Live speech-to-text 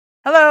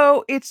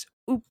Hello, it's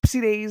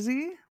Oopsie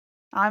Daisy.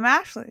 I'm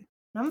Ashley.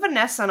 I'm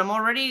Vanessa, and I'm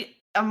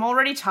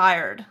already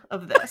tired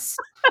of this.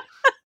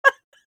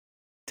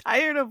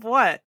 Tired of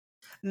what?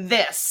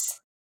 This.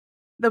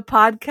 The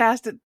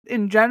podcast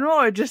in general,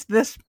 or just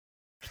this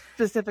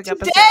specific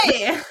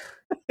Today!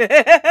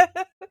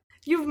 episode?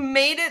 You've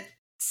made it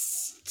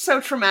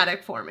so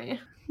traumatic for me.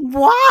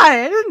 Why?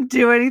 I didn't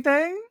do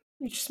anything.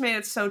 You just made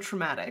it so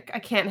traumatic. I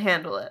can't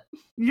handle it.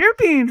 You're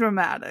being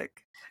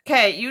dramatic.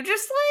 Okay, you're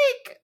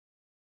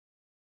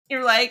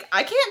like,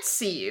 I can't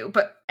see you,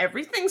 but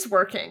everything's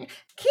working.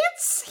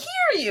 Can't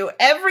hear you.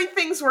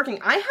 Everything's working.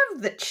 I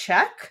have the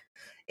check.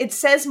 It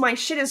says my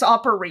shit is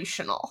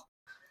operational.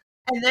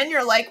 And then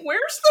you're like,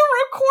 where's the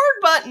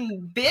record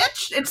button,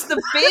 bitch? It's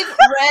the big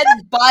red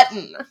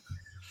button.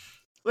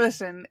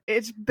 Listen,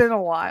 it's been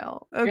a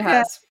while. Okay. It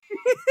has.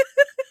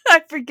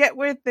 I forget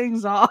where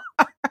things are.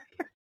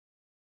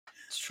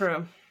 It's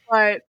true.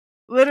 But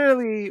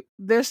literally,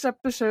 this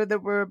episode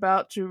that we're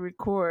about to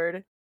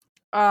record,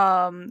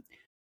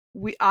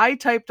 I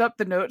typed up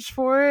the notes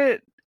for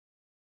it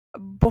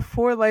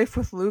before Life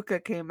with Luca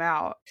came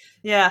out.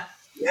 Yeah.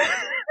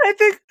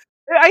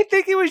 I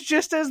think it was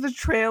just as the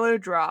trailer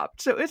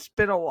dropped, so it's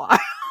been a while.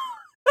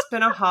 It's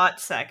been a hot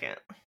second.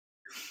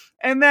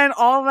 And then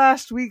all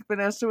last week,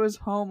 Vanessa was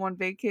home on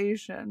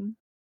vacation.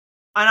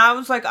 And I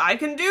was like, I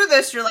can do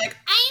this. You're like,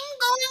 I'm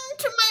going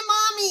to my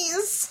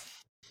mommy's.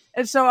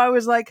 And so I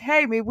was like,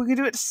 hey, maybe we can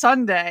do it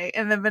Sunday.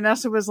 And then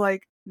Vanessa was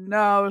like,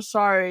 no,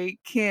 sorry,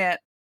 can't.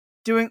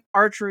 Doing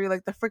archery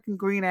like the freaking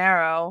Green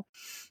Arrow.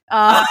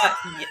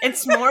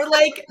 It's more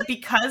like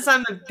because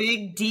I'm a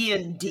big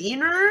D&D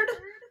nerd.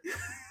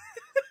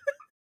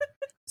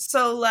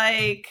 So,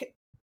 like,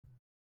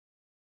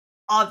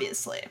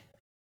 obviously.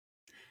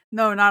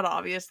 No, not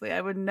obviously.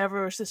 I would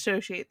never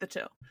associate the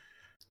two.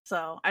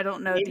 So, I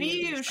don't know. Maybe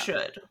you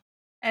should.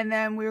 And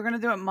then we were going to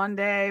do it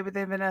Monday, but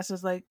then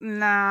Vanessa's like,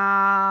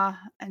 nah,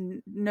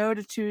 and no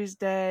to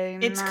Tuesday.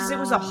 It's because it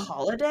was a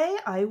holiday.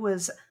 I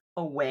was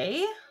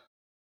away.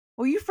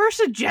 Well, you first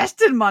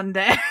suggested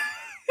Monday.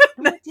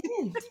 No, I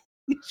didn't.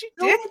 You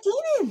no, did. I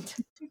didn't.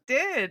 You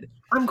did.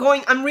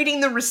 I'm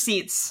reading the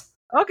receipts.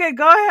 Okay,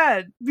 go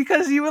ahead.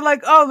 Because you were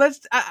like, oh,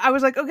 I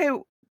was like, okay,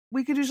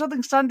 we could do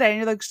something Sunday. And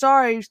you're like,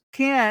 sorry,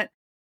 can't.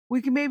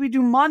 We can maybe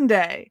do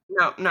Monday.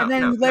 No. And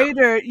then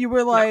later you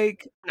were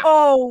like,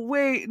 oh,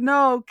 wait,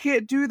 no,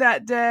 can't do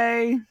that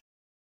day.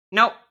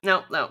 No.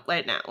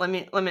 Wait now. Let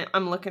me,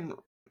 I'm looking.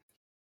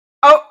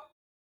 Oh!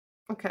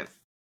 Okay.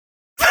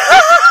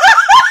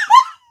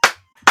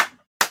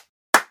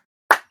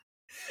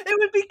 It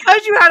was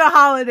because you had a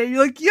holiday.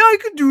 You're like, yeah, I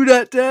could do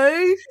that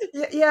day.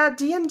 Yeah,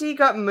 D&D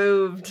got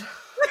moved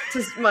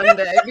to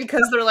Monday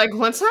because they're like,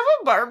 let's have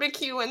a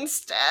barbecue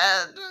instead.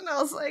 And I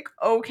was like,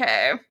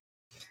 okay.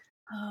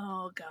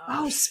 Oh, gosh.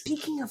 Oh,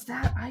 speaking of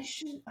that, I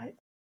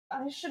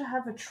should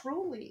have a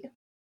Truly.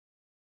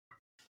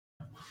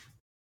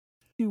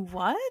 Do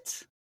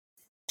what?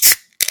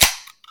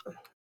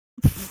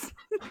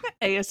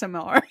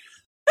 ASMR.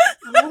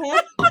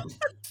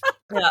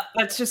 Yeah,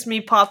 that's just me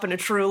popping a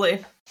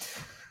Truly.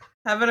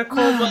 Having a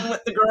cold one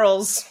with the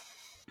girls.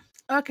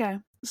 Okay.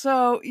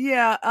 So,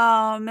 yeah,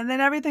 and then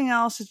everything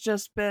else has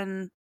just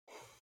been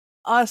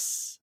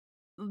us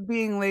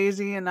being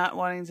lazy and not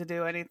wanting to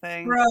do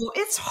anything. Bro,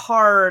 it's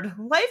hard.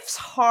 Life's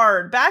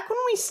hard. Back when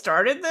we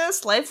started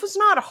this, life was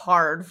not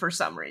hard for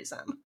some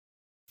reason.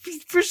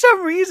 For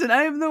some reason,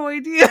 I have no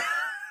idea.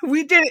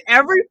 We did it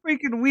every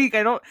freaking week.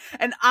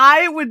 And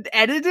I would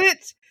edit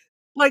it.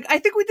 Like, I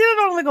think we did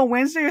it on like a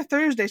Wednesday or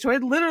Thursday. So I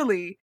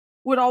literally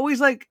would always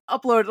like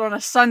upload it on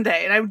a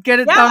Sunday and I would get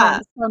it done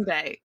on a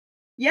Sunday.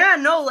 Yeah,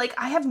 no, like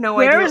I have no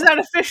idea. Where is that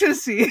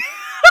efficiency?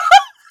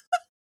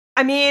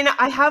 I mean,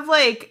 I have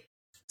like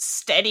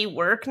steady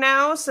work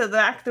now. So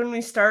back when we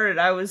started,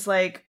 I was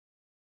like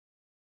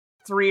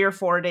 3 or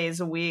 4 days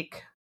a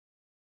week.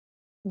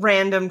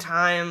 Random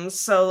times.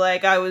 So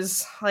like I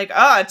was like,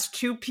 it's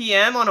 2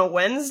 p.m. on a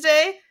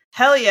Wednesday?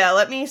 Hell yeah,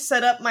 let me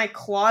set up my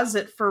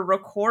closet for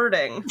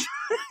recording.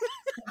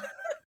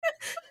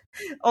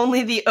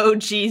 Only the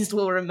OGs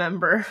will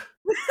remember.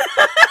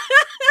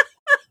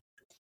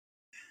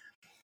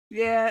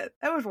 Yeah,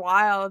 that was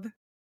wild.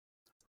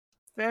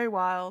 Very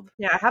wild.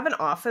 Yeah, I have an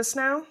office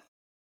now.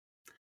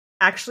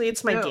 Actually,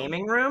 it's my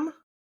gaming room.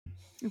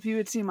 If you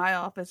would see my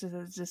office,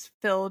 it's just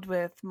filled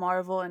with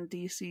Marvel and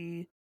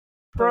DC.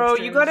 Bro,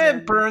 you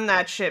gotta burn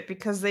that shit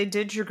because they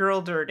did your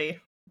girl dirty.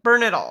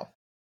 Burn it all.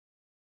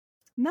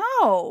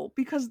 No,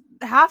 because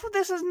half of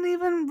this isn't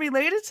even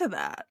related to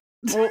that.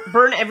 Well,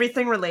 burn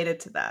everything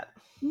related to that.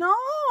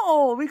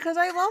 No, because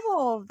I love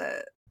all of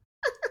it.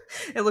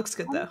 It looks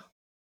good, though.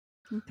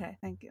 Okay,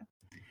 thank you.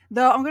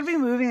 Though, I'm gonna be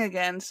moving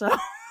again, so...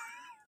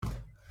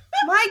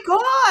 My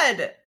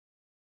god!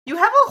 You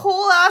have a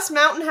whole-ass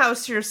mountain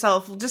house to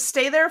yourself. Just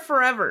stay there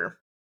forever.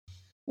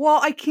 Well,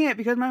 I can't,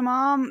 because my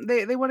mom,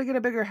 they want to get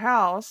a bigger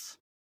house.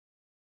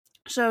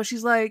 So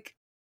she's like,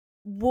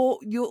 well,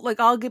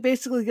 I'll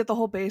basically get the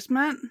whole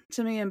basement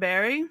to me and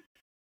Barry.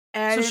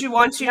 And so she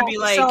wants you to be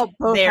like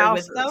there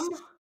with them?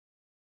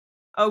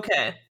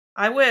 Okay.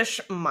 I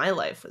wish my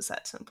life was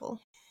that simple.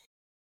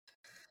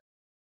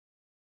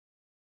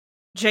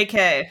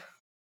 JK.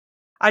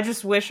 I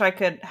just wish I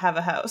could have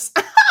a house.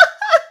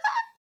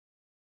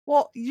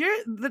 Well,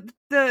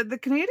 the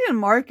Canadian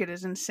market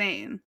is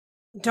insane.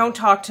 Don't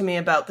talk to me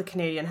about the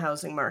Canadian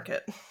housing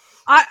market.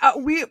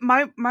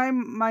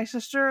 My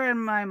sister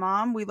and my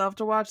mom, we love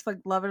to watch like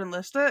Love It or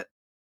List It.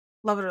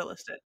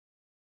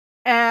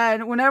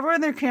 And whenever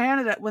they're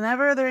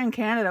in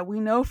Canada,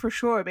 we know for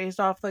sure based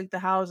off like the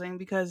housing,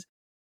 because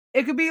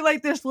it could be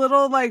like this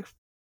little like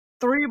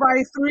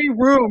 3x3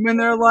 room and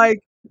they're like,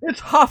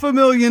 it's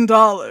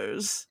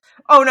 $500,000.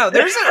 Oh no,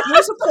 there's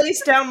a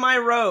place down my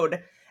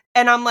road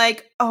and I'm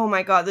like, oh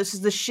my god, this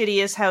is the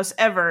shittiest house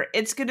ever.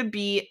 It's gonna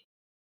be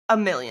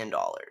 $1 million.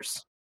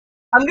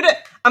 I'm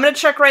gonna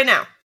check right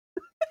now.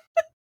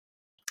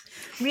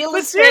 Real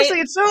estate.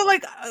 Seriously, it's so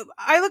like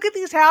I look at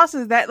these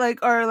houses that like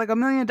are like $1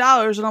 million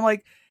and I'm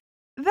like,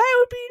 that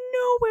would be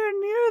nowhere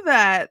near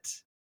that.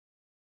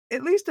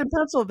 At least in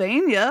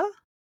Pennsylvania.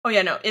 Oh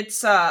yeah, no,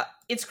 it's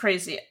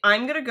crazy.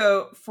 I'm gonna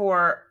go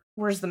for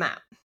where's the map?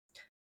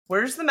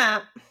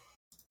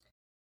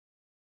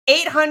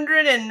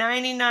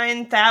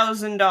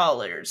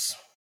 $899,000.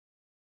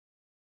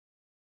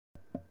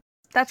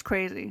 That's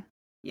crazy.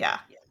 Yeah,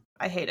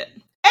 I hate it.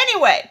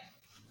 Anyway,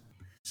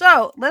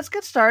 so let's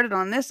get started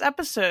on this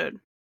episode.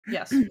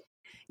 Yes.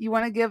 You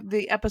want to give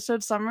the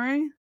episode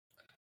summary?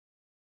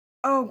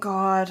 Oh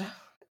God,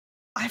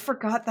 I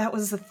forgot that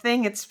was the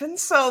thing. It's been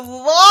so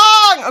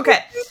long. Okay,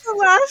 the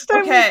last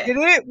time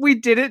we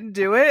didn't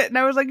do it, and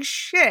I was like,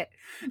 shit.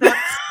 The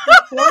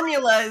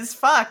formula is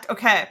fucked.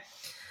 Okay.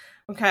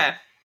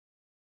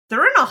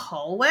 They're in a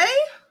hallway?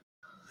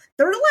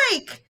 They're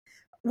like,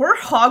 we're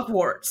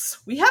Hogwarts.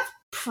 We have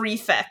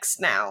prefects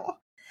now.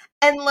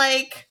 And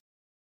like,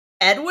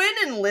 Edwin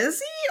and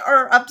Lizzie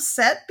are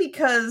upset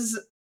because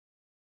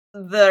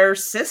their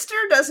sister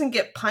doesn't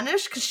get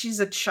punished because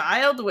she's a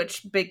child,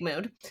 which, big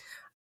mood.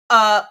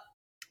 But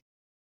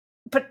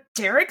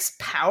Derek's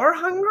power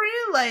hungry?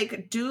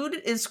 Like, dude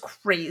is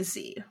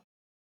crazy.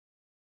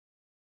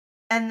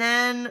 And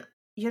then,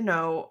 you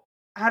know,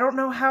 I don't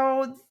know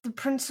how the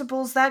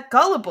principal's that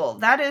gullible.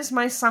 That is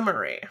my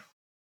summary.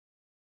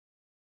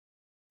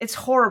 It's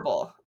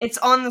horrible. It's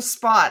on the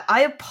spot.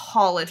 I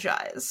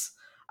apologize.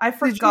 I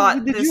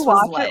forgot did you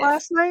watch it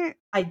last night?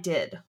 I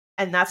did.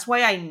 And that's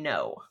why I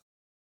know.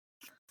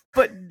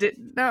 But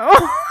didn't know.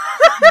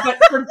 But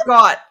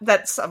forgot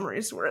that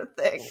summaries were a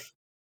thing.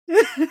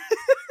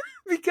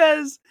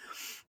 Because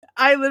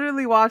I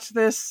literally watched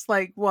this,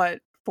 like,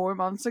 4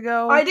 months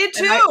ago? I did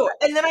too!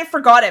 And then I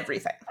forgot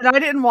everything. And I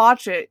didn't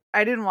watch it.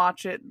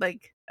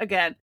 Like,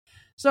 again.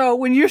 So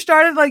when you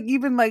started, like,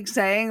 even, like,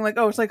 saying, like,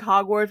 oh, it's like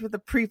Hogwarts with the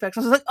prefects,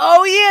 I was like,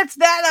 oh, yeah, it's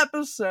that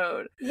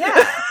episode.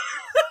 Yeah.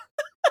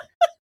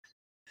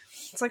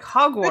 It's like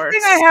Hogwarts.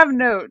 Good thing I have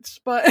notes,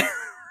 but...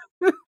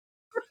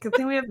 Good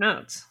thing we have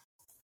notes.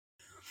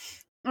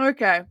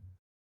 Okay.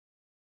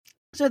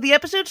 So the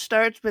episode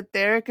starts with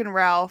Derek and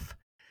Ralph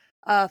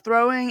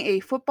throwing a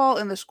football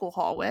in the school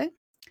hallway.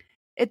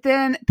 It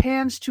then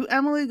pans to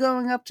Emily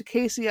going up to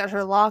Casey at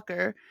her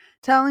locker,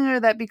 telling her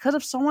that because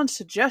of someone's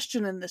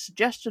suggestion in the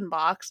suggestion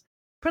box,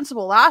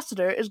 Principal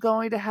Lassiter is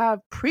going to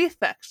have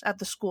prefects at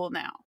the school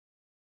now.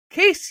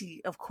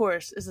 Casey, of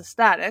course, is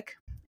ecstatic,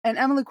 and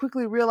Emily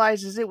quickly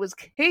realizes it was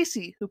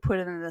Casey who put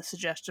it in the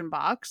suggestion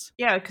box.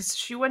 Yeah, because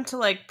she went to,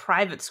 like,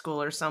 private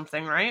school or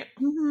something, right?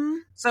 Mm-hmm.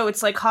 So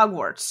it's like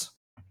Hogwarts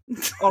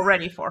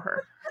already for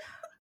her.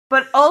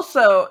 But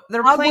also,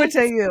 they're playing...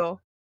 Hogwarts AU.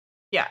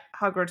 Yeah,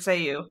 Hogwarts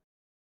AU.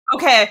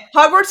 Okay,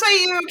 Hogwarts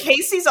AU,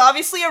 Casey's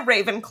obviously a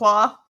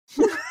Ravenclaw.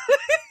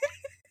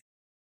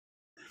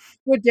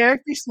 Would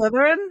Derek be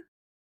Slytherin?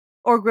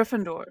 Or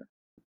Gryffindor?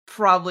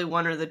 Probably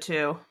one or the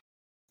two.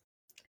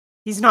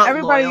 He's not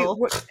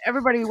loyal.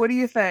 Everybody, what do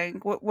you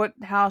think? What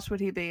house would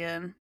he be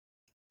in?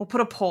 We'll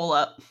put a poll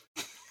up.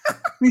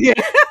 Yeah.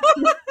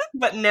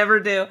 But never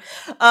do.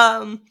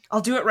 I'll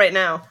do it right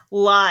now.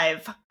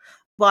 Live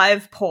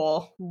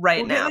poll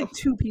right now. Get, like,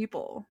 2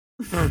 people.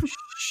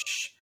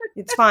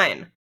 It's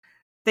fine.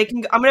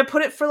 I'm gonna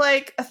put it for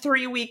like a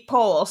 3-week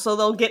poll, so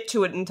they'll get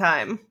to it in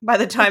time by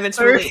the time it's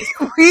released.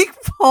 3-week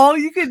poll?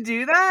 You could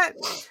do that?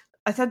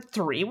 I said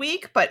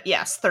 3-week, but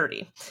yes,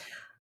 30.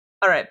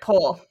 All right,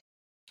 poll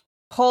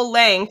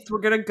length. We're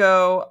gonna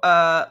go.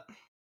 Oh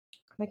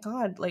my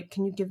God, like,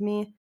 can you give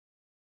me?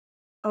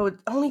 Oh, it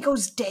only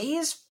goes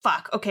days.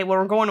 Fuck. Okay, well,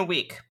 we're going a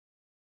week.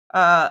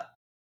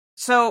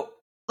 So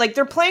like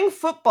they're playing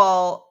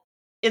football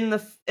in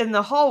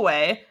the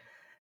hallway,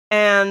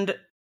 and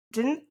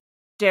didn't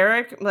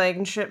Derek, like,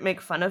 and shit make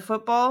fun of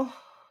football?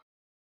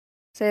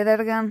 Say that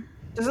again.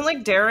 Doesn't,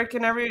 like, Derek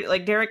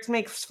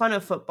makes fun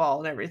of football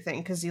and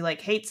everything because he,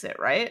 like, hates it,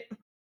 right?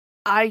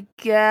 I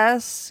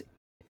guess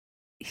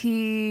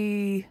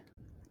he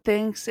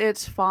thinks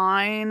it's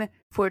fine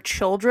for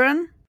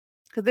children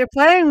because they're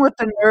playing with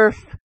the Nerf.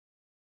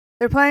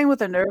 They're playing with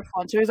the Nerf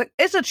one, so he's like,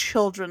 it's a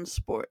children's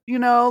sport, you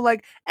know,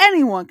 like,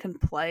 anyone can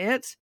play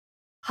it.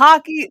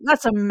 Hockey,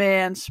 that's a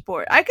man's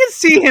sport. I can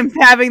see him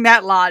having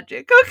that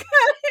logic, okay?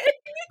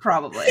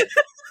 Probably.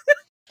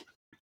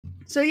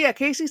 So yeah,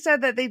 Casey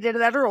said that they did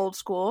it at her old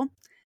school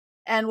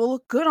and will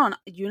look good on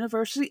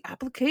university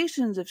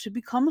applications if she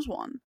becomes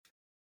one.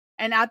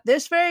 And at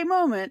this very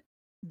moment,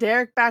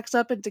 Derek backs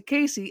up into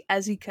Casey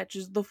as he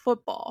catches the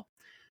football.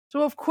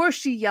 So of course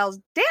she yells,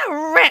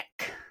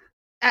 "Derek!"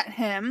 at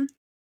him,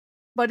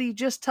 but he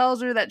just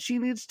tells her that she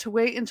needs to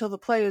wait until the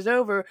play is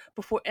over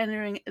before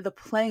entering the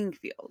playing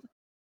field.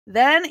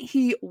 Then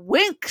he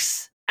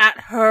winks at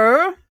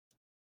her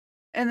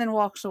and then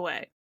walks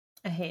away.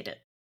 I hate it.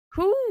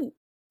 Who?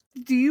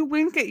 Do you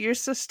wink at your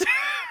sister?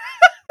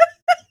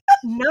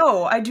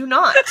 No, I do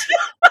not.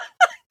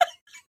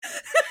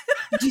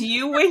 Do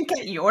you wink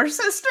at your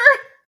sister?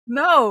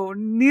 No,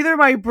 neither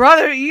my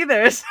brother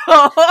either,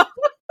 so...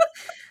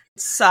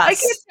 Sus. I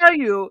can't tell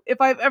you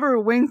if I've ever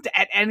winked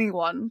at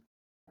anyone.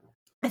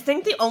 I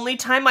think the only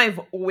time I've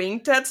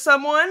winked at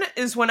someone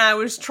is when I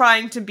was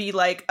trying to be,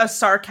 like, a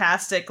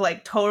sarcastic,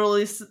 like,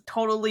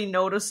 totally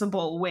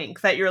noticeable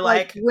wink that you're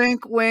like...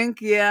 Wink, wink,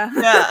 yeah.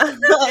 Yeah.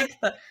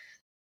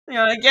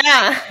 You're like,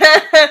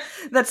 yeah.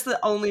 That's the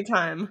only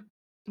time.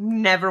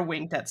 Never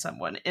winked at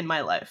someone in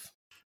my life.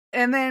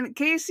 And then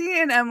Casey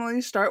and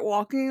Emily start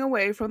walking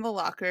away from the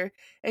locker,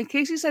 and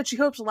Casey said she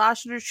hopes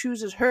Lassiter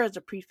chooses her as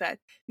a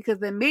prefect, because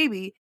then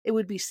maybe it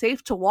would be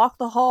safe to walk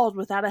the halls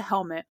without a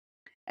helmet.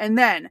 And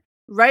then,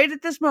 right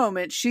at this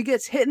moment, she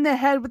gets hit in the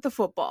head with the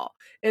football.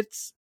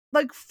 It's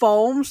like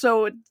foam,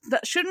 so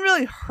that shouldn't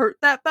really hurt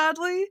that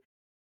badly,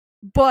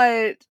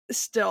 but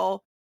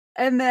still.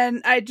 And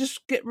then I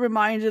just get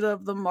reminded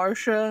of the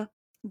Marsha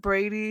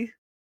Brady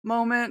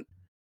moment.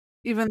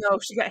 Even though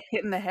she got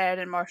hit in the head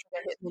and Marsha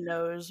got hit in the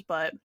nose,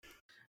 but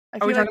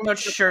Are we talking about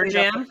Sure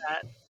Jam?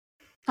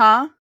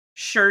 Huh?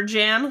 Sure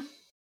Jam?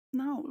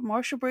 No,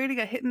 Marsha Brady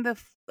got hit in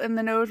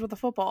the nose with a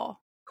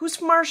football. Who's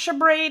Marsha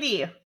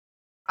Brady?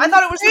 I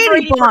thought it was the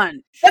Brady Brady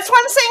Bunch. That's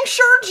why I'm saying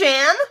Sure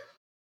Jam.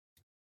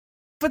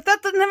 But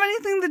that doesn't have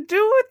anything to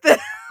do with it.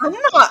 I'm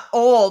not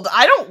old.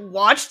 I don't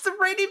watch the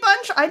Brady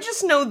Bunch. I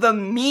just know the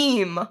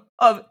meme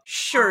of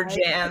Sure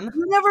Jam.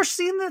 You've never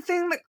seen the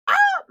thing like,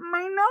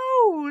 my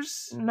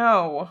nose.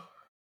 No.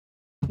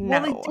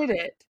 Well, they did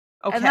it.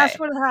 Okay. And that's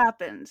what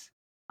happens.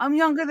 I'm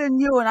younger than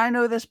you, and I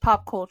know this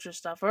pop culture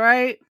stuff,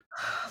 alright?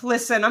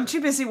 Listen, I'm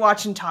too busy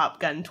watching Top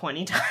Gun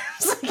 20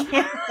 times. I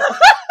can't.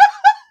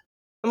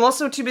 I'm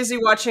also too busy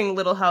watching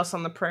Little House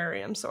on the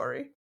Prairie. I'm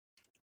sorry.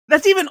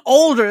 That's even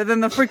older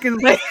than the freaking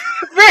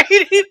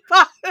Brady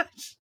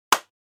Bunch.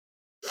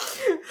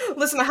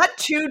 Listen, I had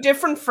 2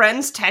 different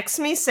friends text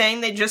me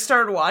saying they just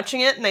started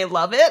watching it and they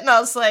love it, and I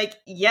was like,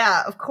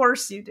 yeah, of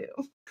course you do.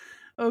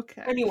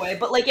 Okay. Anyway,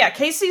 but like, yeah,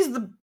 Casey's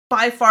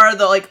by far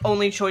the like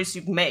only choice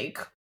you make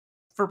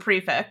for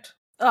prefect.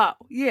 Oh,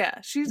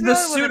 yeah. She's the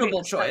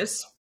suitable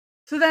choice.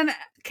 So then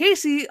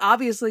Casey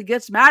obviously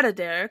gets mad at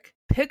Derek,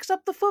 picks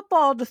up the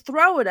football to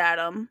throw it at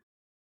him,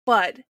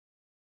 but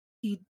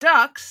he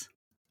ducks,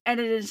 and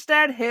it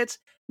instead hits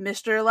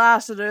Mr.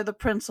 Lassiter, the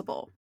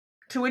principal.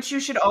 To which you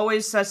should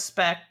always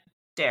suspect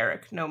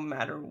Derek, no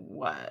matter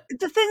what.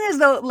 The thing is,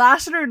 though,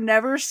 Lassiter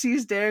never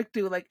sees Derek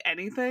do, like,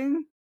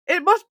 anything.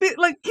 It must be,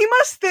 like, he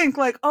must think,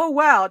 like, oh,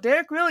 wow,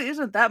 Derek really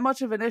isn't that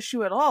much of an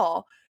issue at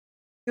all.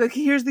 Like,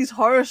 he hears these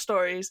horror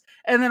stories,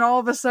 and then all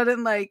of a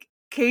sudden, like,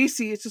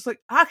 Casey is just like,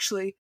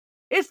 actually,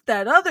 it's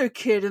that other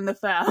kid in the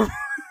family.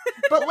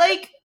 But,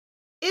 like,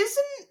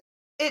 isn't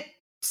it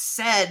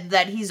said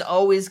that he's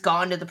always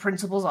gone to the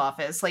principal's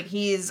office? Like,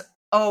 he's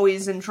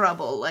always in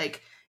trouble.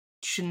 Like,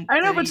 shouldn't I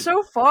know, but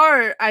so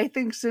far, I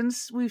think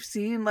since we've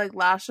seen, like,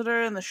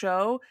 Lassiter in the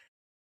show,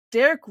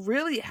 Derek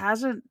really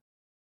hasn't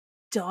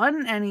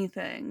done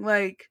anything.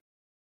 Like,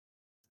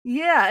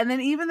 yeah, and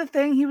then even the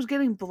thing he was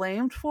getting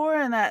blamed for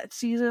in that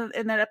season,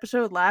 in that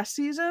episode last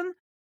season,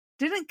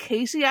 didn't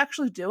Casey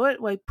actually do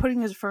it? Like,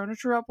 putting his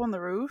furniture up on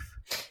the roof?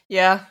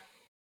 Yeah.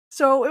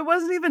 So it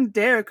wasn't even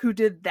Derek who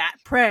did that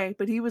prank,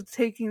 but he was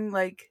taking,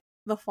 like,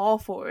 the fall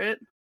for it.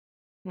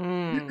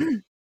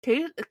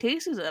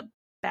 Casey's a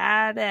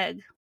bad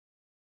egg.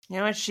 You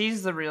know what?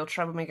 She's the real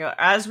troublemaker.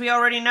 As we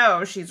already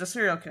know, she's a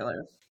serial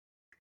killer.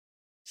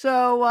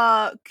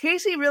 So,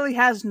 Casey really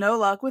has no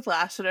luck with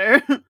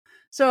Lassiter.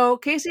 So,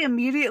 Casey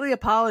immediately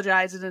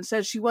apologizes and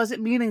says she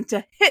wasn't meaning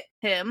to hit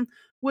him,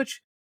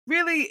 which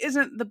really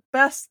isn't the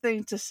best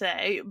thing to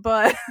say,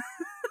 but...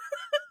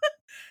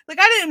 like,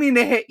 I didn't mean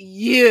to hit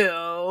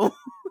you.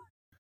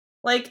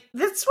 Like,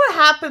 that's what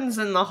happens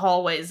in the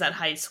hallways at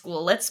high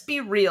school. Let's be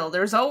real.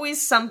 There's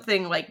always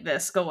something like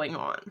this going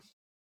on.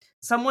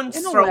 Someone's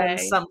throwing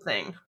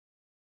something.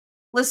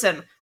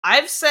 Listen,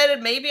 I've said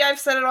it, maybe I've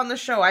said it on the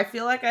show. I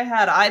feel like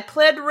I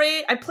played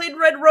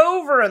Red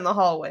Rover in the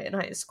hallway in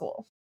high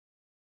school.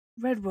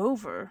 Red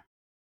Rover?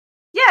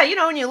 Yeah, you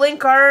know, when you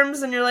link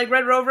arms and you're like,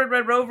 Red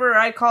Rover,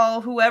 I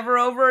call whoever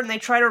over, and they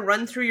try to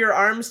run through your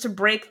arms to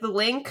break the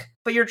link,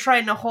 but you're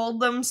trying to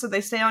hold them so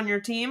they stay on your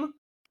team.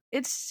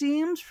 It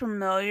seems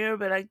familiar,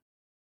 but I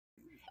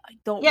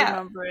don't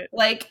remember it.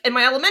 Like, in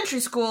my elementary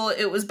school,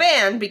 it was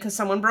banned because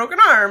someone broke an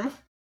arm,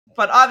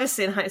 but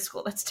obviously in high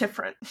school, that's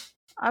different.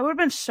 I would have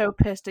been so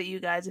pissed at you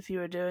guys if you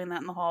were doing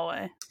that in the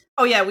hallway.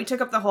 Oh yeah, we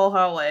took up the whole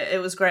hallway.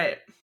 It was great.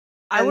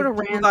 I would have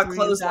people ran got through you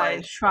guys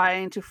clotheslined.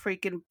 trying to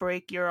freaking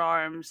break your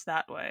arms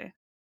that way.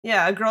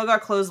 Yeah, a girl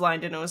got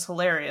clotheslined and it was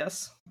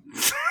hilarious.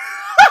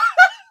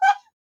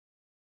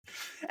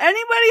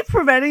 Anybody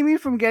preventing me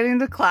from getting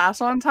to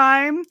class on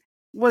time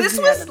was This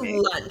the was enemy.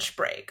 lunch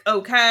break,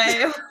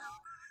 okay?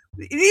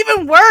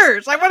 Even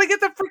worse. I want to get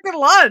the freaking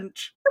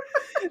lunch.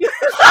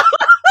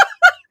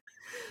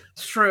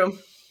 It's true.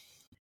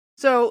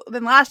 So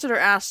then Lassiter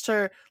asks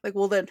her, like,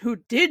 well then who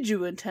did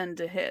you intend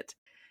to hit?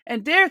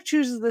 And Derek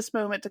chooses this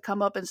moment to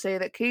come up and say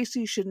that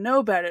Casey should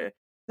know better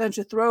than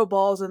to throw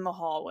balls in the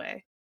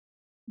hallway.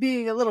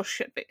 Being a little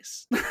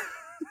shitface.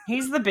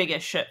 He's the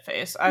biggest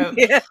shitface.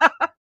 Yeah.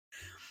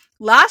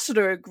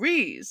 Lassiter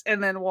agrees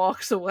and then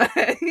walks away.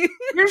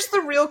 Here's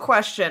the real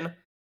question.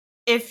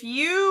 If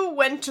you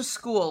went to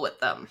school with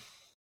them,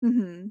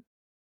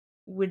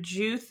 would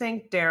you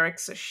think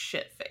Derek's a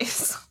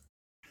shitface?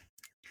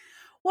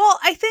 Well,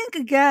 I think,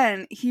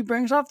 again, he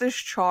brings off this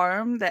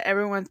charm that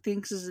everyone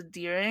thinks is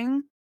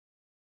endearing.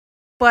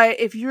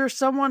 But if you're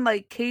someone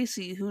like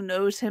Casey who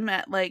knows him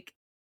at, like,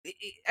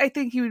 I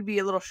think he would be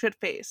a little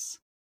shitface.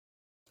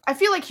 I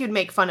feel like he would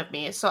make fun of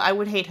me, so I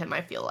would hate him,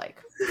 I feel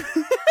like.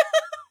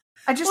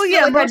 I just Well, feel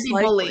yeah, like I'd most be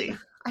likely. bullied.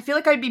 I feel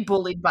like I'd be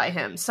bullied by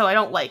him, so I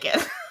don't like it.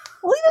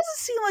 Well, he doesn't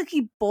seem like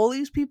he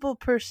bullies people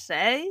per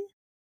se.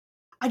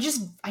 I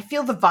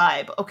feel the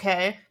vibe,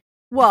 okay?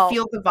 Well, I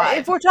feel the vibe.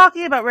 if we're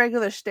talking about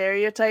regular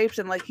stereotypes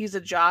and, like, he's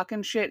a jock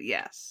and shit,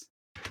 yes.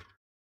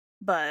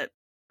 But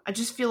I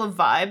just feel a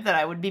vibe that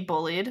I would be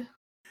bullied.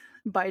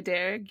 By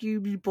Derek?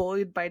 You'd be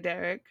bullied by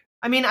Derek?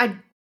 I mean, I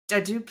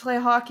do play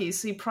hockey,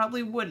 so he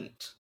probably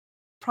wouldn't.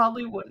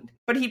 Probably wouldn't.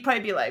 But he'd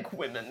probably be like,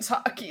 women's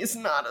hockey is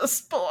not a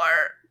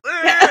sport.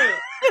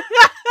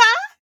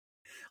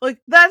 Like,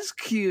 that's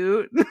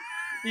cute.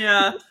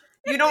 Yeah.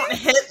 You don't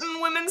hit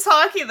in women's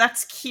hockey?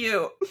 That's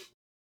cute.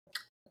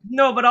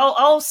 No, but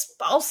I'll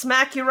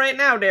smack you right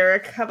now,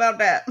 Derek. How about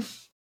that?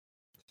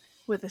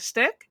 With a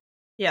stick?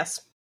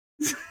 Yes.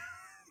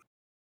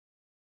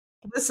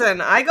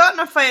 Listen, I got in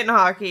a fight in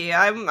hockey.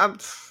 I'm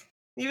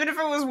even if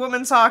it was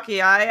women's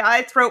hockey,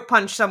 I throat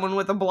punched someone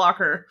with a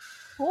blocker.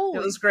 Holy.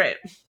 It was great.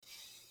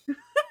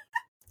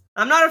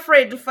 I'm not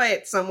afraid to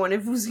fight someone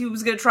if he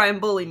was going to try and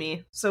bully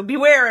me. So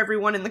beware,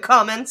 everyone in the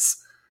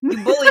comments.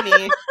 You bully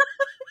me,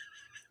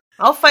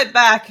 I'll fight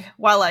back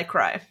while I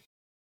cry.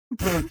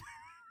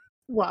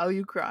 While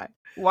you cry.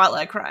 While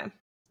I cry.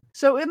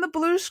 So in the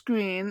blue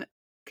screen,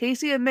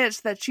 Casey admits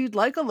that she'd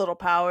like a little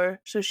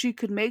power so she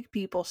could make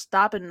people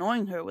stop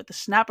annoying her with the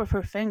snap of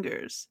her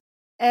fingers.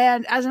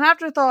 And as an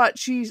afterthought,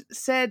 she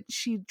said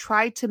she'd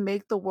try to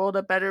make the world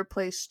a better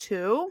place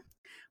too.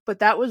 But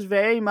that was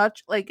very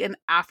much like an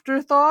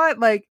afterthought.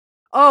 Like,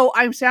 oh,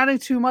 I'm sounding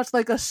too much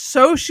like a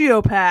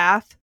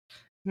sociopath.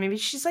 Maybe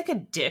she's like a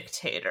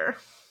dictator.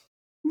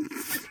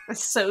 A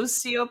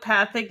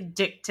sociopathic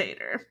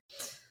dictator.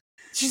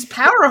 She's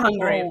power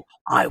hungry. Oh,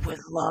 I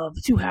would love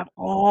to have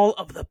all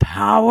of the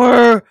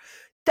power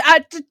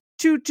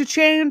to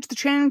change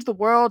the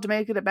world, to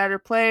make it a better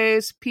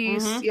place,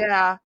 peace,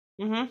 yeah.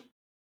 Mm-hmm.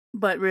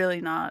 But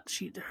really not.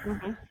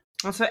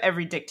 That's what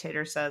every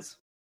dictator says.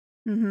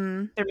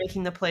 Mm-hmm. They're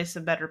making the place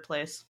a better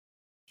place.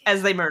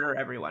 As they murder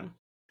everyone.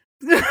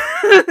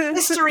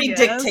 History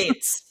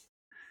dictates.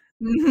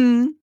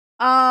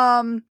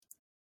 Mm-hmm.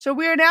 So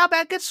we are now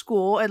back at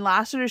school, and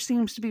Lassiter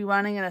seems to be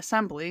running an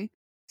assembly,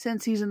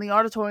 since he's in the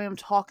auditorium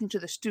talking to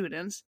the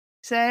students,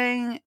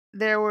 saying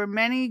there were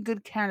many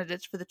good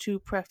candidates for the 2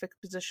 prefect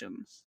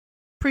positions.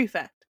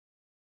 Prefect.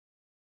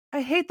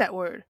 I hate that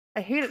word.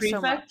 I hate it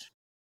so much.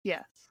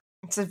 Yes.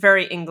 It's a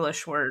very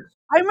English word.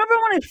 I remember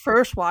when I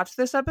first watched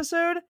this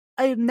episode,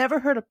 I had never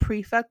heard of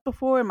prefect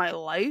before in my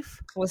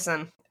life.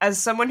 Listen,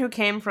 as someone who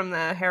came from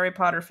the Harry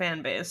Potter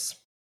fan base,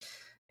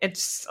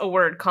 it's a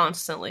word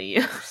constantly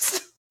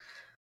used.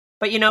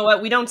 But you know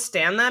what? We don't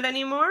stand that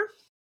anymore.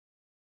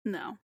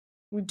 No.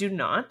 We do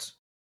not.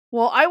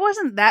 Well, I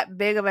wasn't that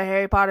big of a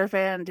Harry Potter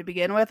fan to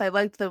begin with. I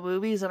liked the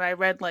movies and I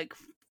read like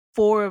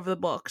 4 of the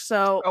books,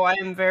 so... Oh, I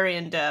am very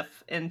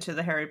in-depth into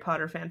the Harry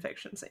Potter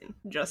fanfiction scene.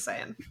 Just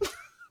saying.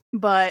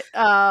 But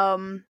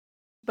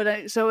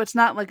so it's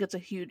not like it's a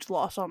huge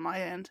loss on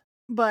my end.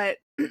 But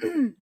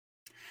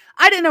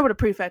I didn't know what a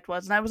prefect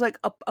was, and I was like,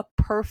 a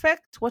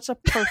perfect? What's a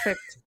perfect?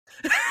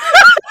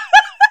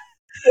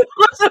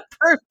 What's a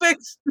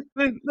perfect?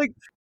 Like,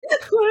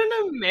 what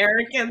an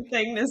American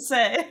thing to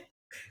say.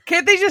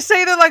 Can't they just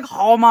say they're like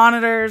hall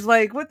monitors?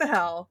 Like, what the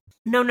hell?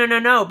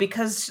 No,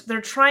 because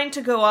they're trying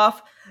to go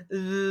off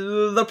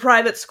the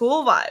private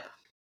school vibe.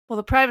 Well,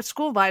 the private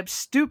school vibe's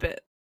stupid.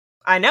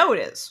 I know it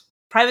is.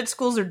 Private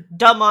schools are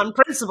dumb on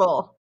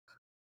principle.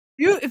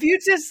 If you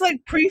just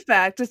like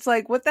prefect, it's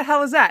like, what the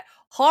hell is that?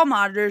 Hall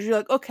monitors, you're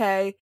like,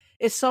 okay,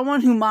 it's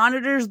someone who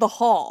monitors the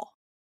hall.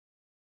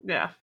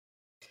 Yeah.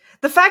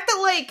 The fact that,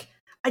 like,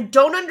 I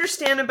don't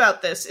understand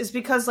about this is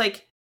because,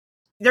 like,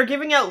 they're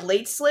giving out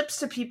late slips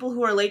to people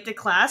who are late to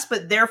class,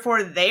 but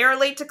therefore they are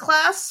late to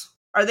class?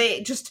 Are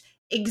they just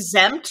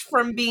exempt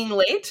from being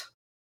late?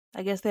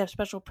 I guess they have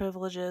special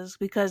privileges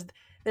because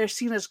they're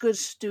seen as good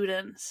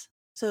students.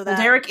 So Well, that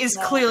Derek is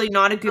clearly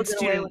not a they'll good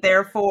get away student, with it.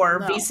 therefore,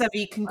 No.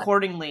 vis-a-vis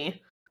concordingly.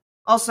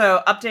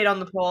 Also, update on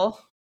the poll.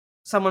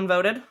 Someone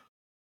voted.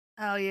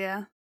 Oh,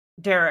 yeah.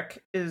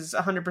 Derek is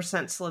 100%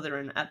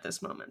 Slytherin at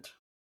this moment.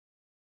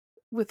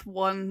 With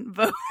one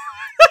vote.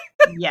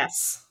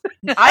 Yes.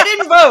 I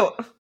didn't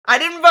vote.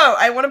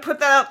 I want to put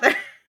that out there.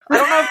 I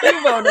don't know if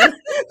you voted.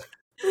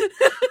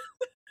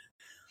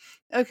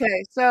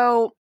 Okay,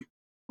 so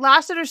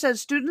Lassiter said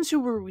students who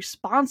were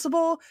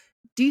responsible,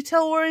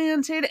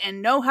 detail-oriented,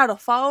 and know how to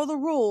follow the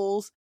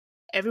rules,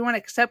 everyone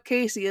except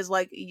Casey is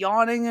like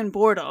yawning in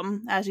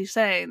boredom as he's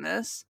saying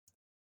this.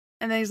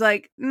 And then he's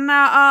like,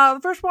 nah,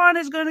 the first one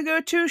is going to go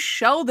to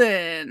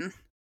Sheldon.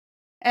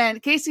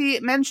 And Casey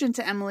mentioned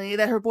to Emily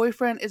that her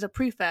boyfriend is a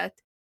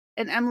prefect,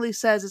 and Emily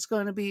says it's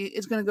going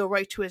to go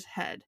right to his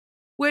head.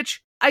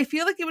 Which, I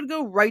feel like it would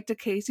go right to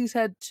Casey's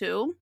head,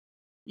 too.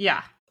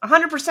 Yeah,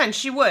 100%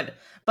 she would.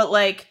 But,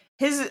 like,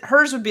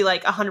 hers would be,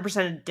 like,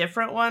 100% a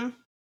different one,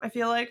 I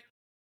feel like.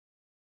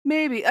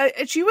 Maybe.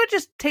 She would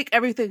just take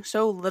everything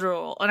so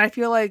literal, and I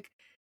feel like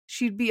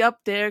she'd be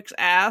up Derek's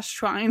ass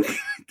trying to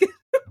get...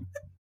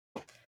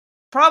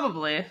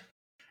 Probably.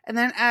 And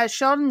then as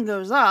Sheldon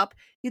goes up,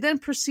 he then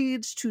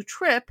proceeds to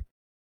trip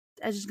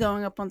as he's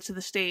going up onto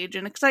the stage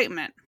in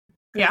excitement.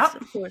 Yeah.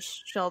 Of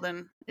course,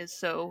 Sheldon is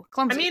so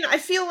clumsy. I mean, I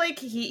feel like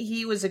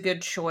he was a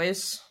good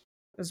choice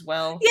as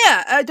well.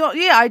 Yeah,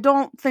 I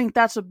don't think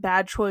that's a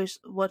bad choice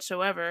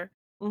whatsoever.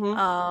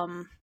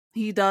 Mm-hmm.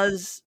 He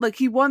does, like,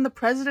 he won the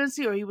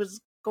presidency, or he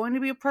was going to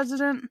be a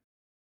president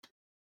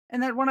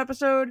in that one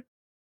episode.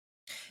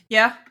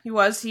 Yeah, he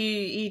was.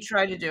 He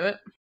tried to do it.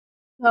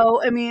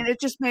 So, I mean,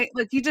 it just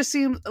he just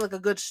seems like a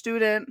good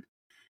student,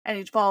 and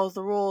he follows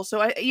the rules. So,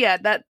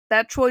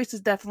 that choice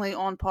is definitely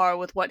on par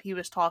with what he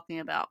was talking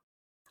about.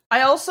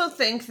 I also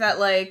think that,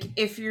 like,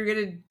 if you're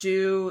gonna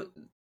do,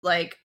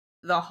 like,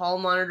 the hall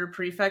monitor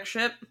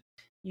prefectship,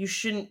 you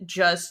shouldn't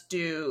just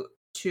do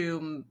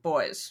 2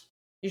 boys.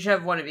 You should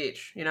have one of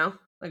each, you know?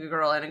 Like a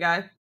girl and a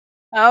guy.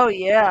 Oh,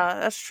 yeah,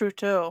 that's true,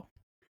 too.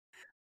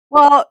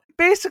 Well,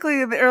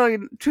 basically, in the early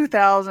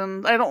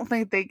 2000s, I don't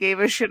think they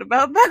gave a shit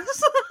about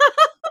this.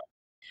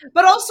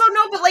 But also,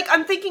 no, but, like,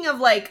 I'm thinking of,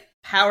 like,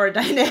 power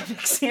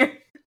dynamics here.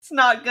 It's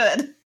not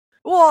good.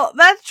 Well,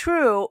 that's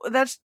true.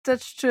 That's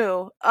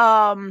true.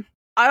 I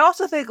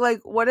also think, like,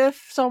 what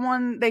if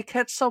they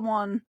catch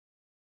someone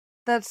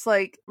that's,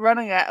 like,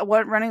 running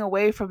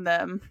away from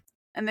them,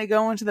 and they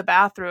go into the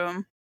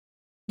bathroom.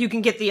 You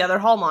can get the other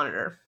hall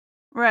monitor.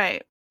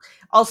 Right.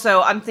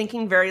 Also, I'm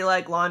thinking very,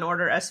 like, Law &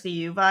 Order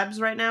SVU vibes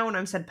right now when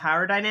I said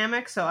power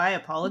dynamics, so I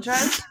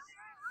apologize.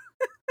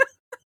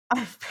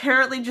 I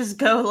apparently just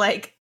go,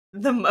 like,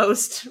 the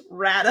most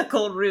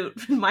radical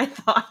route in my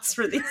thoughts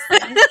for these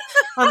things.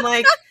 I'm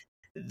like,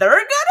 they're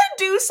gonna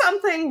do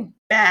something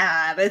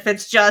bad if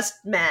it's just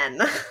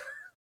men.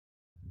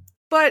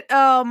 But,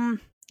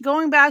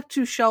 going back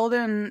to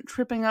Sheldon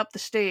tripping up the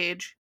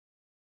stage,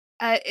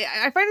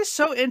 I find it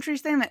so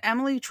interesting that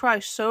Emily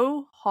tries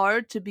so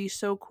hard to be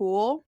so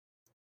cool,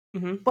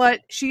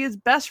 but she is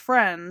best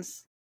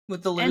friends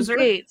with the loser,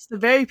 and dates the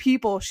very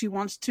people she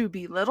wants to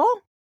belittle.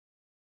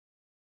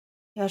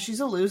 Yeah, she's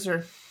a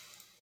loser.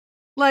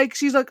 Like,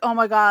 she's like, oh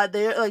my god,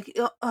 they're like,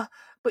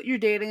 but you're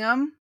dating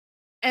him.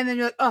 And then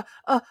you're like,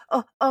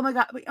 oh my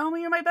god, but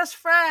you're my best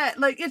friend.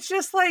 Like, it's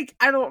just like,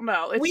 I don't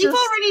know. We've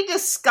already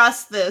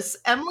discussed this.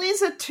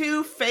 Emily's a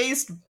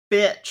two-faced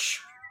bitch.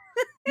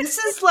 This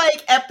is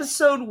like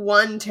episode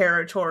 1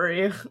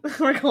 territory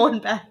we're going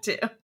back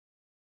to.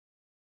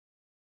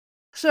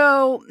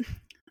 So,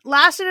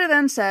 Lassiter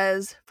then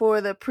says,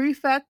 for the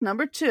prefect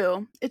number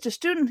 2, it's a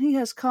student he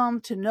has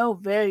come to know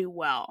very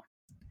well.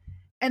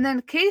 And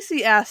then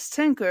Casey asks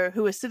Tinker,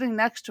 who is sitting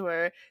next to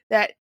her,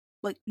 that,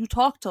 like, you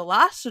talked to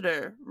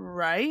Lassiter,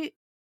 right?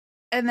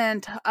 And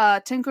then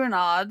Tinker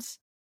nods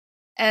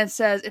and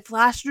says if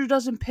Lassiter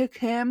doesn't pick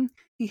him,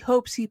 he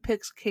hopes he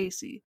picks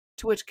Casey,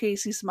 to which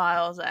Casey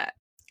smiles at.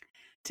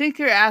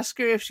 Tinker asks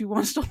her if she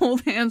wants to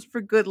hold hands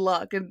for good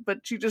luck, but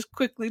she just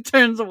quickly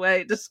turns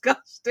away,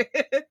 disgusted.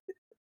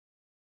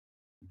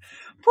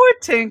 Poor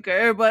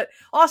Tinker, but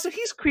also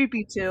he's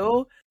creepy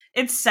too.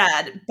 It's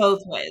sad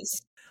both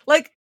ways.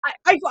 Like,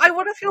 I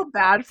want to feel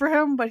bad for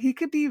him, but he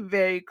could be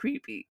very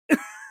creepy.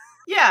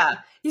 Yeah,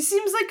 he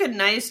seems like a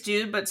nice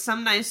dude, but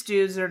some nice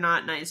dudes are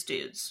not nice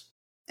dudes.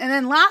 And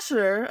then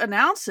Lassiter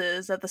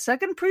announces that the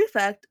second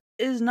prefect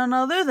is none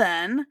other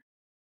than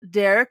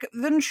Derek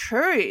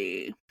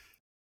Venturi.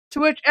 To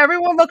which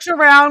everyone looks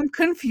around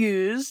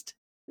confused,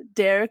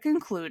 Derek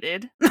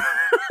included.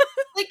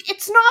 Like,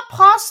 it's not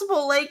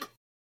possible, like...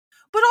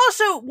 But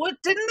also,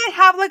 didn't they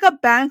have, like, a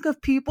bank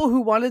of people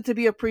who wanted to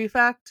be a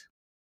prefect?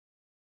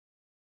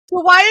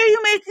 So why are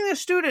you making a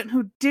student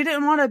who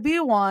didn't want to be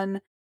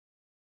one?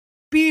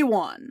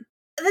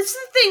 That's the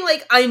thing,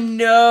 like, I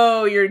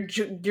know you're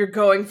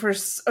going for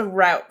a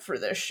route for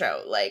this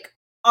show. Like,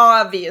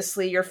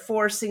 obviously, you're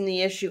forcing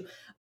the issue.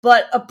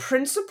 But a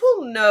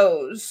principal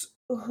knows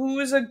who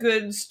is a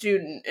good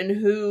student and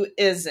who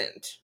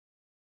isn't.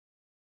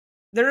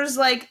 There's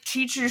like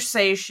teachers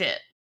say shit.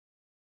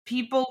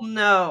 People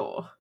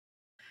know.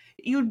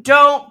 You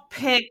don't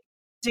pick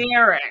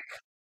Derek.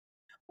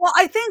 Well,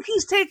 I think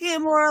he's taking it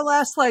more or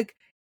less like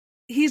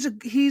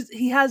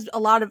he has a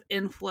lot of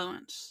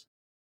influence.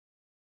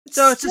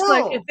 So it's just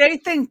like if Still, they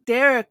think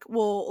Derek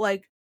will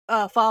like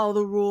follow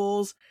the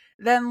rules,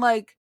 then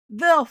like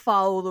they'll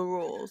follow the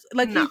rules.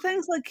 Like no. he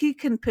thinks like he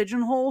can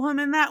pigeonhole him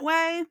in that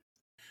way.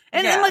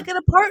 And Yeah. like in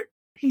a part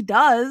he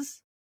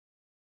does.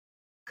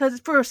 Cuz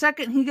for a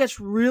second he gets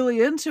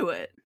really into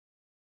it.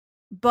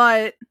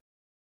 But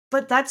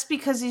that's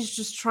because he's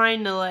just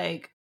trying to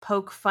like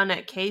poke fun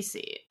at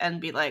Casey and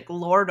be like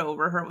lord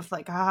over her with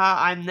like,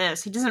 haha, I'm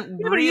this. He doesn't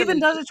yeah, but he even really.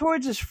 does it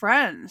towards his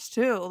friends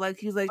too. Like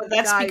he's like, But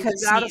that's guys, you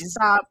because gotta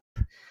stop.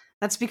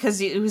 That's because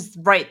he was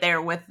right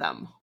there with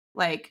them.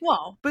 Like,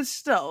 Well, but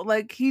still,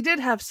 like he did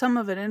have some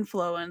of an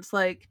influence.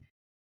 Like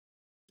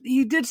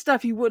he did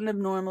stuff he wouldn't have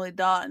normally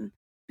done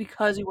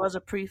because he was a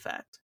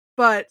prefect.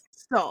 But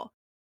still,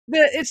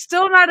 it's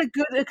still not a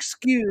good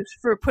excuse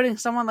for putting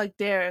someone like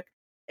Derek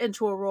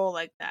into a role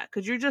like that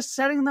because you're just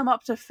setting them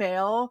up to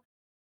fail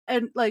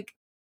and like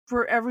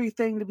for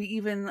everything to be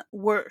even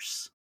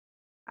worse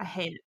I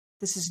hate it.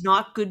 This is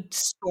not good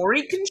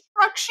story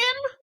construction.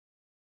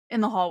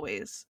 in the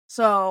hallways.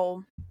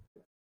 So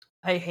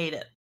I hate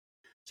it.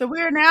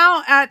 we are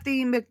now at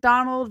the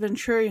McDonald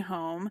Venturi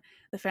home.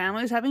 The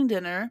family is having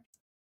dinner.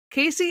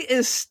 Casey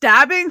is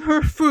stabbing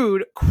her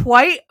food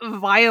quite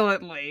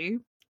violently.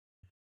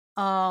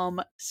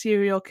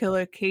 Serial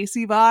killer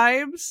Casey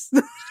vibes.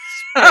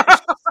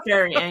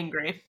 Very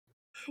angry.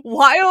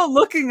 While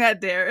looking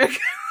at Derek.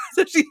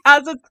 So she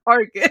has a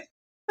target.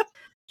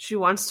 She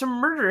wants to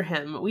murder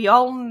him. We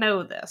all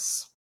know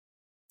this.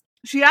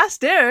 She asks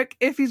Derek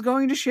if he's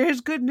going to share his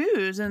good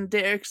news, and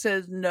Derek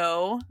says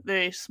no,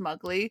 very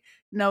smugly.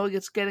 No,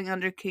 it's getting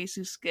under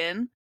Casey's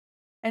skin.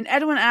 And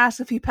Edwin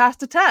asks if he passed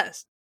the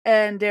test.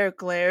 And Derek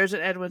glares,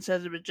 and Edwin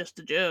says it was just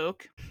a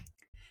joke.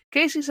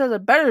 Casey says a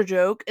better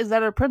joke is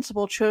that her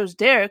principal chose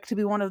Derek to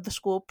be one of the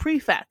school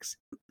prefects.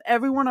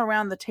 Everyone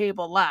around the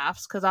table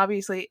laughs, because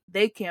obviously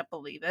they can't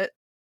believe it.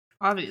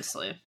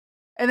 Obviously.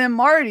 And then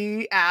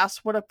Marty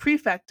asks what a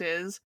prefect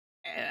is,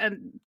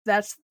 and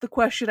that's the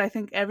question I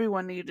think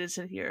everyone needed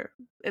to hear.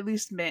 At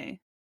least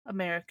me.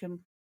 American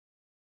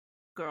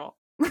girl.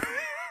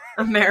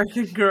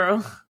 American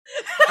girl.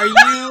 Are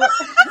you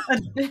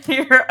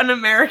you're an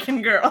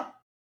American girl?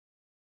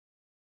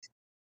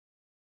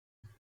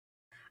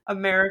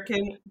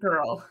 American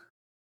girl.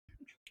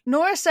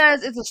 Nora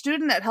says it's a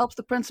student that helps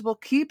the principal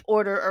keep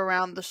order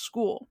around the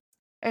school.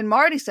 And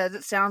Marty says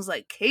it sounds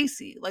like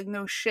Casey, like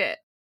no shit.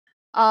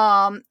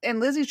 And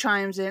Lizzie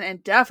chimes in,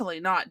 and definitely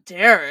not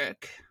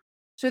Derek.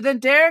 So then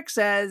Derek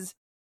says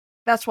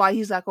that's why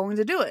he's not going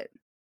to do it.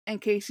 And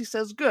Casey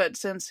says good,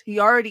 since he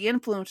already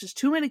influences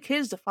too many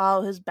kids to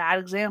follow his bad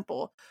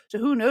example. So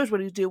who knows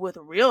what he'd do with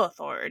real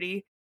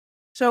authority.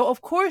 So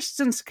of course,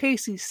 since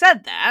Casey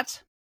said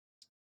that,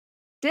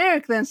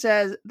 Derek then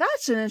says,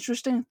 that's an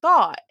interesting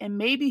thought, and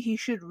maybe he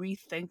should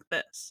rethink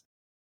this.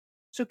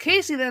 So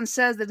Casey then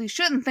says that he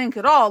shouldn't think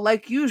at all,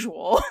 like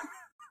usual.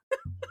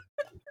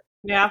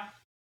 Yeah.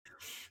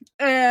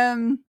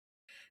 And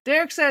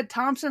Derek said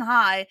Thompson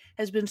High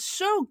has been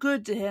so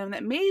good to him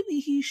that maybe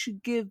he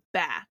should give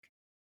back.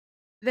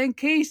 Then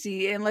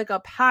Casey, in like a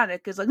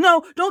panic, is like,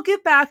 no, don't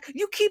give back.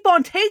 You keep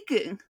on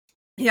taking.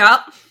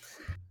 Yep.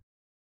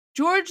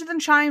 George then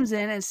chimes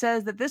in and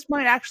says that this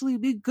might actually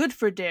be good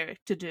for Derek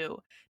to do,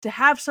 to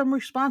have some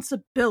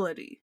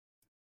responsibility.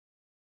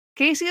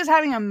 Casey is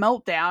having a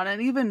meltdown,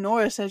 and even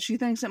Nora says she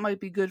thinks it might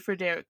be good for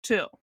Derek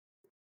too.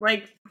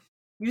 Like,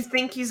 you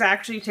think he's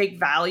actually take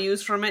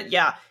values from it?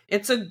 Yeah,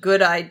 it's a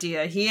good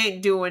idea. He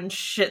ain't doing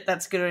shit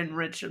that's gonna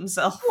enrich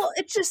himself. Well,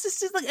 it's just,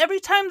 this is like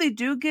every time they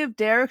do give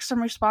Derek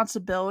some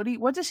responsibility,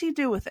 what does he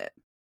do with it?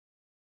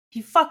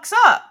 He fucks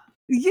up.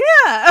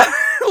 Yeah.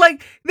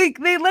 Like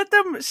they let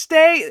them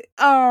stay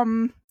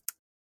home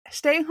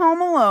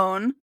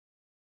alone.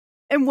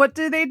 And what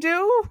do? They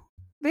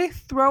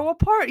throw a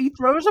party. He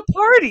throws a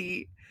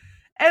party.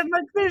 And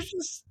like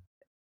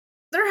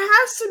There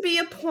has to be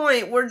a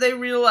point where they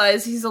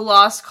realize he's a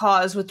lost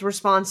cause with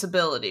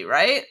responsibility,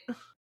 right?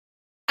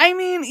 I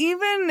mean,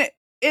 even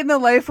in the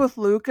Life with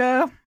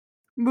Luca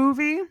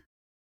movie,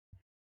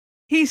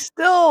 he's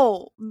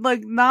still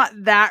like not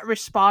that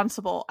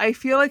responsible. I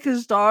feel like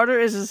his daughter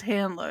is his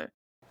handler.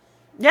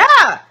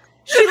 Yeah.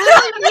 She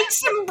literally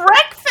makes him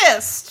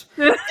breakfast.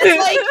 And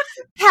like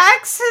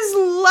packs his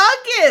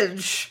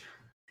luggage.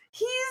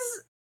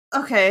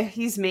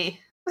 He's me.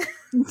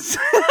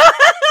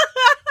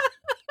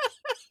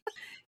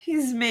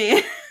 He's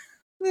me.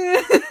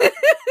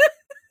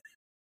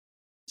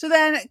 So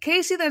then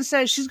Casey then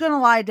says she's going to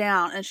lie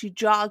down, and she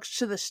jogs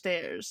to the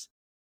stairs.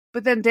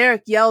 But then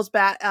Derek yells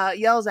at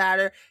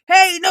her,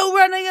 "Hey, no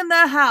running in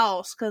the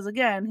house!" Because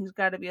again, he's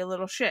got to be a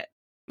little shit.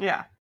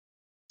 Yeah.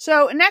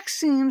 So next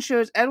scene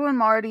shows Edwin,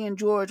 Marty, and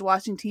George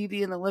watching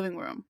TV in the living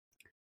room.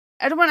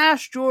 Edwin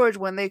asks George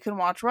when they can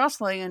watch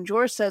wrestling, and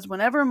George says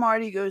whenever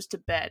Marty goes to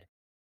bed.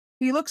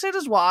 He looks at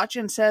his watch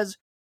and says,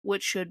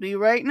 which should be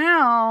right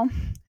now.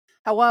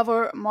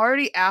 However,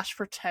 Marty asked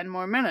for 10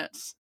 more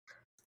minutes.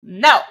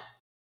 No.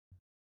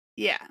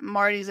 Yeah,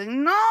 Marty's like,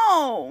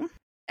 no.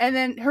 And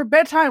then her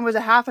bedtime was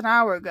a half an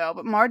hour ago,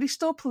 but Marty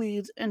still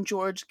pleads and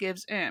George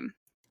gives in.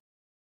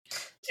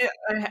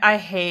 I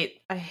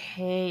hate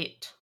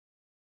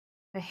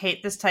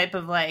this type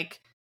of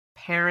like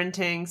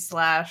parenting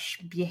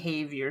 /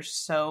 behavior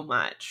so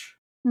much.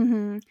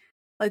 Mm-hmm.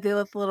 Like they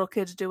let the little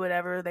kids do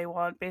whatever they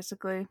want,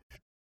 basically.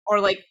 Or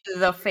like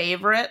the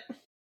favorite.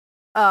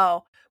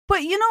 Oh,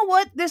 but you know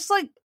what? This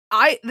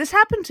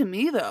happened to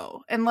me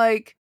though, and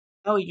like,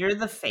 oh, you're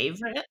the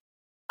favorite.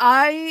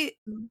 My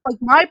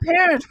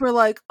parents were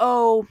like,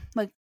 oh,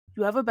 like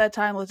you have a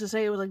bedtime. Let's just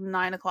say it was like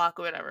 9:00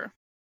 or whatever.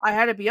 I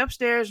had to be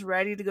upstairs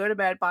ready to go to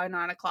bed by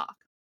 9:00,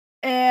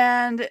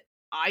 and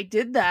I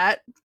did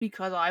that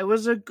because I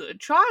was a good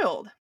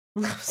child.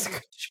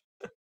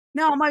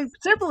 Now my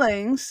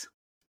siblings,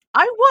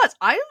 I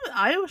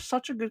was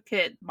such a good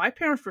kid. My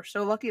parents were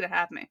so lucky to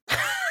have me.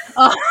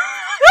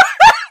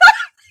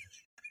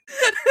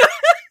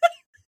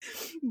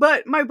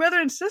 But my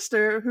brother and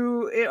sister,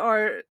 who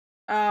are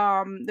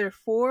they're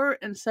 4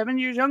 and 7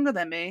 years younger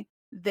than me,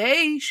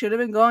 they should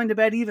have been going to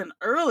bed even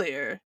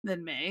earlier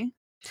than me.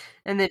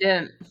 And they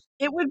didn't.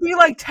 It would be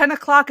like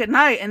 10:00 at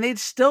night and they'd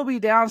still be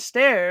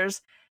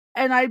downstairs.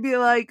 And I'd be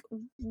like,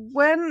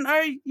 when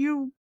are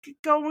you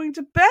going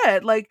to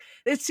bed? Like,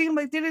 it seemed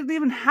like they didn't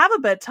even have a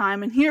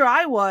bedtime. And here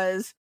I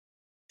was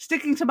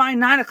sticking to my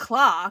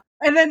 9:00.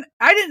 And then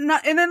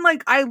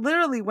I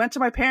literally went to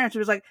my parents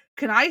and was like,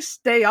 can I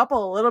stay up a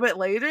little bit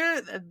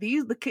later?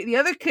 The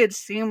other kids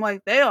seem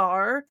like they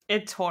are.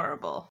 It's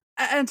horrible.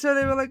 And so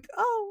they were like,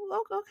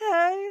 oh,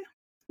 okay.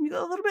 You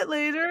go a little bit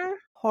later.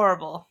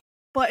 Horrible.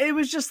 But it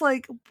was just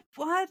like,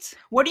 what?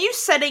 What are you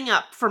setting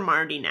up for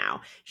Marty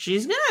now?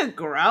 She's gonna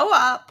grow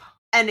up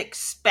and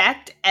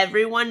expect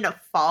everyone to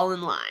fall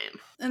in line.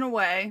 In a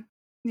way.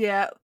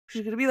 Yeah.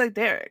 She's gonna be like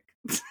Derek.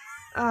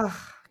 Ugh.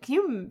 Can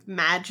you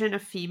imagine a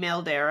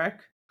female Derek?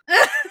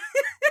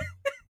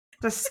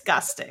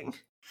 Disgusting.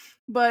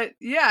 But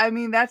yeah, I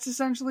mean, that's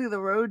essentially the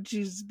road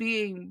she's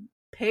being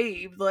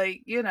paved,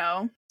 like, you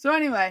know. So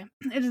anyway,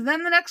 it is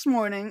then the next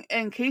morning,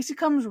 and Casey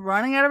comes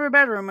running out of her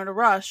bedroom in a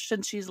rush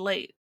since she's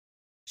late.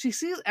 She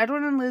sees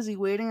Edwin and Lizzie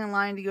waiting in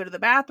line to go to the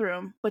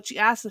bathroom, but she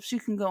asks if she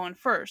can go in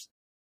first.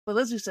 But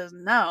Lizzie says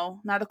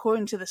no, not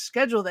according to the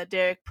schedule that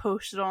Derek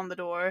posted on the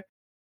door.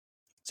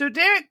 So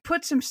Derek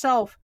puts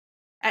himself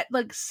at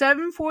like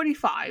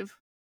 7:45,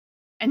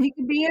 and he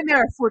can be in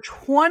there for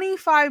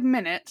 25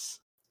 minutes.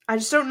 I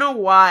just don't know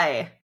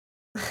why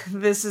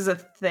this is a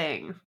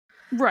thing.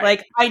 Right.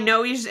 Like, I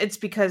know it's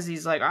because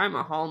he's like, I'm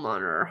a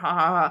homeowner, ha ha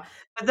ha.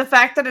 But the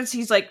fact that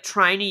he's like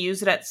trying to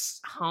use it at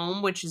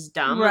home, which is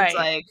dumb. Right. It's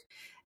like,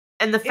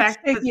 and the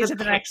fact that it's to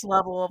the next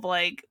level of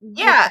like,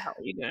 yeah, what the hell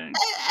are you doing? And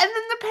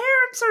then the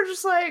parents are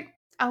just like,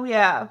 oh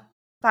yeah,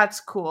 that's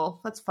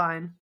cool, that's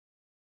fine,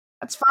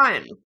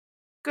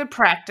 good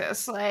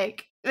practice.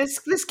 Like, this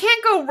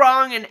can't go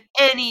wrong in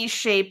any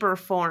shape or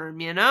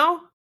form, you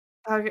know?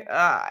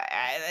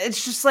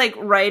 It's just like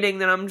writing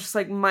that I'm just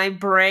like, my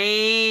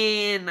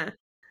brain.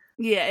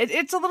 Yeah,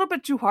 it's a little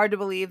bit too hard to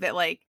believe that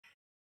like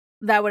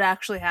that would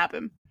actually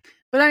happen.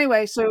 But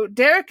anyway, so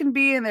Derek can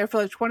be in there for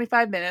like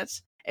 25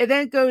 minutes. And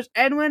then it goes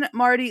Edwin,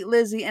 Marty,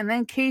 Lizzie, and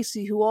then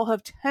Casey, who all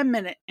have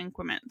 10-minute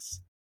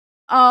increments.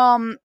 I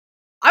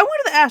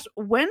wanted to ask,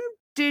 when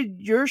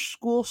did your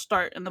school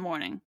start in the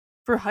morning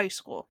for high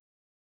school?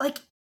 Like,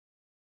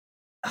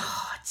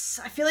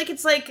 I feel like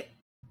it's like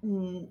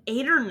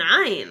 8 or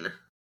 9.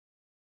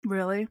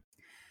 Really?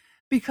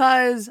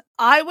 Because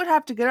I would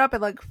have to get up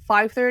at like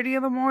 5:30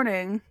 in the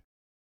morning,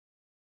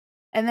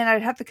 and then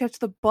I'd have to catch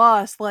the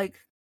bus like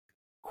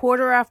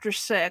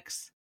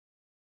 6:15.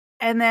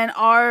 And then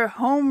our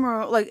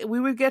homeroom, like, we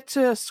would get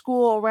to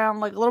school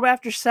around, like, a little bit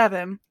after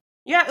 7.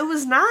 Yeah, it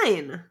was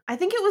 9. I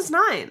think it was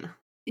 9.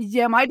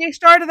 Yeah, my day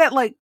started at,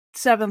 like,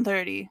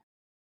 7:30.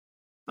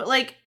 But,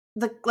 like,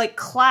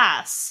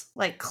 class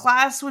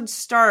would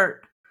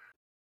start.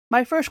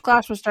 My first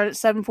class would start at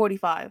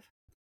 7:45.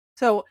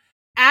 So,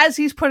 as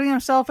he's putting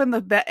himself in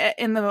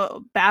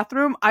the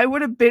bathroom, I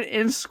would have been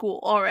in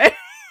school already.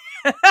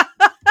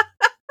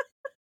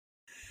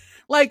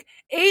 Like,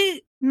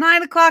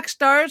 9 o'clock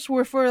starts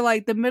were for,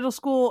 like, the middle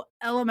school,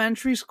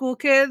 elementary school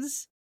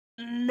kids.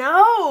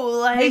 No,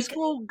 like, high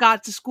school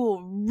got to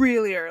school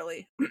really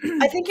early.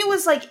 I think it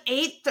was, like,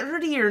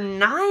 8:30 or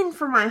 9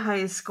 for my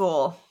high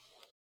school.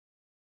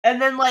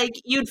 And then, like,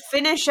 you'd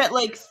finish at,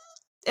 like,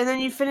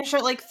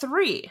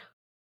 3.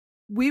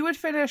 We would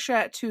finish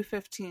at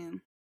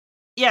 2:15.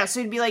 Yeah, so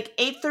it'd be, like,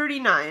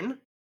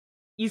 8:39.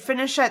 You'd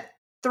finish at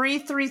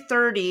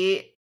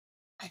 3:30,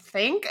 I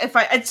think.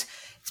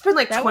 It's been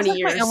like that 20 was like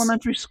years. My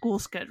elementary school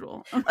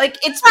schedule. Like,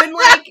 it's been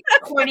like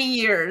 20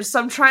 years, so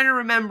I'm trying to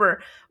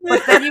remember.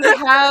 But then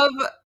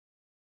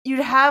you'd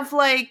have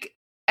like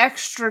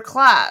extra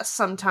class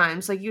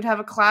sometimes. Like, you'd have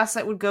a class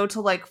that would go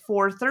to like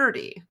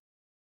 4:30.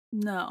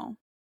 No.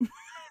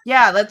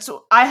 Yeah,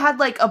 I had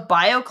like a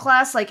bio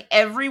class like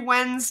every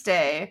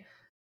Wednesday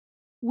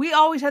we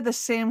always had the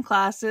same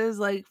classes,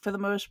 like, for the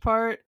most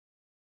part.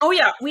 Oh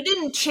yeah, we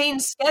didn't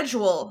change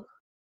schedule.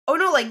 Oh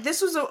no, like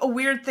this was a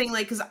weird thing,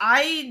 like because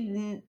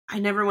I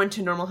never went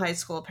to normal high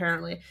school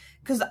apparently,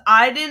 because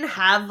I didn't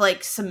have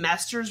like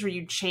semesters where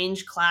you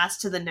change class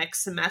to the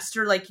next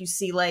semester, like you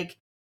see like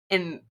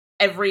in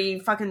every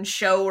fucking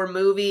show or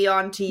movie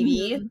on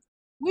TV. Mhm.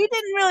 We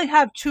didn't really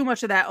have too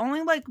much of that.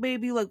 Only like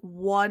maybe like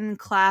one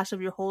class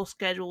of your whole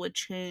schedule would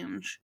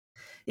change.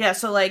 Yeah,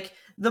 so like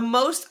the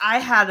most I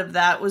had of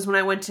that was when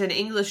I went to an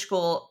English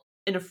school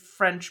in a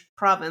French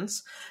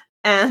province,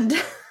 and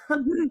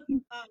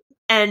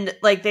and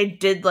like they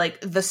did like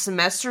the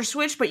semester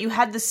switch, but you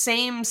had the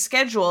same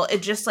schedule.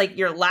 It just like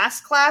your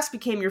last class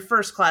became your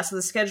first class, so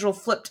the schedule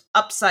flipped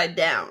upside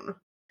down.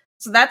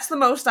 So that's the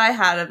most I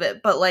had of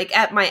it. But like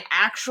at my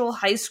actual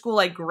high school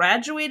I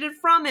graduated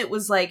from, it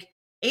was like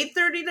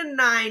 8:30 to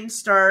 9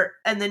 start,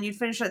 and then you'd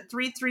finish at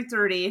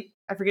 3:30.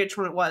 I forget which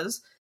one it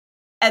was.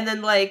 And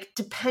then like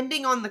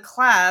depending on the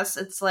class,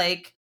 it's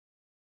like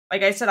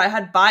I said, I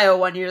had bio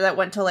one year that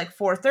went till like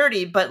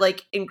 4:30, but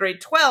like in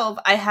grade 12,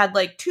 I had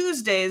like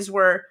Tuesdays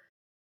where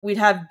we'd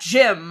have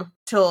gym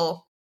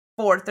till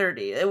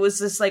 4:30. It was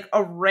just like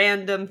a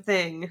random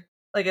thing,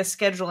 like a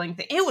scheduling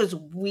thing. It was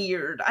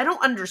weird. I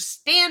don't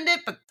understand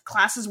it, but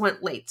classes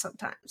went late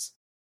sometimes.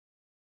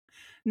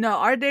 No,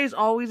 our days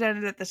always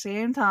ended at the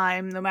same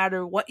time, no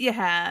matter what you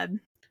had.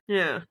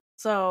 Yeah.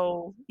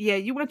 So, yeah,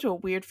 you went to a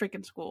weird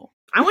freaking school.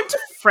 I went to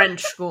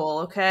French school,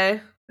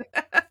 okay?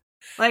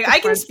 Like, The I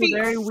can French were speak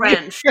very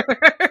French.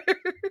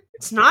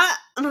 It's not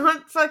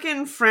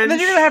fucking French. And then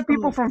you're gonna have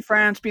people from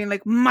France being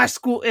like, "My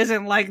school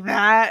isn't like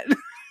that."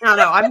 No,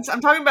 I'm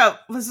talking about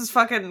this is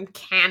fucking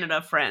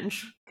Canada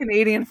French.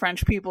 Canadian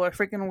French people are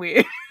freaking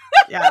weird.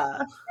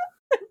 Yeah,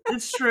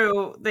 it's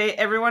true.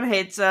 Everyone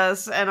hates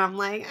us, and I'm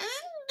like, I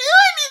didn't do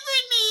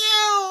anything to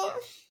you.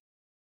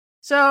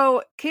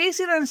 So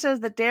Casey then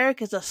says that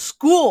Derek is a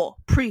school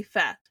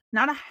prefect,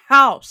 not a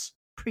house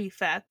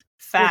prefect,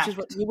 Fact. which is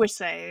what you were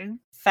saying.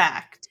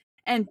 Fact.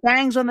 And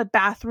bangs on the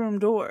bathroom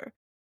door.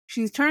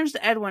 She turns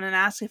to Edwin and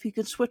asks if he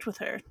can switch with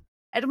her.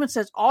 Edwin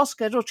says all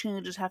schedule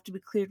changes have to be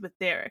cleared with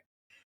Derek.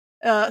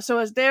 So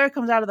as Derek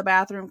comes out of the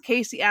bathroom,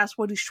 Casey asks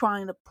what he's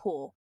trying to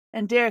pull.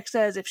 And Derek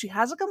says if she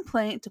has a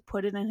complaint to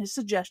put it in his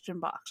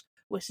suggestion box,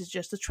 which is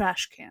just a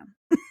trash can.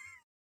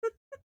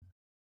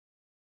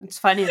 It's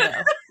funny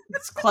though.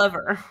 It's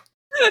clever.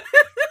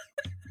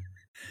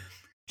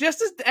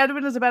 Just as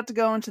Edwin is about to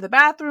go into the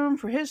bathroom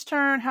for his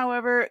turn,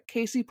 however,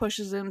 Casey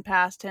pushes in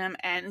past him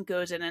and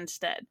goes in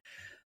instead.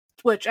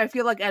 Which I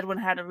feel like Edwin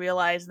had to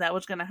realize that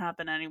was going to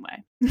happen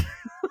anyway.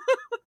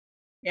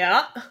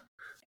 Yeah.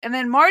 And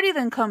then Marty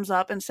then comes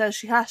up and says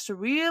she has to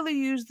really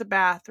use the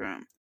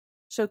bathroom.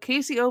 So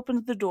Casey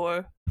opens the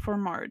door for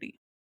Marty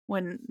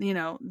when,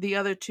 the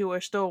other two are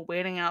still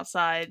waiting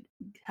outside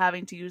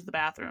having to use the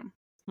bathroom.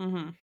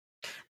 Mm-hmm.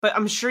 But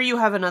I'm sure you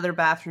have another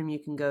bathroom you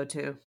can go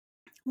to.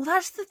 Well,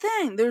 that's the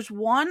thing. There's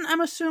one, I'm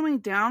assuming,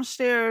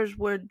 downstairs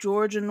where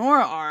George and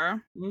Nora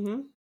are.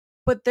 Mm-hmm.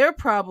 But they're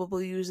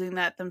probably using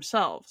that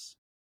themselves.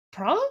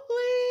 Probably,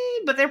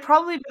 but they've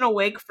probably been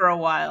awake for a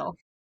while.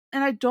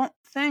 And I don't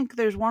think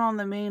there's one on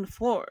the main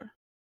floor.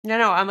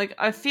 No, I'm like,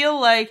 I feel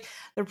like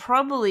there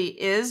probably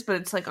is, but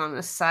it's like on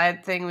a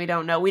side thing. We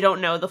don't know. We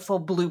don't know the full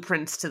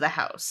blueprints to the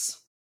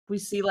house. We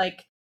see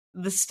like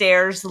the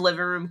stairs, the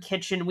living room,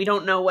 kitchen. We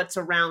don't know what's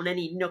around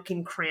any nook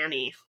and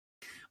cranny.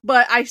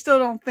 But I still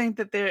don't think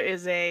that there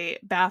is a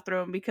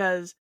bathroom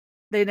because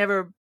they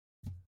never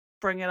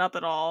bring it up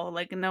at all.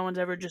 Like, no one's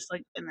ever just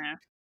like in there.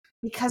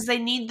 Because they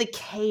need the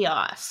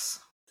chaos.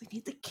 They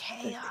need the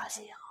chaos.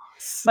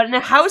 But in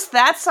a house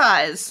that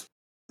size,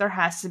 there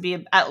has to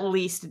be at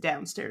least a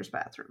downstairs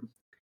bathroom.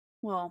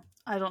 Well,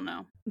 I don't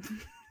know.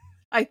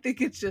 I think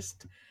it's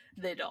just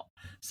they don't.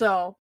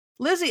 So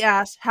Lizzie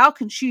asks, how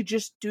can she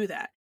just do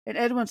that? And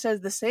Edwin says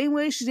the same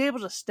way she's able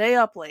to stay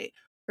up late.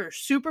 Her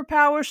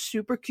superpower,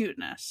 super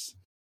cuteness.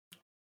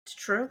 It's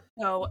true.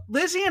 So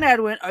Lizzie and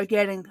Edwin are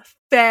getting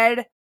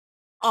fed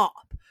up.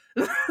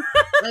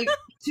 Like,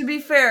 to be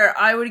fair,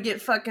 I would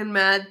get fucking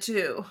mad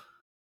too.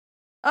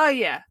 Oh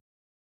yeah.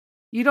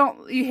 You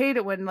hate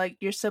it when like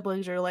your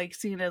siblings are like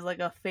seen as like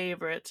a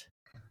favorite.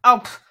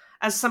 Oh,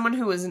 as someone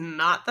who is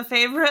not the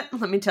favorite,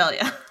 let me tell you.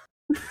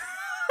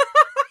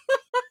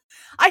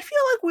 I feel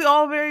like we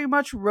all very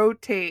much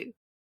rotate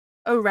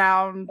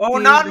around. Oh,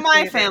 not in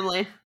my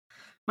family.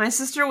 My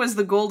sister was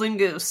the golden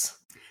goose.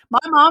 My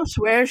mom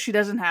swears she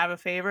doesn't have a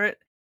favorite.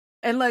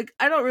 And like,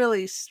 I don't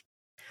really...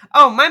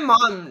 Oh, my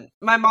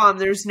mom,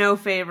 there's no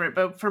favorite.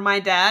 But for my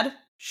dad,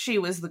 she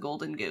was the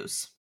golden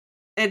goose.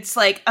 It's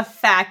like a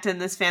fact in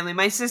this family.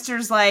 My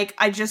sister's like,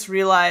 I just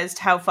realized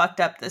how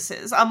fucked up this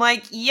is. I'm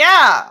like,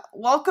 yeah,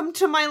 welcome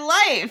to my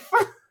life.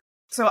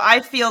 So I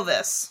feel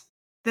this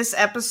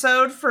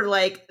episode for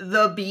like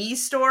the B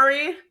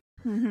story.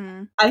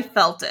 Mm-hmm. I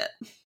felt it.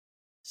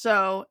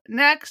 So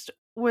next,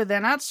 we're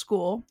then at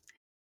school.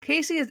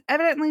 Casey is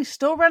evidently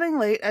still running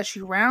late as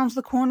she rounds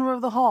the corner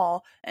of the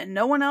hall, and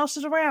no one else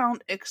is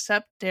around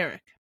except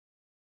Derek.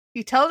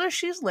 He tells her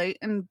she's late,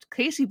 and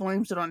Casey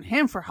blames it on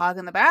him for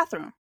hogging the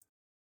bathroom.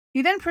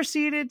 He then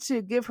proceeded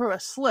to give her a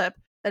slip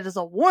that is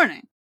a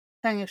warning,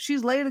 saying if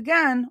she's late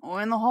again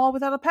or in the hall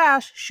without a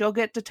pass, she'll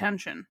get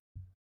detention.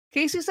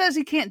 Casey says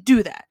he can't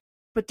do that,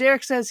 but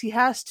Derek says he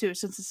has to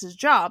since it's his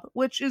job,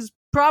 which is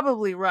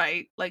probably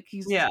right. Like,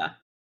 he's... Yeah.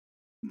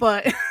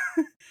 But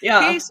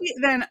Yeah. Casey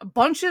then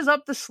bunches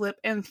up the slip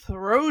and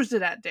throws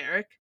it at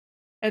Derek,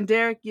 and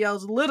Derek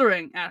yells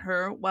littering at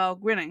her while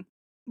grinning.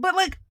 But,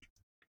 like,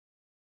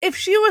 if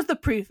she was the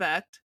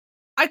prefect,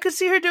 I could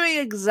see her doing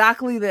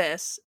exactly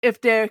this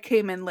if Derek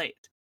came in late.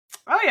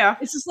 Oh, yeah.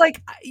 It's just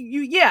like,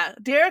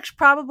 Derek's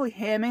probably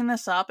hamming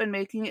this up and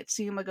making it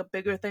seem like a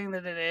bigger thing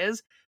than it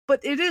is, but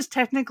it is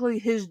technically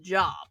his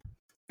job.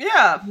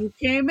 Yeah. You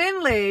came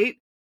in late,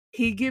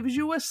 he gives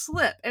you a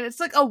slip, and it's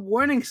like a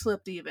warning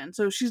slip even,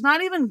 so she's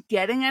not even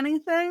getting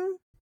anything.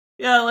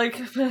 Yeah, like,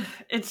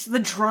 it's the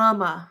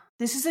drama.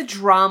 This is a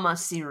drama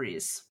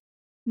series.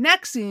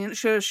 Next scene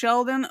shows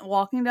Sheldon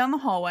walking down the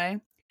hallway.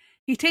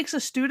 He takes a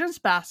student's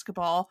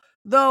basketball,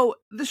 though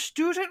the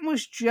student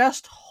was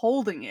just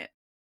holding it.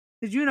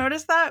 Did you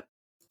notice that?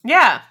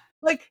 Yeah.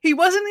 Like, he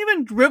wasn't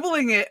even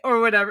dribbling it or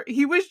whatever.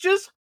 He was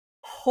just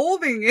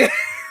holding it.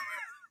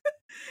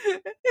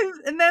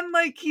 And then,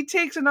 like, he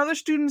takes another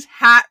student's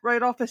hat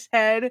right off his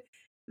head,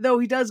 though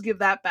he does give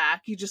that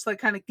back. He just, like,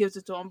 kind of gives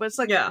it to him. But it's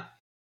like, yeah.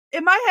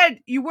 In my head,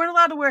 you weren't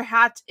allowed to wear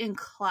hats in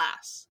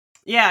class.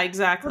 Yeah,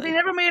 exactly. But they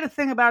never made a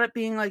thing about it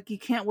being, like, you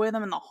can't wear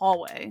them in the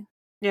hallway.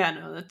 Yeah,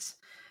 no, that's...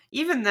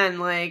 Even then,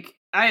 like,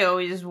 I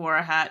always wore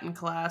a hat in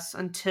class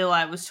until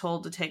I was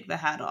told to take the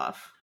hat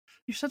off.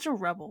 You're such a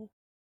rebel.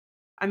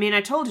 I mean,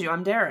 I told you,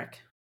 I'm Derek.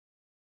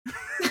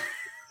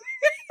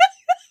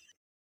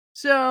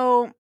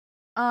 So,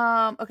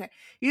 okay.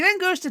 He then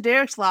goes to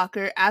Derek's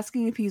locker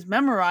asking if he's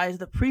memorized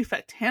the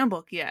prefect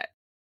handbook yet.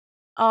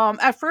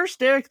 At first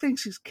Derek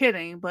thinks he's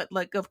kidding, but,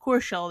 like, of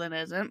course Sheldon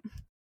isn't.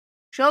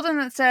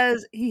 Sheldon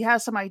says he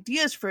has some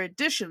ideas for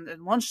additions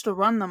and wants to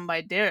run them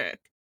by Derek.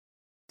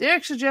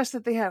 Derek suggests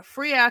that they have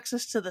free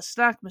access to the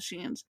snack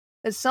machines,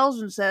 and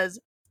Sheldon says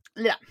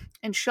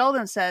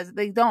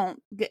they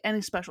don't get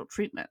any special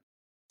treatment.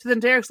 So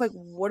then Derek's like,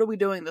 what are we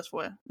doing this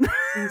for?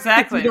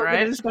 Exactly, we don't right?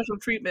 get any special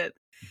treatment.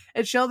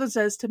 And Sheldon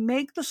says to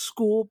make the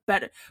school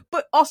better.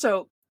 But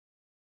also,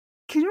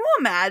 can you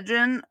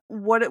imagine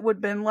what it would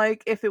have been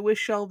like if it was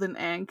Sheldon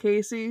and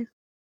Casey?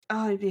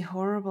 Oh, it'd be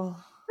horrible.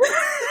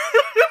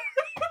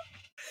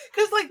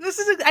 Because, like,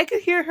 I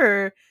could hear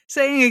her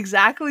saying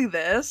exactly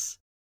this,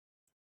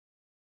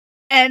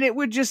 and it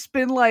would just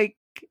been, like,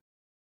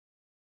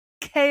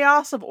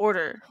 chaos of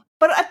order.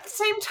 But at the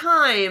same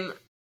time,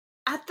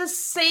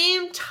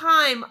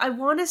 I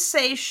want to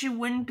say she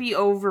wouldn't be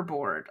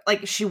overboard.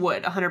 Like, she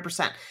would,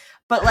 100%.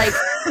 But, like,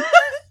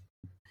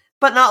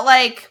 but not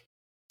like,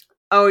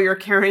 oh, you're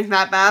carrying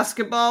that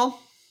basketball?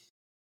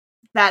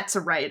 That's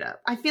a write-up.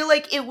 I feel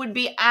like it would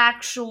be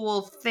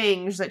actual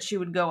things that she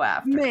would go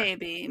after.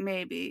 Maybe.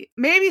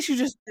 Maybe she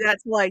just did that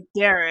to, like,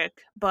 Derek,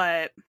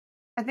 but...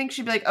 I think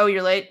she'd be like, oh,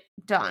 you're late?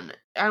 Done.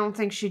 I don't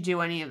think she'd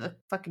do any of the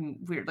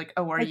fucking weird, like,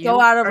 oh, are you...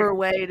 Go out of her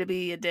way to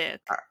be a dick.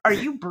 Are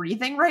you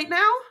breathing right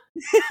now?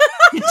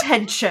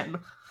 Detention.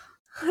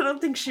 I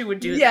don't think she would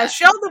do that. Yeah,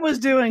 Sheldon was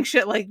doing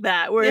shit like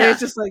that, where it's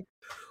just like,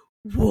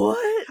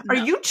 what? Are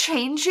you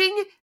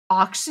changing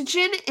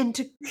oxygen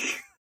into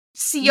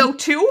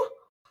CO2?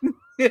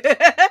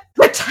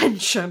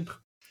 Detention.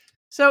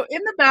 So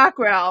in the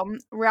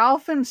background,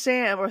 Ralph and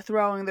Sam are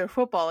throwing their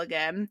football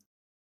again.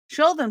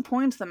 Sheldon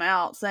points them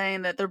out,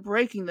 saying that they're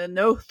breaking the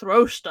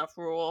no-throw stuff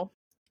rule.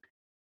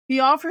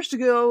 He offers to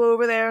go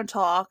over there and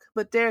talk,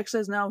 but Derek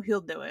says no, he'll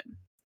do it.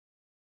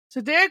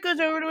 So Derek goes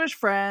over to his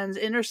friends,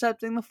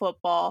 intercepting the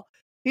football.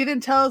 He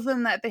then tells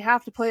them that they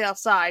have to play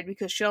outside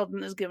because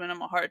Sheldon is giving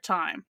him a hard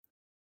time.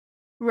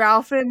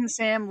 Ralph and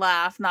Sam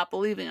laugh, not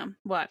believing him.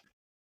 What?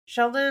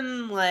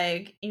 Sheldon,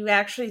 like, you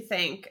actually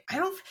think... I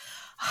feel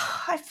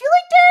like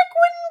Derek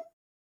wouldn't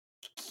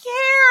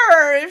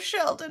care if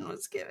Sheldon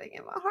was giving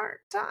him a hard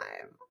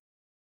time.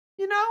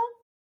 You know?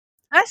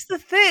 That's the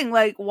thing.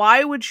 Like,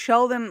 why would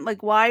Sheldon...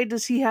 Like, why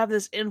does he have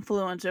this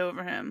influence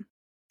over him?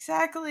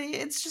 Exactly.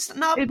 It's just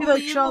not It'd be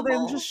believable. like,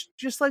 Sheldon,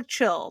 just like,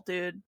 chill,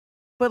 dude.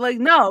 But, like,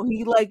 no.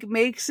 He, like,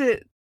 makes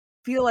it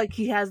feel like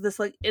he has this,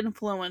 like,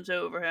 influence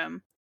over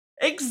him.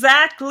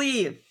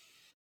 Exactly.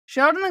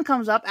 Sheldon then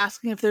comes up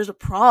asking if there's a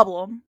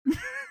problem.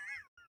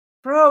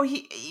 Bro,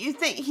 you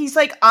think he's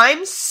like,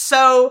 I'm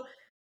so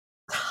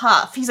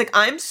tough. He's like,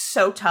 I'm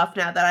so tough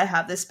now that I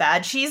have this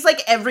badge. He's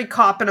like every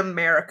cop in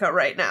America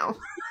right now.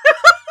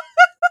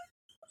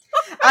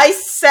 I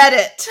said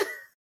it.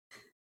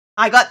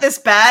 I got this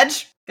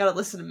badge. Gotta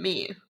listen to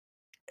me.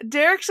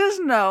 Derek says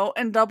no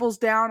and doubles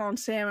down on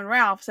Sam and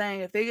Ralph,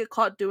 saying if they get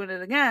caught doing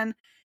it again,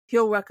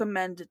 he'll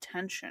recommend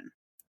detention.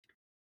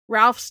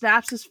 Ralph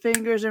snaps his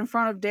fingers in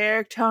front of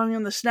Derek, telling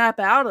him to snap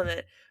out of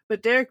it,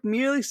 but Derek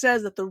merely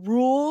says that the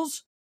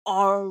rules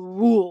are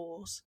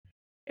rules.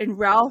 And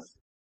Ralph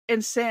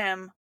and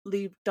Sam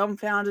leave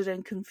dumbfounded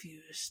and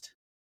confused.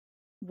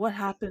 What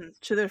happened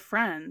to their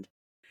friend?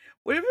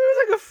 What if it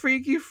was like a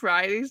Freaky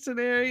Friday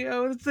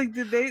scenario? It's like,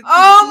 did they?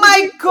 Oh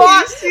my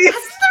god! Casey- Has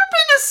there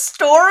been a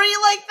story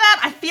like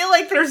that? I feel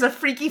like there's a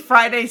Freaky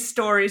Friday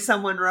story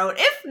someone wrote.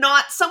 If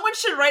not, someone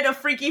should write a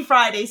Freaky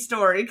Friday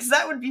story, because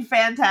that would be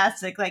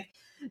fantastic. Like,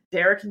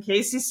 Derek and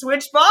Casey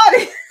switch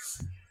bodies.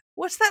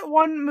 What's that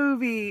one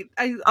movie?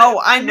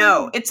 I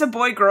know. It's a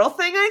boy-girl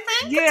thing, I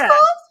think Yeah. it's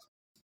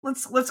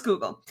called? Let's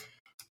Google.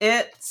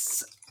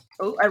 It's...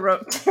 Oh, I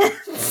wrote...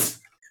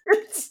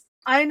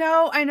 I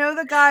know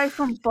the guy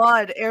from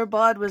Bud. Air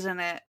Bud was in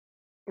it.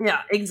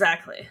 Yeah,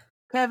 exactly.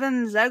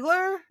 Kevin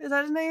Zegler? Is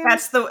that his name?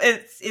 That's the...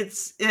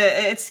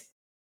 It's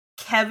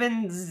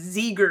Kevin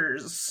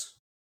Zegers.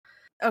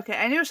 Okay,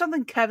 I knew it was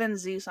something Kevin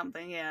Z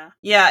something, yeah.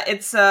 Yeah, it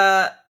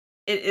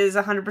is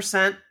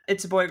 100%,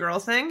 it's a boy-girl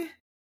thing.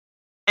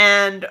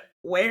 And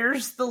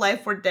where's the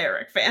Life with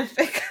Derek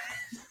fanfic?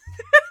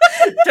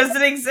 Does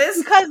it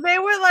exist? Because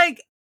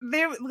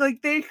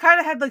they kind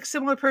of had like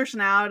similar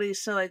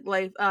personalities to like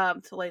Life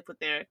with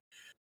Derek.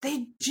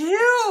 They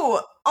do.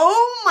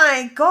 Oh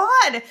my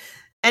god!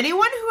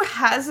 Anyone who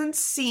hasn't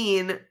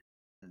seen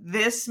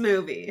this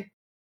movie,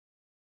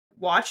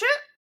 watch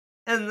it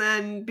and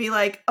then be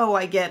like, "Oh,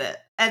 I get it,"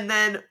 and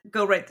then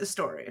go write the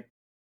story.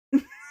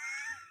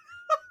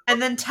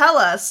 And then tell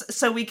us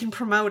so we can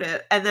promote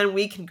it, and then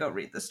we can go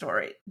read the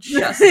story.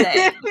 Just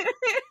saying.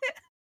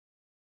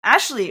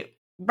 Ashley,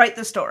 write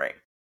the story.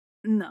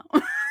 No.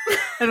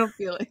 I don't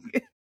feel like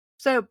it.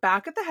 So,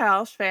 back at the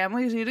house,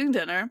 family's eating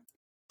dinner.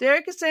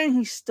 Derek is saying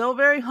he's still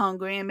very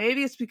hungry, and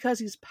maybe it's because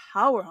he's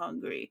power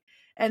hungry.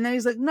 And then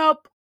he's like,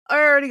 nope, I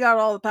already got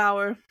all the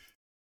power.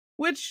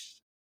 Which,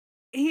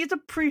 he's a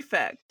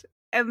prefect.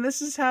 And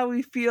this is how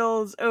he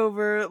feels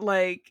over,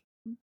 like,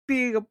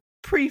 being a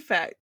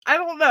prefect. I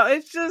don't know,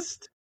 it's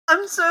just...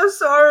 I'm so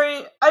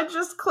sorry. I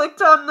just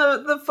clicked on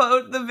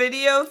the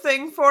video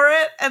thing for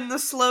it, and the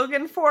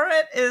slogan for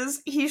it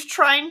is, he's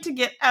trying to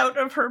get out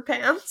of her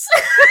pants.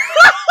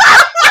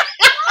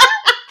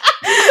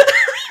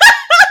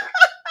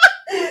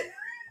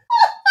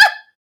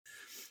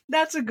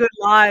 That's a good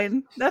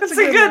line. That's a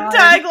good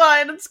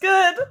tagline. It's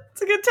good.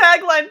 It's a good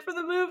tagline for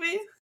the movie.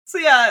 So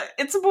yeah,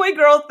 it's a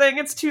boy-girl thing.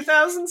 It's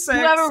 2006.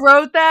 Whoever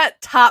wrote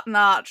that, top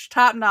notch.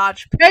 Top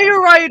notch. Pay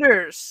your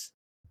writers!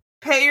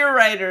 Pay your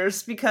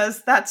writers,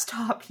 because that's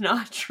top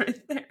notch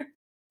right there.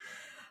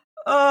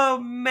 Oh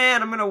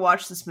man, I'm gonna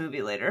watch this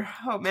movie later.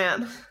 Oh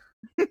man.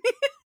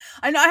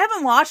 I know, I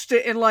haven't watched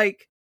it in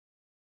like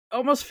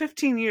almost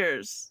 15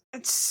 years.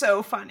 It's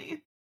so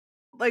funny.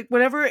 Like,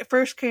 whenever it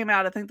first came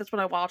out, I think that's when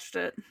I watched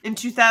it. In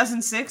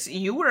 2006,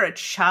 you were a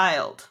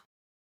child.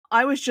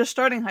 I was just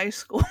starting high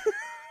school.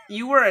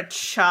 You were a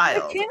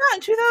child. It came out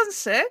in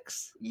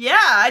 2006? Yeah,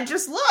 I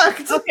just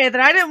looked. Okay, then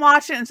I didn't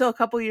watch it until a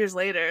couple years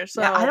later.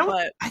 So yeah,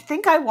 I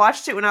think I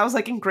watched it when I was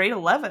like in grade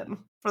 11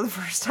 for the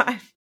first time.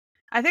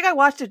 I think I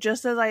watched it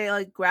just as I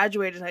like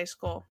graduated high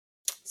school.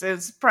 So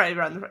it's probably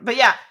around the... But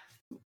yeah,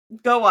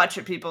 go watch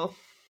it, people.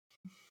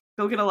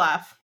 Go get a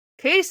laugh.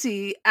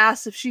 Casey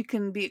asks if she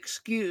can be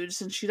excused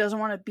since she doesn't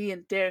want to be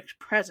in Derek's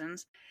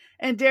presence.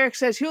 And Derek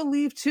says he'll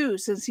leave too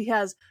since he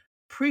has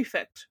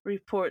prefect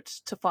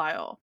reports to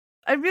file.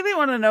 I really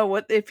want to know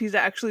if he's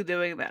actually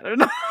doing that or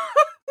not.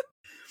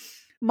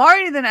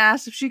 Marty then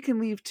asks if she can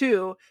leave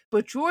too,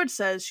 but George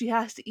says she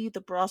has to eat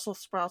the Brussels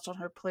sprouts on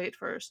her plate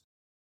first.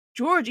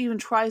 George even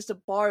tries to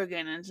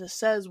bargain and just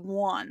says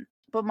one,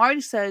 but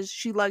Marty says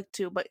she'd like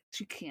to, but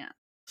she can't.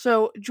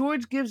 So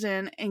George gives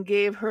in and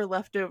gave her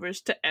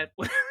leftovers to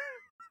Edwin.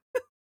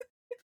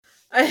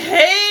 I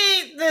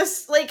hate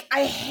this. Like,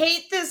 I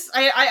hate this.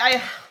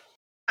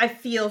 I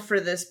feel for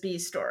this B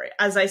story.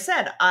 As I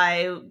said,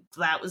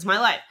 that was my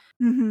life.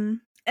 Mm-hmm.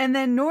 And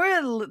then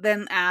Nora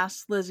then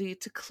asks Lizzie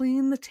to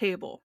clean the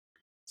table.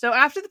 So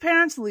after the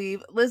parents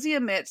leave, Lizzie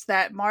admits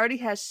that Marty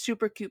has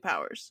super cute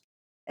powers.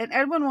 And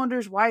Edwin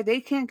wonders why they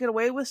can't get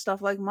away with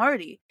stuff like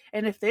Marty,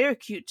 and if they're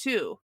cute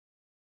too.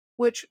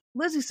 Which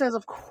Lizzie says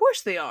of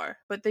course they are,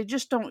 but they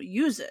just don't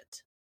use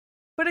it.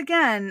 But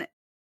again,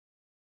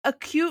 a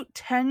cute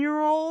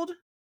 10-year-old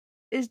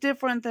is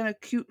different than a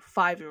cute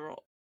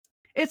 5-year-old.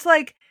 It's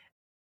like,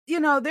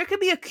 there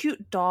could be a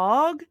cute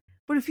dog,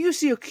 but if you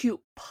see a cute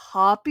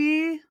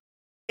puppy,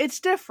 it's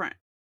different.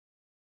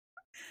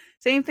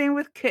 Same thing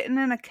with kitten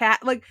and a cat.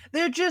 Like,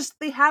 they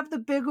have the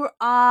bigger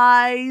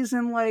eyes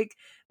and like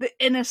the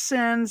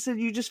innocence, and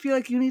you just feel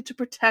like you need to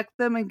protect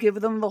them and give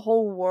them the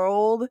whole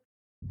world.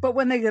 But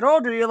when they get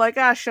older, you're like,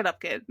 shut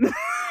up, kid.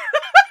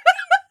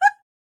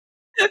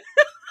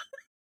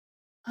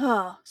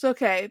 So,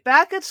 okay,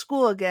 back at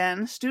school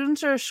again,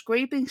 students are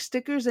scraping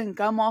stickers and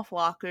gum off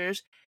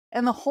lockers,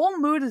 and the whole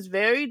mood is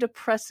very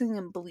depressing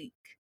and bleak.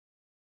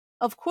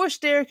 Of course,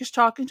 Derek is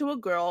talking to a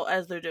girl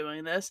as they're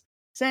doing this,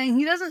 saying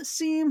he doesn't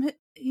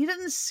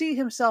see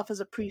himself as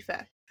a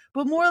prefect,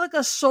 but more like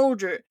a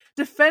soldier,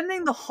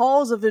 defending the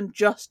halls of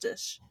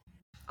injustice.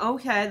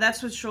 Okay,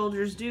 that's what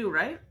soldiers do,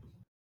 right?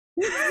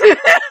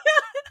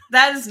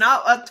 That is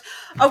not what...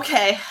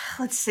 Okay,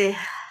 let's see.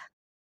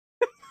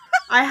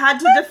 I had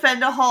to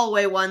defend a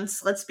hallway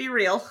once, let's be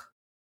real.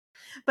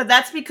 But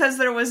that's because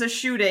there was a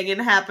shooting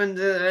and happened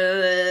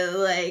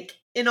like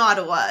in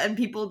Ottawa and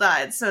people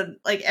died. So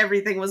like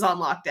everything was on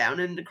lockdown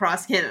and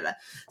across Canada.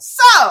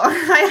 So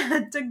I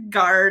had to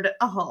guard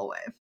a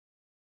hallway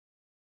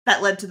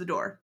that led to the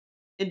door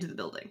into the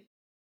building.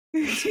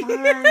 It was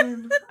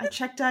fine. I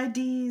checked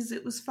IDs.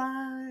 It was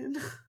fine.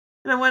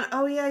 And I went,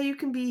 oh yeah, you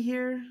can be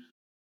here.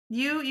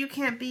 You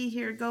can't be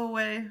here. Go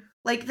away.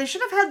 Like, they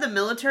should have had the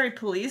military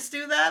police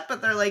do that,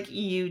 but they're like,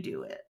 you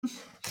do it.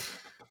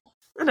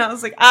 And I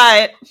was like,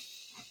 alright.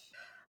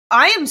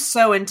 I am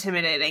so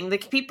intimidating. The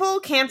people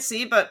can't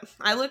see, but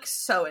I look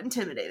so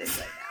intimidating right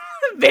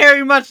now.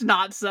 Very much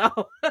not so.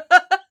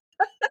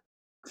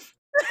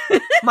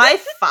 My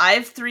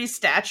 5'3"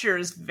 stature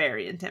is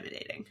very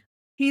intimidating.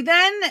 He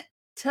then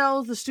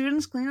tells the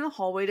students cleaning the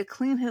hallway to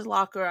clean his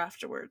locker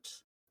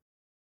afterwards.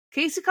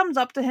 Casey comes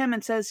up to him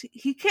and says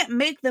he can't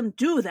make them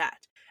do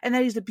that, and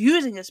that he's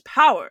abusing his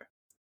power.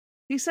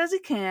 He says he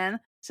can,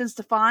 since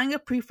defying a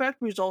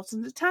prefect results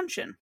in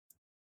detention.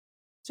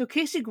 So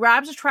Casey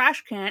grabs a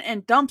trash can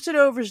and dumps it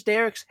over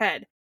Derek's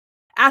head,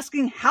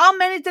 asking how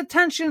many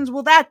detentions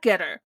will that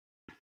get her?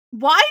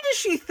 Why does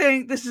she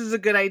think this is a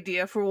good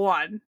idea, for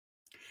one?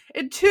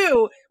 And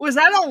two, was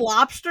that a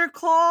lobster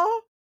claw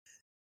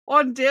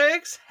on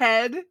Derek's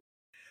head?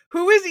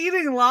 Who is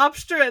eating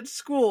lobster at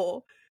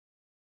school?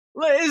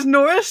 Is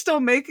Nora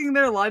still making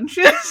their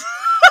lunches?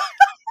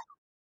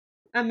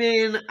 I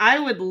mean, I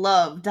would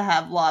love to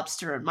have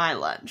lobster in my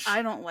lunch.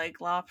 I don't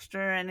like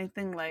lobster or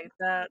anything like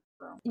that.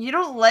 So. You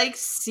don't like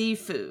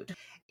seafood.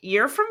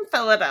 You're from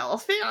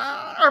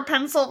Philadelphia or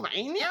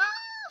Pennsylvania?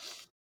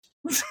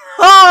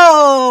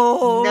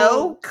 Oh!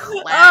 No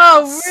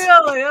class.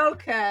 Oh, really?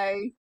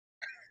 Okay.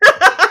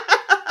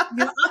 I'm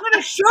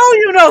gonna show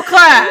you no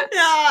class!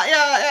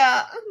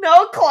 Yeah.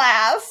 No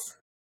class.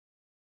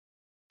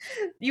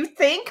 You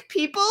think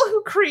people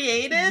who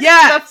created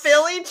the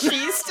Philly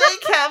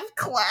cheesesteak have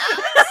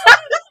class?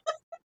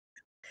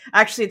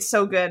 Actually, it's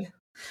so good.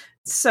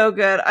 So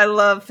good. I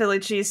love Philly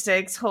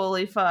cheesesteaks.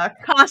 Holy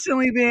fuck.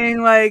 Constantly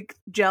being, like,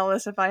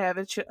 jealous if I have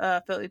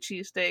a Philly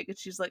cheesesteak. And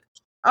she's like,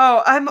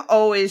 oh, I'm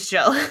always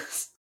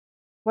jealous.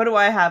 What do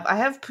I have? I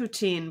have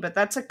poutine, but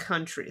that's a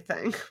country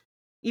thing.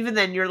 Even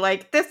then, you're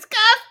like,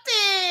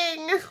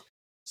 disgusting!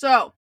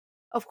 So,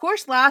 of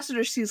course,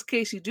 Lassiter sees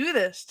Casey do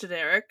this to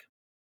Derek,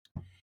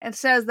 and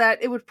says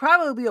that it would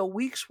probably be a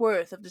week's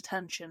worth of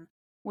detention,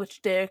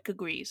 which Derek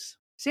agrees.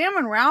 Sam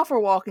and Ralph are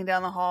walking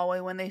down the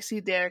hallway when they see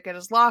Derek at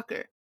his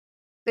locker.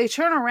 They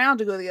turn around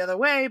to go the other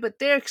way, but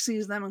Derek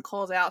sees them and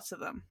calls out to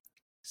them.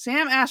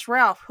 Sam asks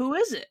Ralph, who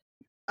is it?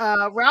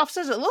 Ralph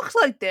says it looks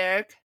like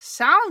Derek,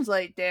 sounds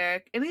like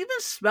Derek, and even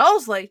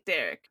smells like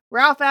Derek.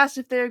 Ralph asks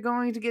if they're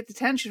going to get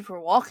detention for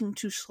walking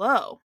too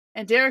slow,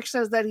 and Derek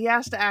says that he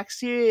has to act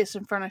serious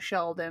in front of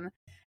Sheldon,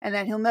 and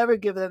that he'll never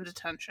give them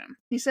detention.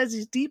 He says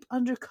he's deep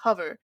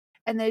undercover,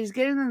 and that he's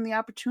getting them the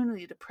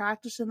opportunity to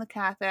practice in the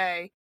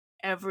cafe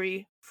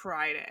every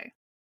Friday.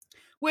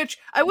 Which,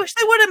 I wish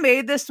they would have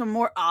made this a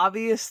more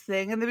obvious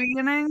thing in the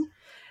beginning.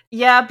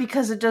 Yeah,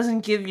 because it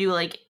doesn't give you,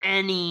 like,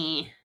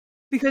 any...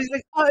 Because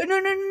like, oh,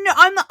 no,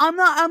 I'm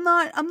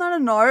not a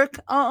narc.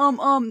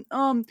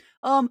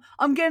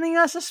 I'm getting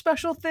us a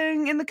special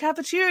thing in the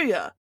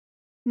cafeteria.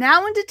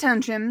 Now in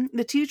detention,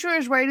 the teacher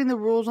is writing the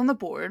rules on the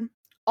board.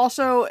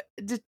 Also,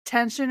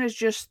 detention is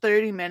just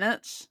 30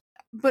 minutes.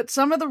 But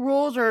some of the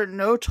rules are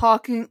no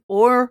talking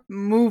or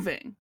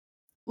moving.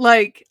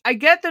 Like, I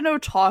get the no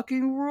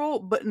talking rule,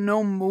 but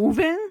no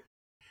moving?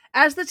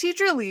 As the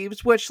teacher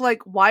leaves, which,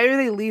 like, why are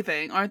they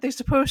leaving? Aren't they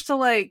supposed to,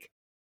 like,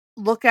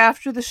 look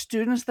after the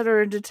students that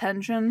are in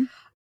detention?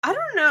 I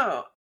don't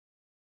know.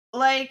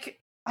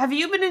 Like, have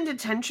you been in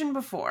detention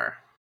before?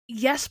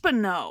 Yes, but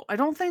no. I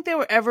don't think they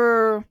were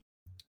ever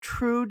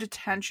true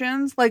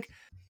detentions. Like,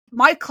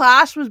 my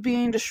class was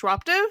being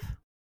disruptive,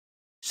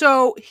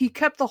 so he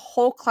kept the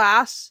whole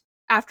class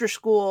after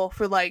school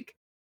for, like,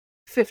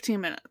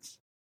 15 minutes.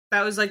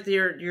 That was, like,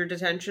 your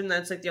detention?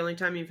 That's, like, the only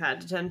time you've had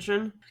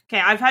detention? Okay,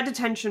 I've had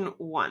detention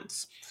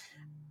once.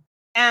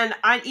 And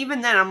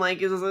even then, I'm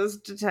like, is this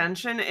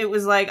detention? It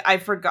was like, I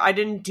forgot, I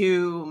didn't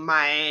do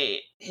my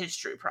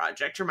history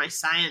project or my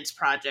science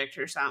project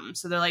or something.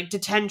 So they're like,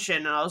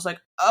 detention. And I was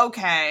like,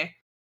 okay,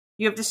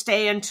 you have to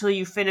stay until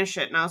you finish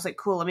it. And I was like,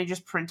 cool, let me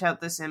just print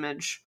out this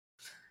image.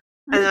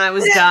 And then I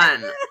was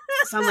done.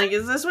 So I'm like,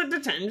 is this what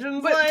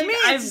detention's but like? To me,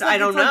 I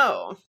don't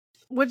know.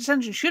 What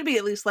detention should be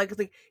at least like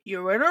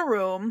you're in a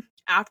room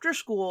after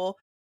school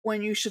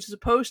when you're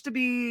supposed to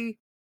be,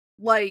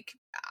 like,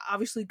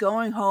 obviously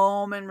going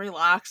home and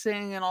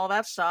relaxing and all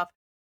that stuff,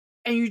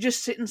 and you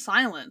just sit in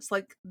silence.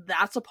 Like,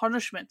 that's a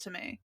punishment to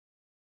me.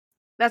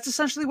 That's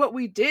essentially what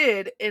we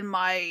did in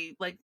my,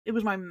 like, it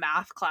was my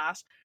math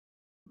class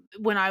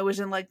when I was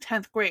in, like,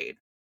 10th grade.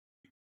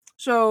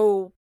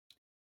 So,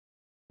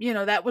 you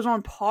know, that was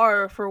on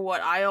par for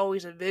what I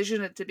always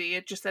envisioned it to be.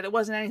 It's just that it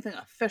wasn't anything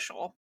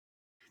official.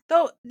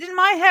 Though, in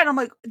my head, I'm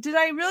like, did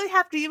I really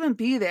have to even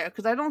be there?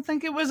 Because I don't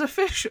think it was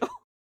official.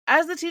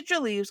 As the teacher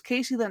leaves,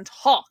 Casey then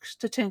talks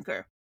to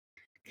Tinker.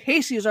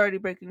 Casey is already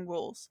breaking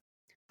rules.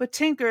 But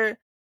Tinker,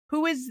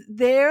 who is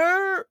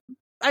there,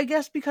 I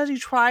guess, because he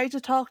tried to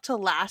talk to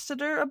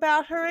Lassiter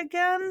about her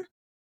again.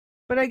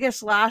 But I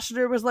guess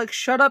Lassiter was like,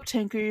 shut up,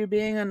 Tinker, you're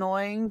being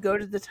annoying, go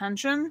to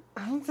detention.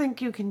 I don't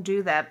think you can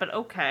do that, but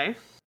okay.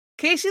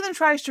 Casey then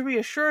tries to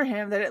reassure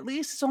him that at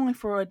least it's only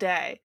for a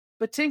day,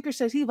 but Tinker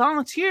says he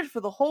volunteered for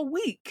the whole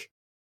week,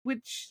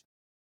 which,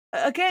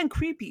 again,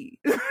 creepy,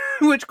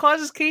 which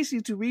causes Casey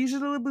to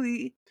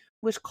reasonably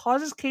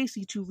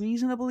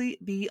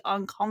be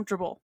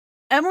uncomfortable.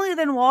 Emily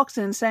then walks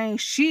in saying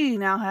she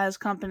now has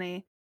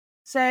company,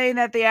 saying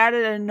that they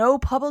added a no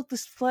public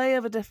display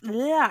of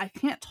I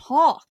can't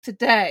talk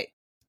today.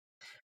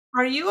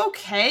 Are you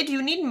okay? Do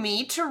you need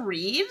me to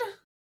read?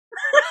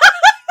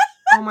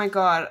 Oh my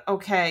god.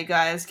 Okay,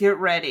 guys, get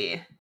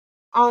ready.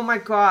 Oh my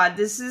god,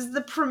 this is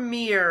the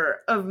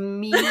premiere of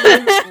me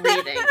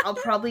reading. I'll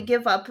probably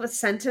give up a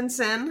sentence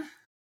in.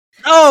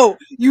 Oh,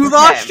 you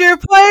lost your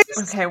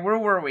place? Okay, where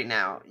were we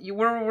now?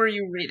 Where were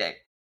you reading?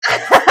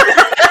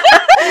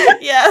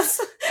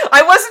 Yes.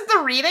 I wasn't the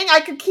reading.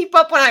 I could keep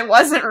up when I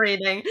wasn't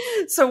reading.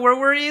 So where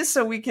were you?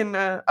 So we can,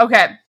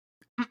 okay.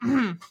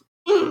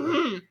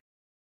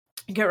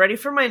 Get ready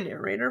for my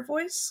narrator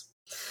voice.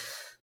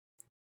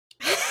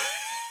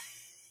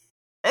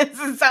 This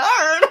is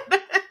hard.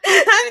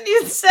 I haven't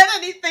even said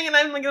anything and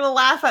I'm gonna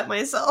laugh at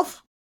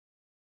myself.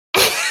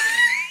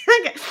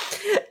 Okay.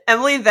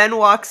 Emily then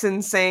walks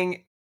in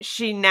saying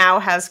she now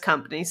has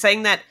company,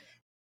 saying that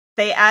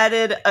they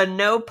added a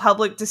no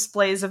public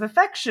displays of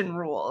affection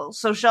rule,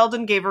 so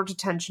Sheldon gave her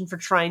detention for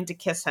trying to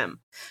kiss him,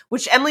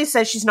 which Emily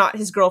says she's not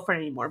his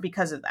girlfriend anymore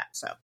because of that,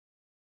 so.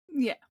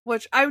 Yeah,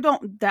 which I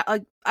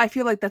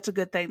feel like that's a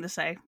good thing to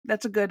say.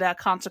 That's a good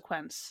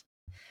consequence.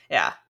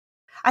 Yeah.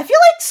 I feel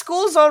like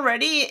schools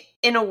already,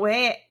 in a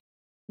way,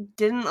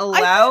 didn't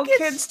allow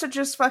kids to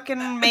just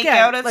fucking make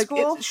out at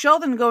school. It's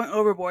Sheldon going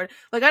overboard.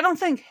 Like, I don't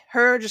think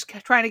her just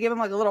trying to give him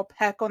like a little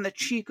peck on the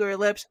cheek or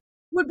lips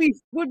would be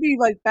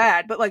like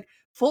bad, but like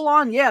full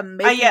on,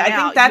 making I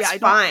think that's I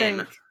fine.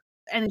 don't think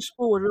any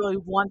school would really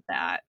want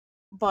that,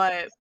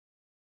 but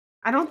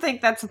I don't think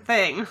that's a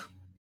thing.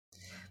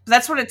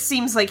 That's what it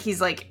seems like.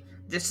 He's like,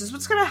 this is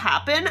what's gonna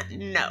happen?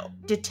 No.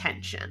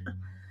 Detention.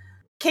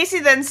 Casey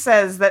then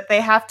says that they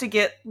have to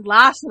get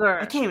Lassiter.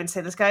 I can't even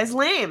say this guy's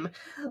name.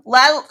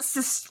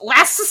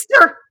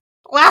 Lassiter.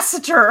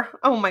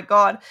 Oh my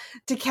god.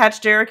 To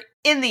catch Derek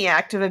in the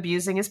act of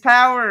abusing his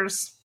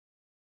powers.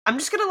 I'm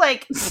just gonna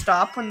like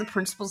stop when the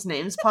principal's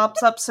name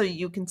pops up so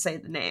you can say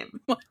the name.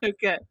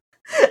 Okay.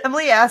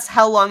 Emily asks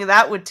how long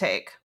that would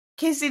take.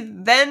 Casey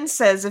then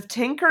says if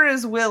Tinker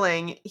is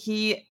willing,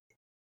 he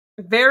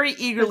very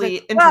eagerly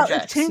interjects. Well,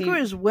 if Tinker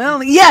is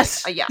willing,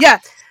 yes,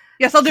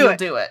 yes, I'll do it.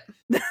 Do it.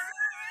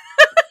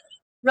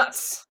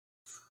 Nuts.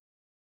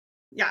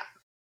 Yeah.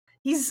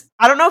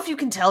 I don't know if you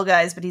can tell,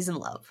 guys, but he's in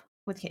love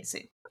with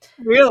Casey.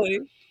 Really?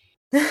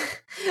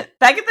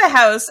 Back at the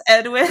house,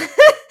 Edwin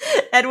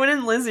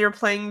and Lizzie are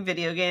playing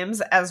video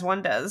games, as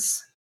one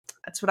does.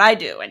 That's what I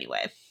do,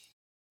 anyway.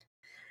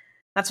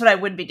 That's what I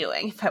would be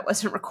doing if I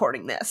wasn't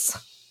recording this.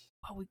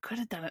 Well, we could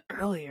have done it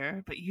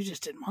earlier, but you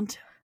just didn't want to.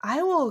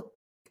 I will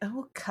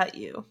cut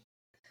you.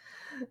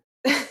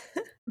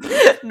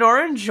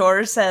 Nora and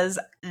George says,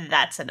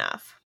 that's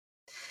enough.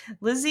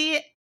 Lizzie...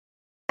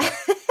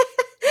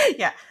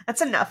 Yeah,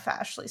 that's enough,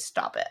 Ashley.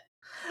 Stop it.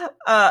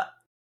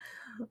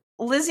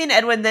 Lizzie and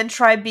Edwin then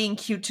try being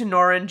cute to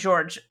Nora and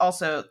George.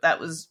 Also,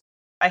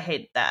 I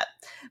hate that.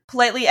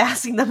 Politely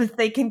asking them if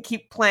they can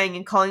keep playing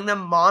and calling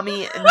them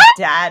mommy and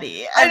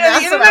daddy. And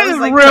that's what I was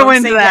like,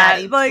 ruined don't say that.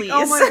 Daddy, like, please.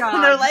 Oh my god.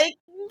 And they're like,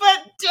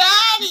 but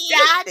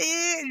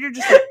daddy! And you're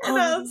just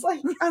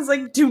like, and I was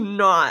like, do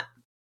not.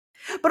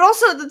 But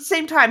also at the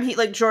same time,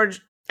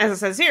 George, as it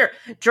says here,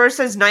 George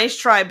says, nice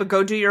try, but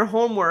go do your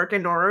homework,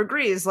 and Nora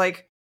agrees.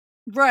 Like,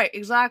 right,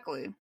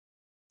 exactly.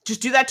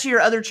 Just do that to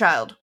your other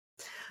child.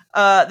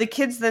 The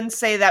kids then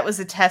say that was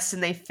a test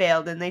and they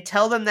failed, and they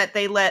tell them that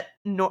they let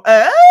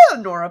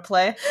Nora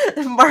play,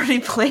 and Marty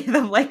play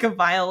them like a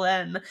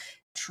violin.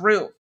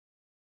 True.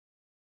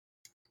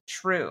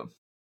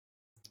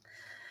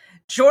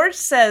 George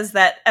says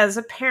that as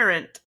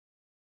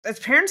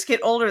parents get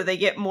older, they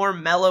get more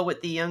mellow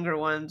with the younger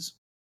ones.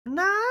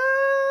 Nah,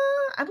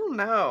 I don't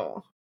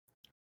know.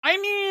 I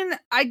mean,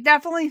 I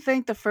definitely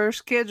think the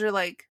first kids are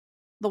like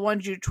the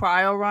ones you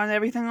trial run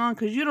everything on,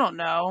 because you don't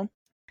know.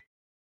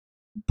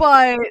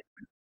 But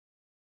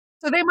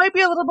so they might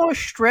be a little more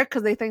strict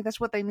because they think that's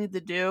what they need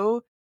to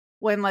do.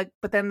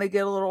 But then they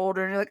get a little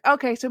older and you're like,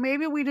 okay, so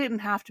maybe we didn't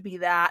have to be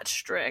that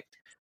strict.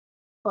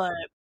 But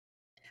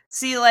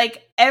see,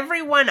 like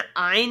everyone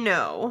I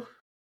know,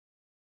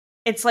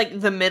 it's like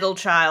the middle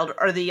child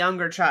or the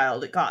younger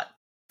child that got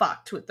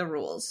fucked with the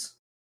rules,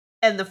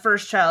 and the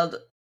first child,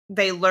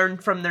 they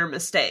learned from their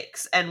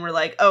mistakes and were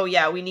like, oh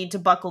yeah, we need to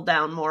buckle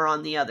down more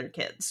on the other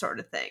kids, sort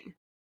of thing.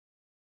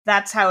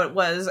 That's how it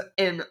was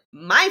in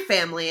my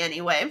family,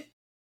 anyway.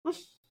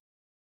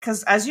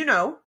 Because, as you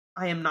know,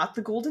 I am not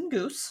the golden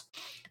goose.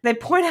 They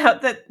point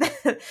out that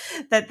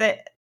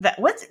that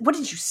what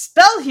did you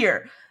spell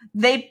here?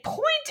 They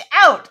point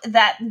out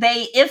that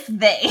if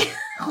they.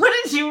 What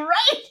did you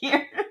write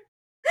here?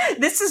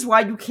 This is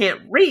why you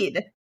can't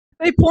read.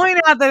 They point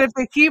out that if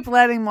they keep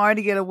letting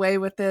Marty get away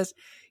with this,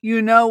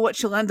 you know what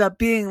she'll end up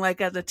being like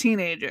as a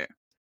teenager.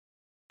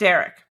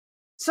 Derek.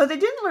 So they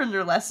didn't learn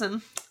their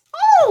lesson.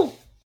 Oh,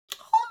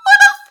 what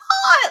a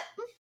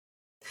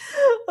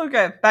thought!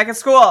 Okay, back at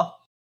school.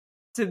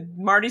 To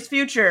Marty's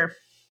future.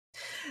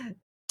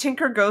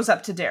 Tinker goes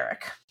up to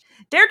Derek.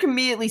 Derek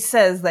immediately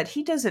says that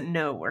he doesn't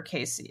know where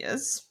Casey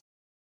is.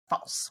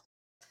 False.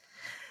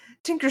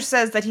 Tinker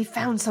says that he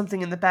found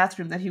something in the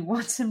bathroom that he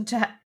wants him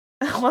to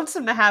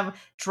have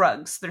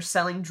drugs. They're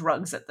selling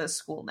drugs at this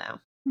school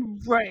now.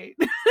 Right.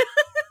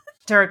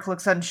 Derek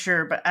looks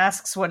unsure, but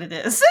asks what it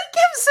is. It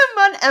gives him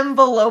an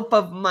envelope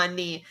of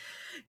money.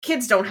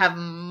 Kids don't have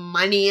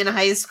money in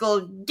high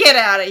school. Get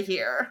out of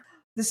here.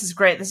 This is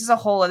great. This is a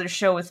whole other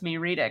show with me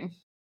reading.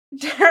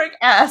 Derek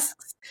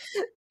asks,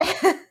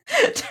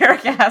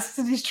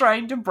 and he's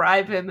trying to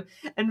bribe him,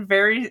 and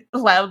very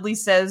loudly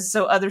says,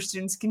 so other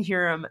students can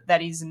hear him,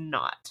 that he's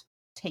not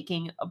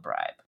taking a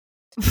bribe.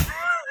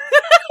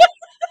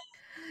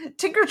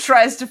 Tinker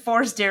tries to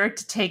force Derek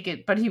to take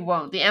it, but he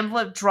won't. The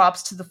envelope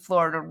drops to the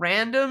floor, and a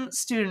random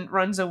student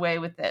runs away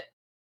with it.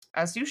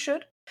 As you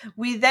should.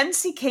 We then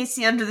see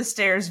Casey under the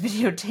stairs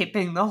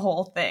videotaping the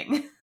whole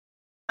thing.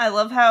 I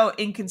love how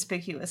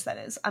inconspicuous that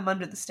is. I'm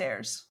under the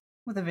stairs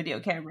with a video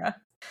camera.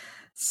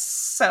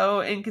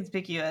 So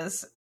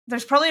inconspicuous.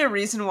 There's probably a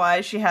reason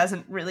why she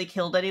hasn't really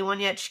killed anyone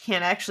yet. She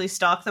can't actually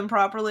stalk them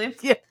properly.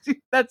 Yeah,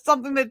 that's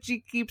something that she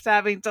keeps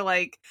having to,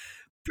 like,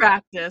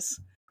 practice.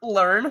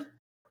 Learn.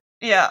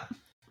 Yeah.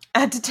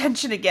 At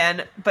detention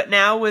again, but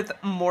now with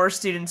more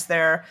students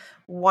there.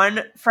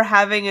 One for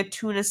having a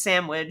tuna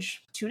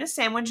sandwich. Tuna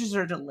sandwiches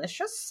are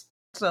delicious.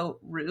 So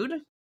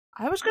rude.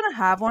 I was going to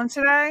have one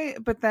today,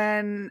 but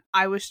then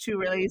I was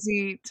too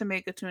lazy to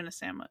make a tuna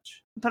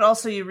sandwich. But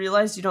also you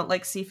realized you don't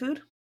like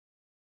seafood?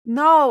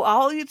 No,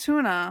 I'll eat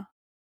tuna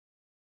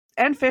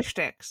and fish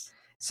sticks.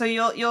 So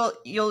you'll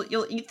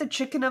eat the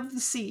chicken of the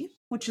sea,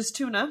 which is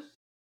tuna,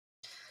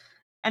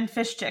 and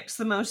fish sticks,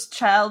 the most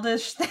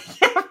childish thing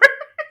ever.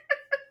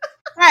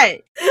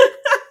 Hey.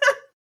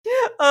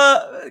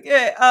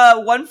 Okay,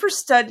 one for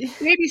study.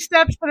 Baby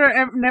steps that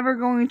are never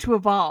going to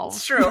evolve.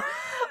 It's true.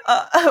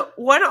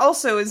 One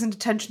also is in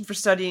detention for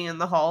studying in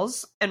the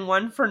halls, and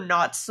one for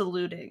not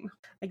saluting.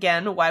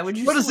 Again, why would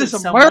you What is salute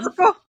this, someone?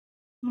 America?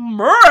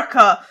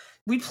 America!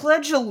 We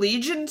pledge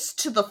allegiance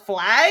to the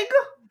flag?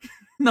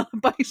 Not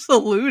by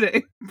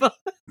saluting, but...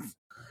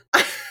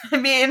 I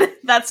mean,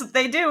 that's what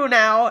they do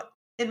now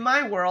in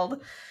my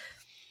world.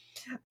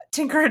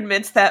 Tinker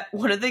admits that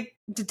one of the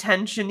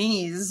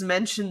detentionees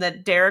mentioned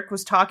that Derek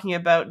was talking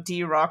about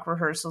D-Rock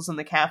rehearsals in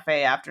the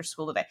cafe after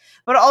school today.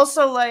 But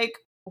also, like,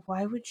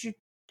 why would you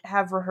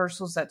have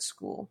rehearsals at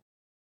school?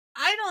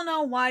 I don't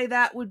know why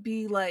that would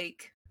be,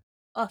 like,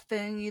 a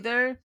thing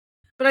either.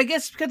 But I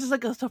guess because it's,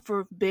 like, a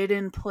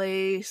forbidden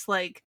place,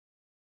 like,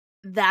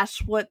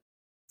 that's what's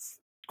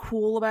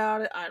cool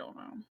about it. I don't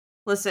know.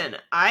 Listen,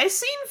 I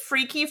seen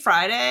Freaky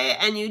Friday,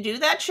 and you do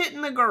that shit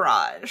in the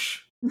garage.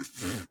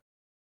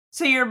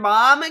 So your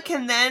mom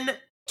can then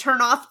turn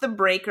off the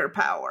breaker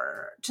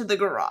power to the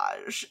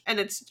garage,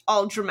 and it's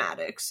all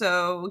dramatic.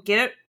 So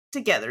get it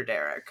together,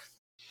 Derek.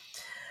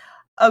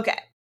 Okay.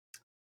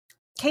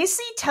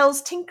 Casey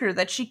tells Tinker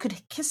that she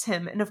could kiss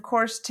him, and of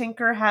course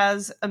Tinker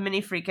has a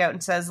mini freak out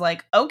and says,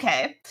 like,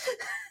 okay.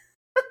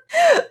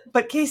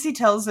 But Casey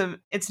tells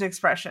him it's an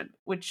expression,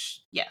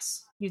 which,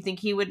 yes, you'd think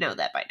he would know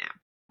that by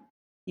now.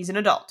 He's an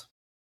adult.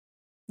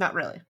 Not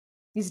really.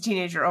 He's a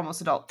teenager,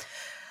 almost adult.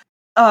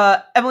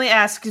 Emily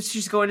asks if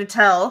she's going to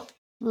tell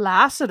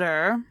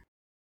Lassiter.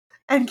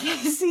 And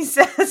Casey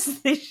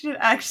says they should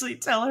actually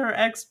tell her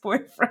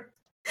ex-boyfriend.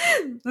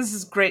 This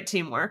is great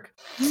teamwork.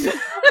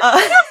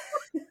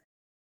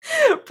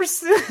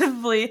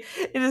 Presumably,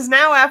 it is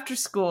now after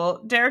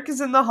school. Derek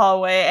is in the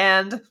hallway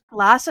and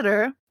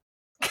Lassiter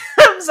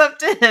comes up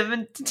to him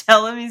and to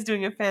tell him he's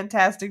doing a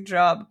fantastic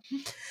job.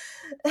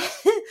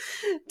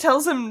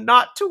 Tells him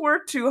not to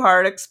work too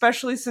hard,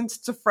 especially since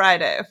it's a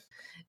Friday.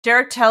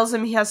 Derek tells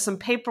him he has some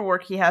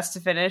paperwork he has to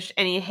finish,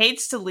 and he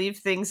hates to leave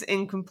things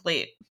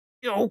incomplete.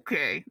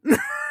 Okay.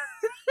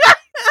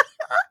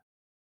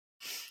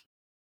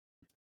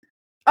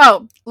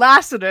 Oh,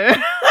 Lassiter.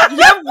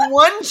 You have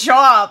one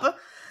job.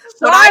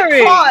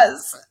 Sorry. When I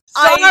pause,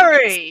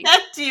 Sorry. I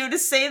expect you to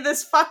say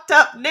this fucked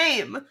up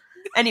name.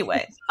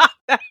 Anyway.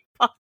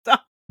 Fucked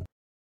up.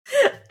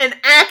 An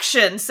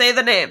action. Say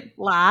the name.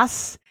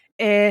 Lassiter.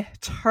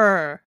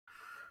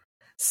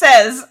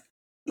 Says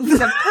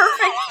he's a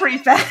perfect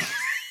prefect.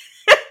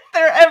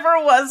 There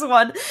ever was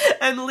one,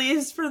 and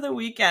leaves for the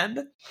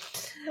weekend.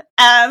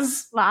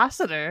 As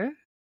Lassiter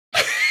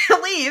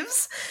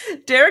leaves,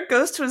 Derek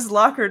goes to his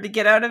locker to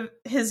get out of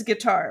his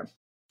guitar.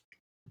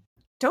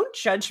 Don't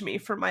judge me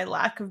for my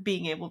lack of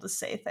being able to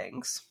say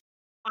things.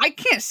 I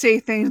can't say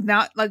things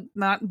I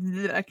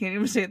can't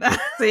even say that.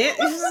 See,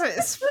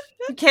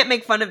 You can't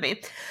make fun of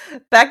me.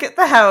 Back at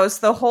the house,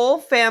 the whole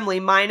family,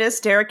 minus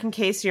Derek and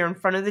Casey, are in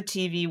front of the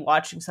TV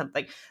watching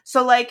something.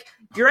 So, like,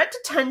 you're at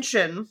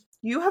detention.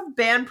 You have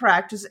band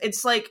practice.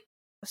 It's, like,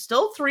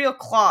 still 3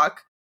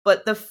 o'clock,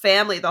 but the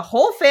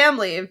whole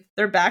family,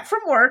 they're back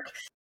from work.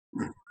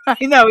 I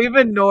know,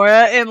 even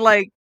Nora and,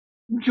 like,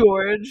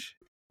 George.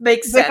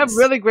 Makes They sense. have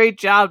really great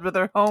jobs with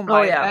their home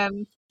by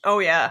then. Oh,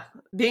 yeah.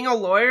 Being a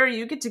lawyer,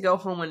 you get to go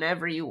home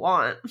whenever you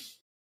want.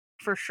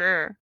 For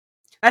sure.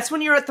 That's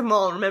when you're at the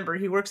mall. Remember,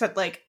 he works at,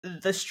 like,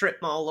 the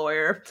strip mall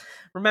lawyer.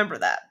 Remember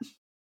that.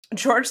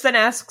 George then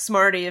asks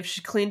Marty if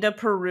she cleaned up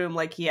her room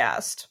like he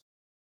asked.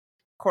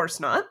 Of course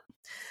not.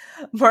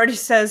 Marty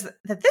says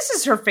that this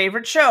is her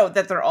favorite show,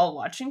 that they're all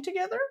watching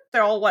together.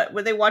 They're all what?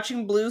 Were they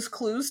watching Blue's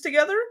Clues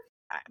together?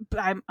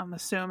 I'm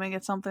assuming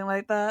it's something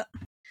like that.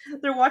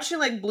 They're watching,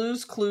 like,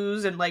 Blue's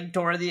Clues and, like,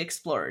 Dora the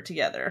Explorer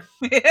together.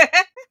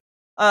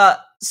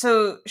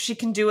 So she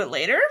can do it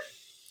later?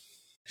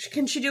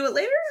 Can she do it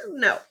later?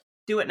 No.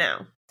 Do it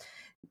now.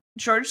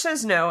 George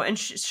says no and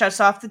shuts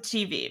off the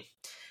TV,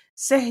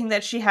 saying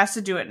that she has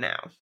to do it now.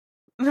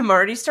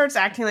 Marty starts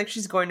acting like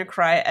she's going to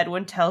cry.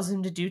 Edwin tells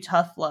him to do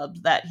tough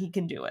love, that he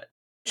can do it.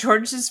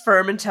 George is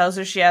firm and tells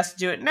her she has to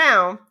do it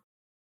now.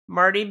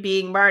 Marty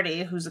being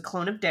Marty, who's a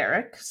clone of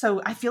Derek.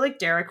 So I feel like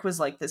Derek was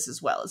like this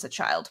as well as a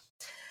child.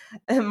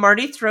 And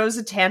Marty throws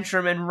a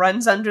tantrum and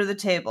runs under the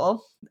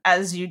table,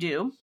 as you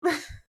do,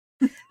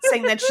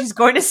 saying that she's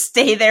going to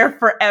stay there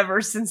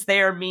forever since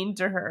they are mean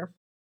to her.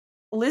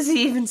 Lizzie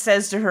even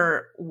says to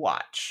her,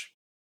 watch.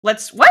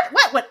 Let's, what?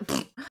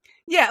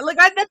 Yeah, like,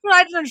 that's what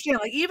I didn't understand.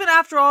 Like, even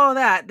after all of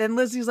that, then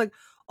Lizzie's like,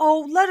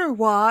 oh, let her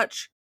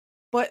watch.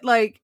 But,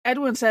 like,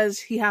 Edwin says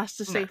he has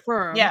to stay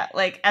firm. Yeah,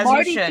 like, as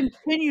Marty you should.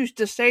 continues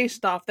to say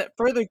stuff that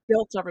further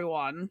guilts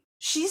everyone.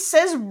 She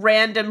says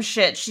random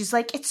shit. She's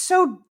like, it's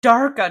so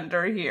dark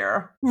under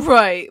here.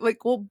 Right.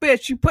 Like, well,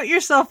 bitch, you put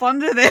yourself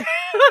under there.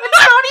 It's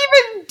not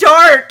even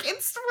dark.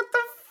 It's, what the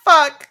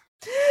fuck?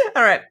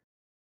 All right.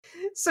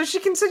 So she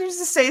continues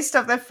to say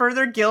stuff that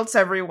further guilts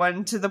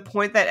everyone to the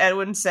point that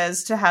Edwin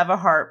says to have a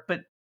heart,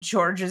 but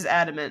George is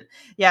adamant.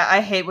 Yeah,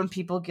 I hate when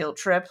people guilt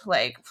trip.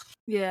 Like,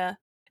 yeah.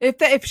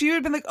 If she would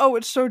have been like, oh,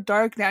 it's so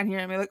dark down here,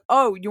 and be like,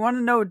 oh, you want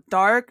to know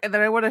dark? And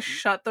then I would have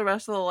shut the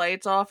rest of the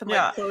lights off and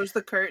like closed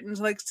the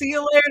curtains. Like, see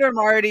you later,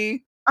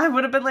 Marty. I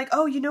would have been like,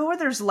 oh, you know where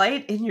there's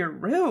light in your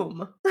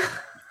room.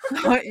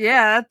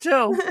 Yeah, that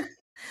too.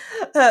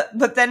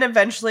 But then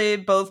eventually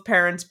both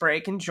parents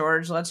break and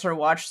George lets her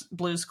watch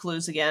Blue's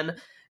Clues again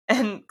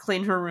and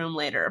clean her room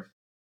later.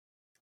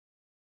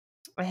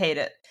 I hate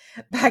it.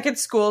 Back at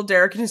school,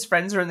 Derek and his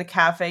friends are in the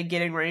cafe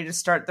getting ready to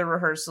start the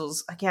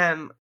rehearsals.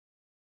 Again,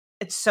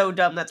 it's so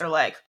dumb that they're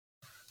like,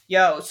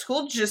 yo,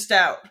 school just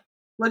out.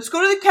 Let's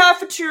go to the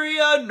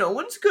cafeteria. No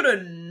one's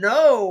gonna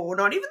know.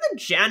 Not even the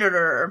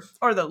janitor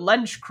or the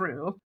lunch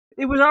crew.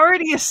 It was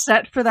already a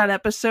set for that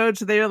episode,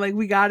 so they were like,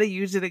 we gotta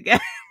use it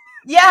again.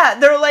 Yeah,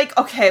 they're like,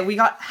 okay, when did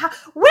they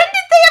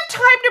have time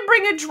to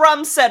bring a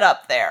drum set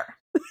up there?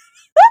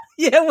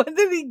 Yeah, when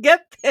did he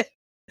get there?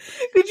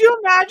 Could you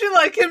imagine,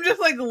 like, him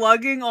just, like,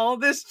 lugging all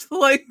this to,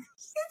 like...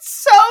 It's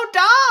so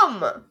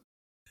dumb!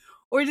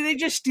 Or did they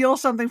just steal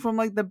something from,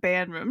 like, the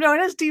band room? No, it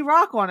has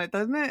D-Rock on it,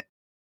 doesn't it?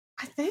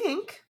 I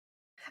think.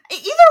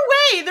 Either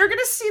way, they're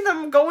gonna see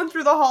them going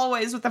through the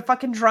hallways with a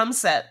fucking drum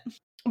set.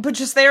 But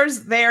just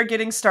they are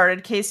getting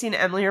started. Casey and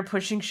Emily are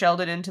pushing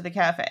Sheldon into the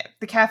cafe.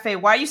 The cafe,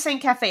 why are you saying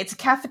cafe? It's a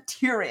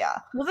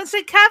cafeteria. Well, then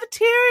say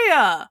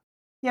cafeteria!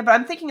 Yeah, but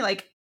I'm thinking,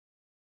 like,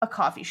 a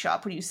coffee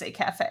shop when you say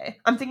cafe.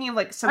 I'm thinking of,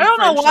 like, some I don't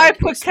French, know why like, I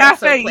put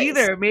cafe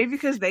either. Maybe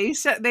because they've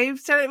said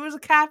it was a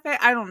cafe.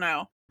 I don't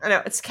know. I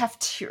know, it's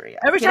cafeteria.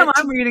 Every time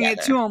I'm reading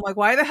it too, I'm like,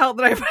 why the hell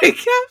did I write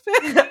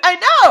cafe? I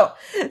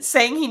know!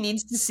 Saying he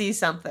needs to see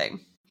something.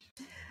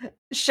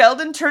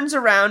 Sheldon turns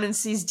around and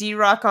sees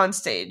D-Rock on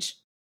stage.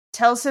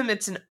 Tells him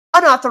it's an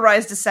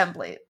unauthorized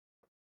assembly.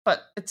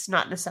 But it's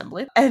not an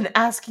assembly. And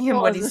asking him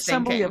what he's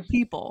assembly thinking. Of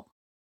people.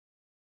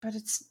 But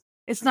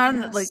it's not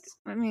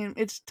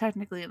it's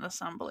technically an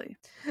assembly.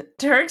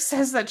 Derek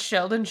says that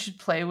Sheldon should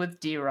play with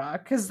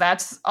D-Rock, because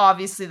that's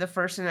obviously the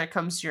first thing that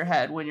comes to your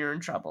head when you're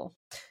in trouble.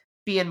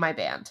 Be in my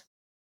band.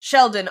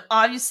 Sheldon,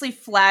 obviously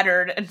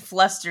flattered and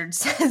flustered,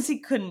 says he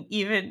couldn't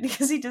even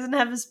because he doesn't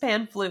have his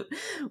pan flute.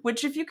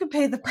 Which, if you could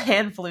pay the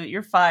pan flute,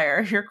 you're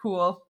fire. You're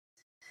cool.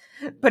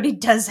 But he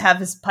does have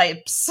his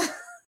pipes.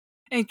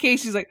 And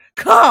Casey's like,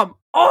 come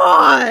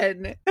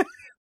on!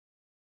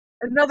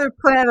 Another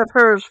plan of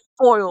hers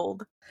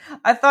foiled.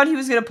 I thought he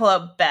was going to pull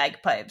out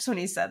bagpipes when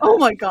he said that. Oh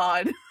my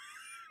god.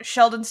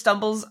 Sheldon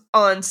stumbles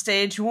on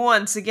stage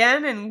once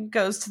again and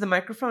goes to the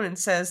microphone and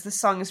says, this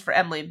song is for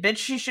Emily. Bitch,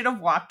 she should have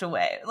walked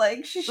away.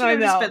 Like, she should have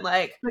just been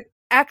like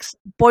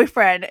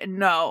ex-boyfriend,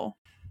 no.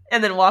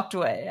 And then walked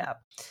away, yeah.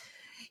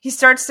 He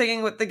starts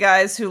singing with the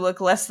guys who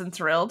look less than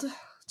thrilled.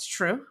 It's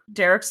true.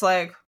 Derek's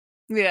like...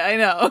 Yeah, I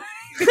know.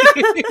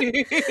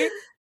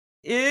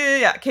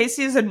 Yeah,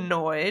 Casey is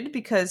annoyed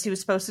because he was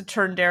supposed to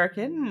turn Derek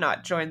in and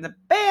not join the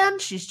band.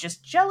 She's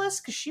just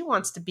jealous because she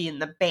wants to be in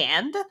the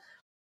band.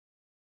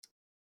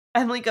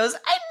 Emily goes,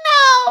 I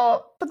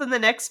no! But then the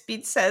next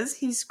beat says,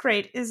 he's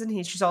great, isn't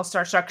he? She's all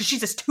starstruck because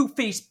she's this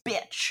two-faced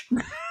bitch.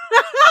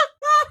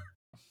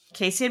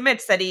 Casey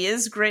admits that he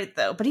is great,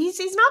 though, but he's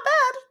not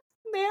bad.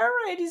 They are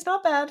right, he's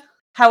not bad.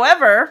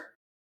 However,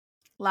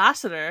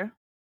 Lassiter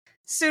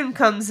soon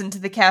comes into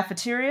the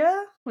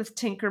cafeteria with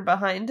Tinker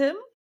behind him.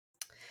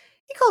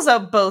 He calls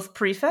out both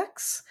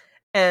prefects,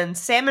 and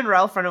Sam and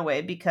Ralph run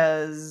away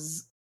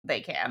because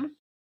they can.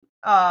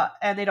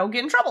 And they don't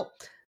get in trouble.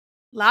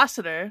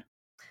 Lassiter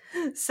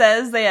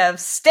says they have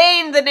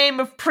stained the name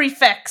of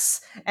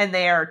prefects, and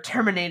they are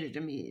terminated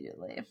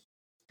immediately.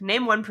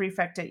 Name one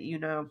prefect that you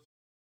know.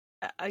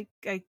 I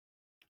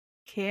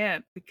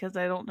can't because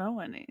I don't know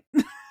any.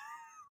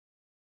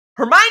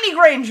 Hermione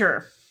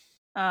Granger.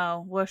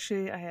 Oh, was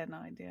she? I had no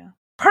idea.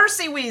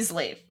 Percy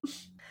Weasley.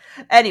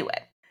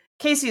 Anyway,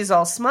 Casey is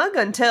all smug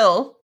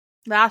until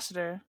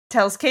Lassiter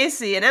tells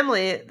Casey and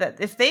Emily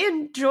that if they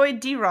enjoy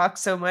D-Rock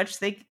so much,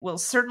 they will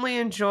certainly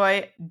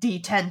enjoy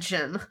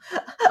detention.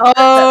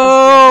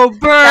 Oh,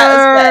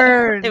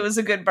 burn! It was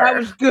a good burn. That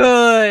was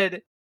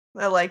good.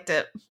 I liked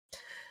it.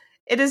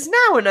 It is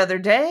now another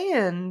day,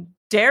 and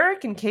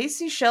Derek and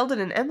Casey, Sheldon,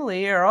 and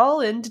Emily are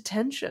all in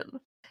detention.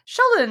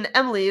 Sheldon and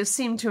Emily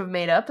seem to have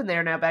made up, and they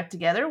are now back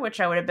together, which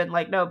I would have been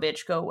like, no,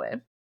 bitch, go away.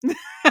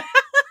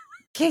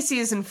 Casey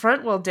is in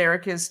front while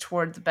Derek is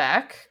toward the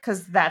back,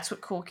 because that's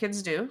what cool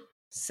kids do.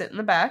 Sit in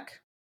the back.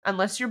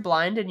 Unless you're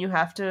blind and you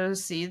have to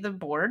see the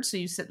board, so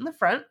you sit in the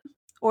front.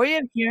 Or you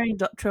have hearing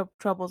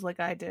troubles like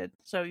I did,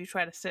 so you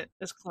try to sit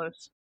this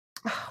close.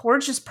 We're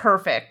just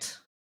perfect.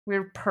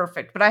 We're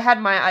perfect. But I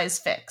had my eyes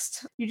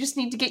fixed. You just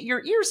need to get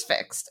your ears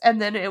fixed, and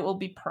then it will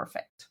be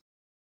perfect.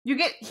 You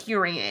get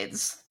hearing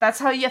aids. That's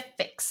how you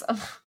fix them.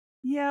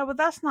 Yeah, but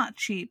that's not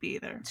cheap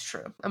either. It's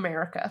true.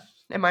 America.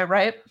 Am I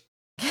right?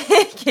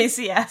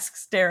 Casey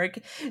asks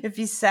Derek if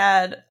he's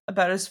sad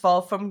about his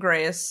fall from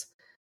grace.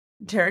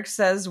 Derek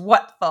says,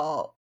 what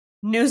fall?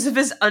 News of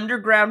his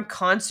underground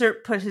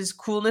concert put his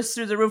coolness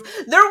through the roof.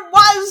 There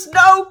was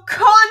no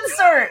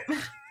concert!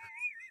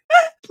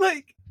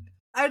 Like,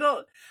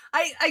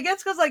 I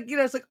guess because, like, you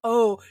know, it's like,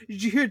 oh,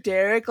 did you hear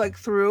Derek, like,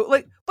 through,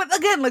 like, but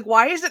again, like,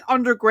 why is it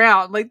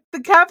underground? Like,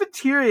 the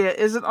cafeteria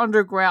isn't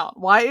underground.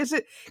 Why is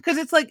it? Because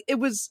it's like, it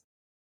was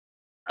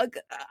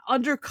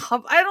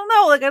undercover. I don't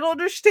know. Like, I don't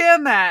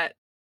understand that.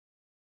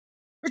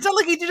 It's not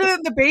like he did it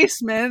in the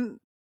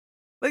basement.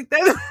 Like,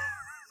 that.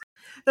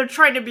 They're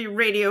trying to be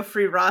Radio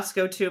Free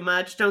Roscoe too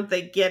much. Don't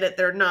they get it?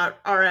 They're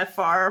not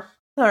RFR.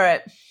 All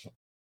right.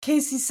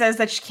 Casey says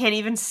that she can't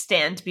even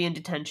stand to be in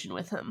detention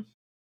with him.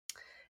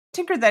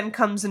 Tinker then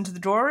comes into the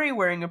doorway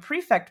wearing a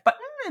prefect button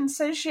and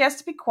says she has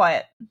to be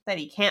quiet, that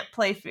he can't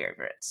play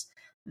favorites.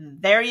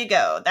 There you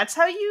go. That's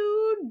how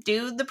you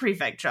do the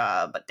prefect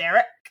job,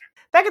 Derek.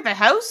 Back at the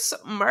house,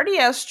 Marty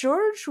asks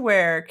George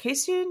where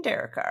Casey and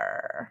Derek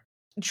are.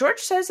 George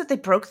says that they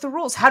broke the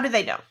rules. How do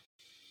they know?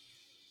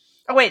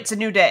 Oh wait, it's a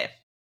new day.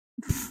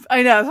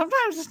 I know,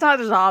 sometimes it's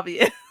not as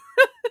obvious.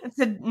 It's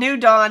a new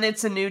dawn,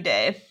 it's a new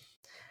day.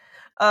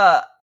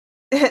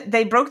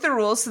 They broke the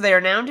rules, so they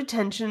are now in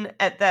detention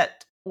at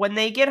that. When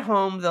they get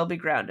home, they'll be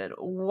grounded.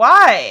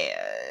 Why?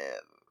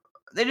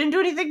 They didn't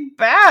do anything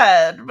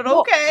bad, but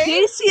well, okay.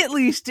 Casey at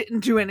least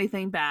didn't do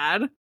anything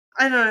bad.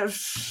 I don't know.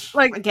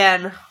 Like,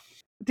 again,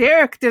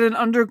 Derek did an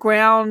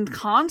underground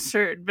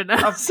concert,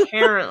 Vanessa.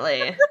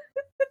 Apparently.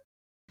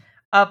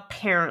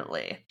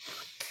 Apparently.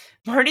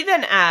 Marty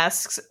then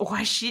asks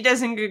why she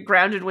doesn't get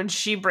grounded when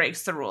she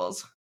breaks the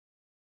rules.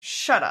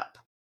 Shut up.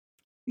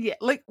 Yeah,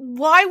 like,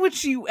 why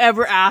would you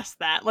ever ask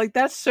that? Like,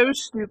 that's so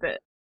stupid.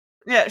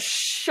 Yeah,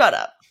 shut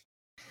up.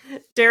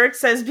 Derek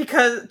says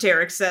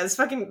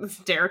fucking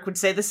Derek would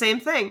say the same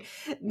thing.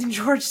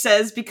 George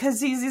says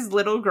because he's his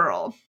little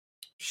girl.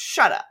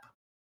 Shut up.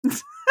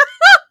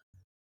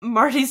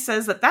 Marty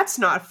says that that's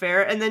not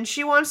fair, and then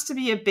she wants to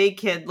be a big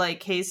kid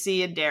like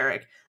Casey and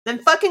Derek. Then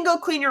fucking go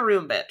clean your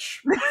room, bitch.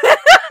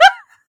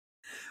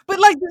 But,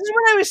 like, this is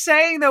what I was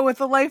saying, though, with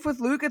the Life with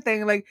Luca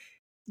thing. Like,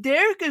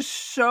 Derek is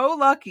so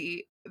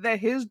lucky that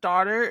his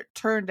daughter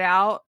turned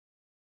out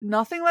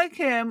nothing like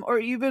him or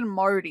even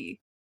Marty.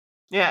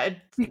 Yeah,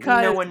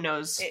 because no one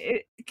knows.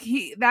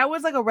 That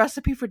was like a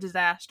recipe for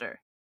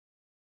disaster.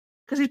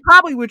 Because he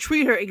probably would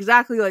treat her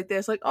exactly like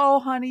this. Like, oh,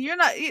 honey, you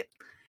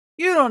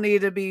don't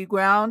need to be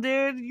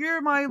grounded.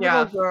 You're my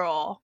little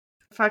girl.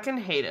 Fucking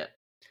hate it.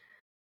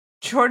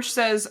 George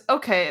says,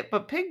 okay,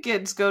 but pig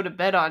kids go to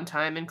bed on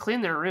time and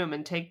clean their room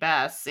and take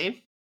baths,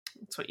 see?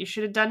 That's what you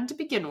should have done to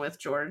begin with,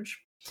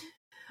 George.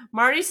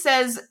 Marty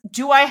says,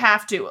 do I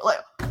have to? Like,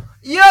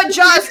 you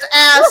just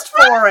asked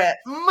for it!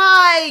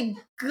 My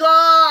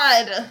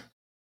God!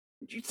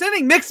 You're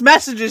sending mixed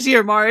messages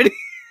here, Marty.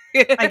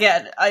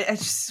 Again, I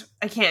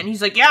can't. And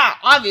he's like, yeah,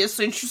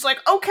 obviously. And she's like,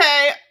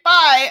 okay,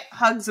 bye.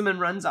 Hugs him and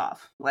runs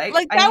off. Like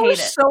that I hate was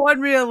it. So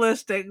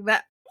unrealistic,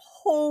 that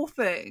whole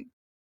thing.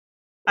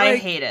 I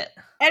hate it.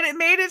 And it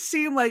made it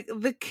seem like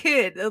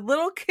the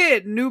little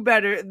kid, knew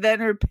better than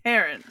her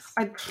parents.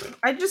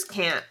 I just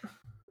can't.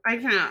 I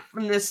can't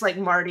from this, like,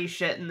 Marty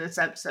shit in this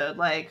episode.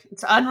 Like,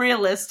 it's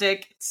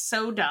unrealistic. It's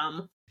so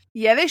dumb.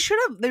 Yeah, they should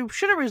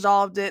have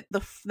resolved it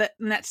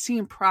in that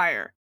scene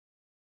prior,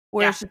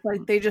 where it's just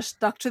like they just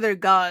stuck to their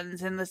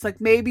guns, and it's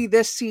like maybe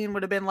this scene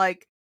would have been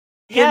like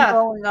him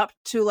going up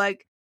to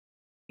like,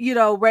 you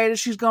know, right as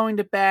she's going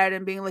to bed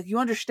and being like, "You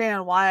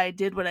understand why I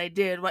did what I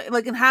did,"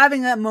 like, and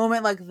having that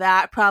moment like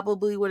that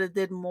probably would have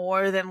did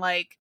more than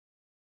like,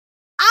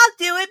 "I'll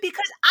do it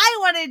because I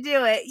want to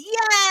do it,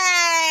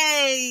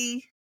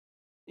 yay!"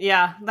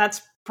 Yeah,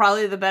 that's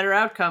probably the better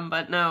outcome,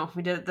 but no,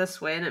 we did it this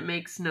way, and it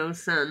makes no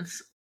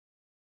sense.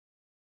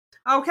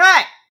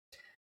 Okay.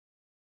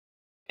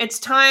 It's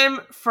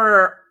time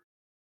for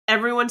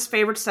everyone's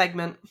favorite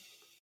segment.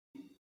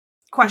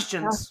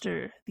 Questions.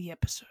 After the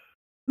episode.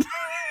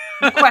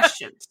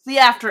 Questions. The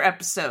after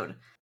episode.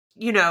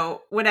 You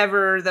know,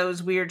 whatever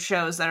those weird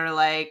shows that are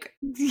like...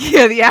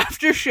 Yeah, the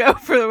after show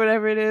for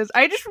whatever it is.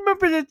 I just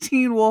remember the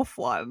Teen Wolf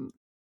one.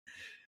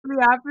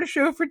 The after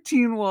show for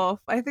Teen Wolf.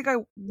 I think I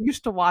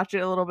used to watch it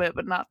a little bit,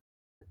 but not...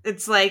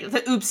 It's like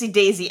the Oopsie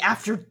Daisy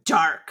After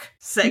Dark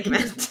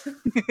segment.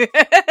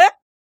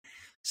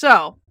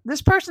 So,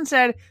 this person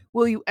said,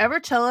 will you ever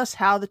tell us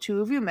how the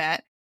two of you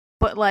met?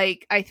 But,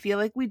 like, I feel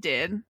like we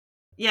did.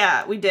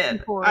 Yeah, we did.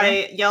 Before.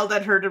 I yelled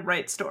at her to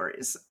write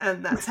stories,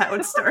 and that's how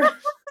it started.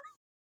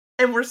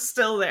 And we're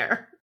still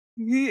there.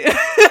 Yeah,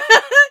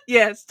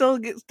 yeah, still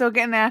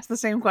getting asked the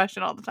same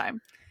question all the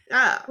time.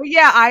 Yeah. But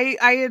yeah,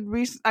 I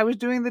was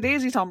doing the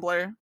Daisy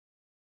Tumblr.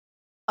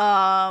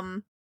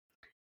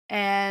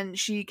 And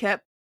she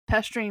kept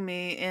pestering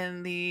me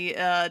in the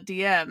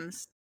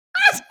DMs.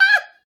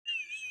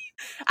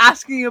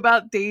 Asking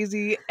about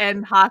Daisy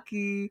and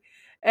hockey,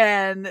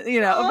 and you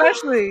know,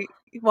 eventually,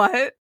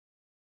 what?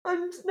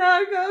 I'm just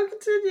not gonna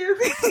continue.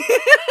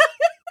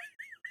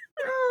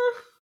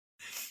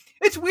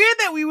 It's weird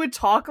that we would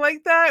talk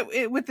like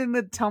that within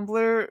the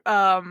Tumblr,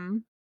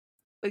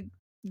 like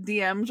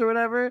DMs or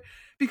whatever,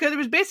 because it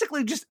was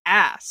basically just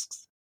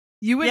asks.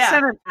 You would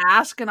send an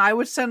ask, and I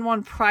would send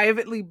one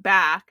privately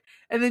back,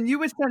 and then you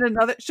would send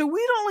another. So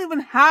we don't even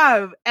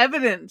have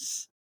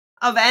evidence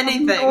of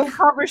anything. Old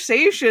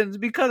conversations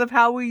because of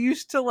how we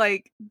used to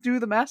like do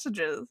the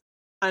messages.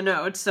 I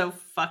know, it's so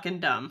fucking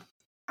dumb.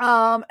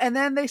 And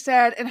then they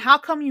said, and how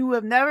come you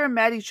have never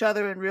met each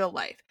other in real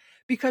life?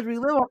 Because we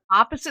live on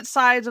opposite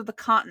sides of the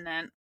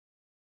continent,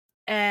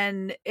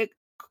 and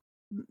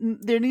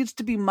there needs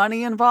to be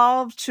money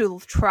involved to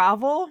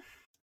travel,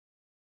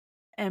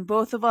 and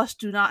both of us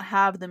do not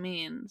have the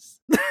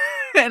means.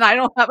 And I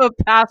don't have a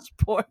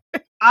passport.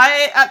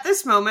 At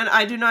this moment,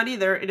 I do not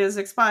either. It is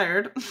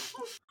expired.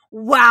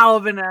 Wow,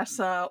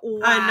 Vanessa.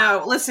 Wow. I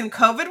know. Listen,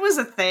 COVID was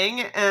a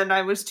thing, and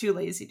I was too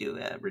lazy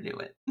to renew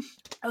it.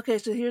 Okay,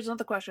 so here's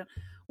another question.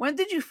 When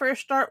did you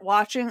first start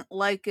watching,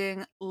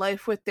 liking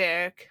Life with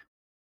Derek,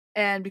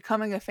 and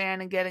becoming a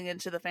fan and getting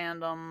into the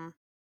fandom?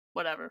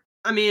 Whatever.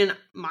 I mean,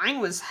 mine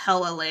was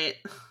hella late.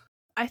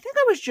 I think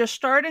I was just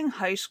starting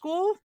high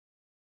school,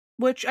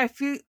 which I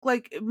feel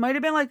like it might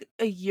have been like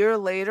a year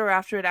later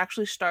after it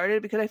actually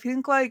started, because I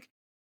think like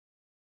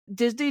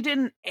Disney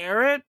didn't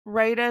air it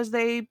right as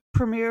they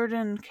premiered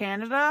in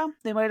Canada.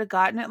 They might have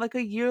gotten it like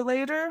a year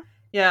later.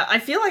 Yeah, I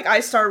feel like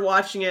I started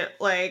watching it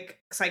like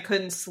because I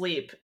couldn't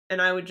sleep,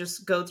 and I would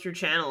just go through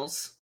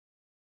channels,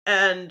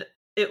 and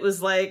it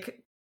was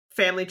like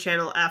Family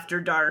Channel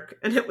After Dark,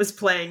 and it was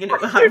playing, and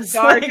I was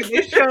dark, like, and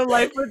they show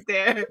Life with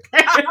Derek.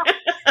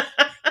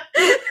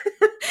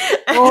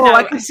 Oh,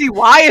 I can see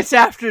why it's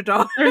After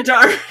Dark. After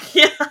Dark,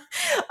 yeah.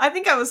 I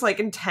think I was like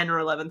in 10th or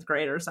 11th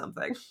grade or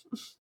something.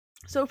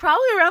 So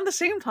probably around the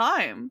same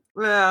time.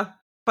 Yeah,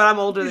 but I'm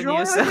older than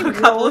you, so a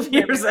couple of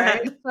years ahead.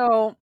 Right?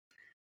 So,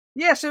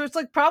 yeah, so it's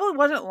like probably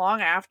wasn't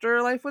long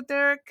after Life with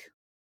Derek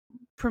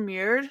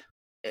premiered,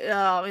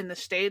 in the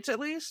States at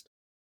least.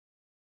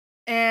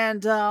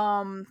 And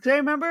cause I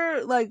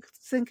remember like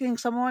thinking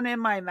someone in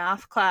my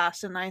math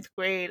class in 9th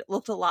grade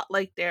looked a lot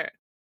like Derek.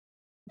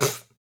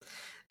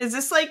 Is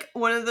this like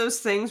one of those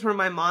things where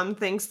my mom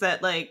thinks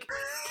that like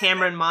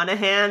Cameron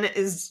Monaghan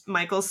is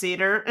Michael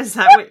Cedar? Is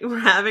that what we're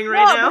having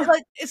right now?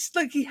 Like it's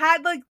like he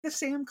had like the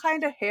same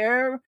kind of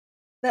hair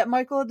that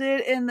Michael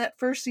did in that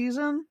first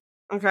season.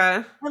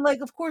 Okay. And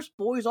like of course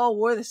boys all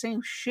wore the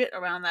same shit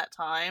around that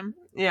time.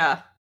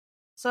 Yeah.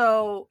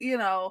 So, you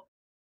know,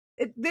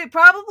 they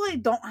probably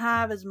don't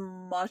have as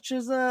much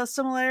as a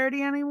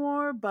similarity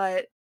anymore,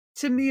 but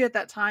to me at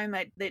that time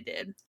they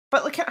did.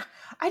 But like, I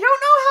don't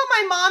know how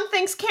my mom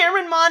thinks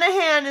Cameron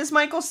Monaghan is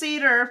Michael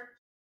Cedar.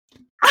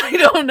 I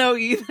don't know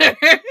either.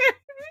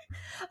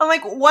 I'm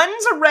like,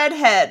 one's a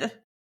redhead.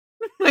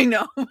 I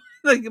know.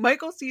 Like,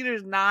 Michael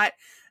Cedar's not...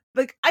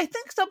 Like, I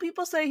think some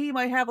people say he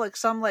might have, like,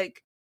 some,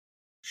 like,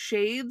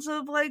 shades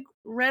of, like,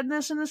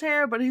 redness in his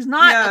hair, but he's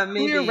not a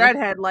clear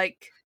redhead,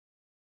 like...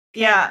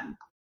 Yeah.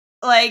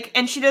 Like,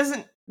 and she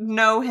doesn't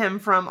know him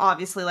from,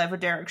 obviously, Life with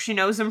Derek. She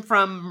knows him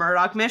from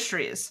Murdoch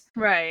Mysteries.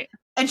 Right.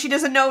 And she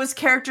doesn't know his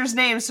character's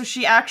name, so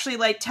she actually,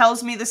 like,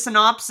 tells me the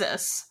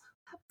synopsis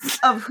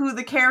of who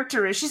the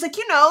character is. She's like,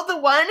 you know, the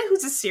one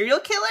who's a serial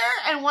killer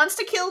and wants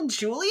to kill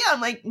Julia?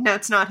 I'm like, no,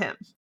 it's not him.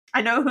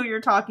 I know who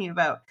you're talking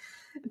about.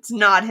 It's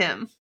not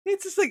him.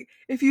 It's just like,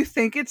 if you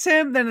think it's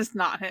him, then it's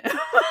not him.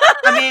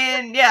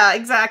 I mean, yeah,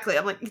 exactly.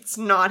 I'm like, it's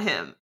not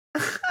him.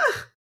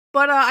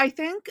 But I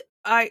think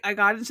I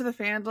got into the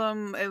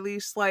fandom, at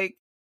least, like,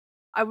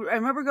 I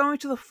remember going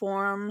to the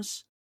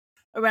forums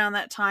around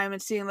that time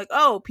and seeing, like,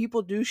 oh,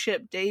 people do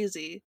ship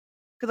Daisy.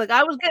 Because, like,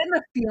 I was getting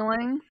a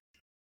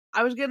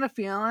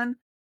feeling,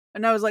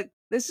 and I was like,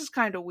 this is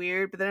kind of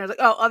weird, but then I was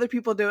like, oh, other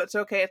people do it,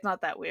 so okay, it's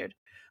not that weird.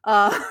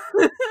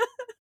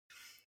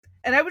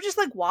 And I would just,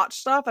 like, watch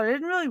stuff. I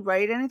didn't really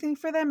write anything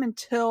for them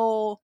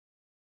until,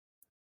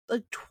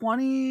 like,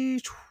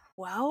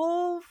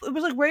 2012. It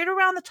was, like, right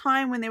around the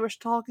time when they were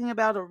talking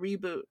about a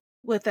reboot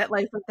with that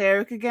Life with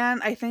Eric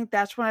again. I think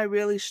that's when I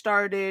really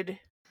started.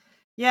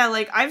 Yeah,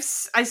 like, I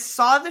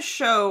saw the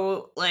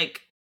show,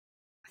 like,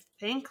 I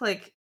think,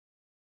 like,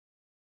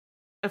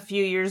 a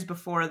few years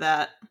before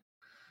that.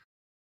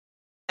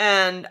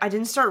 And I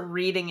didn't start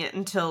reading it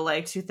until,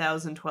 like,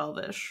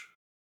 2012-ish.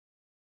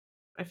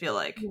 I feel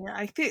like. Yeah,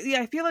 I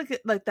feel like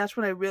like that's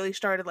when I really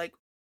started, like,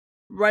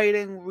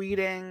 writing,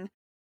 reading,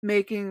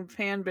 making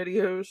fan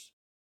videos.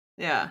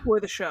 Yeah.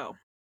 For the show.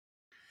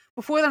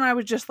 Before then, I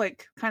would just,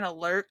 like, kind of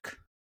lurk,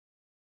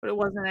 but it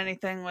wasn't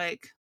anything,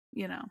 like,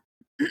 you know.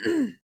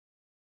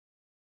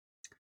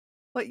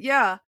 But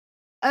yeah.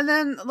 And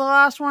then the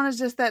last one is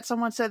just that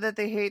someone said that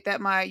they hate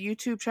that my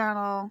YouTube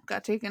channel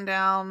got taken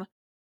down,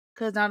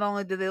 because not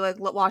only did they like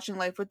watching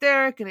Life with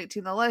Derek and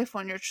 18 to Life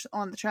on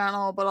on the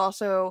channel, but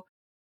also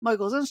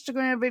Michael's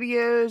Instagram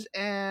videos.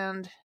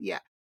 And yeah,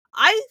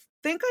 I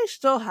think I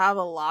still have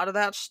a lot of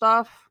that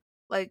stuff,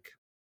 like,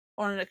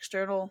 on an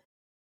external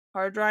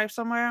hard drive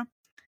somewhere,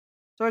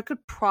 so I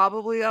could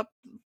probably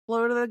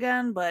upload it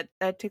again, but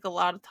that'd take a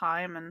lot of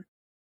time, and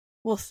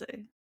we'll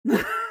see.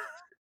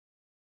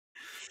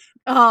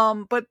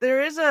 But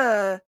there is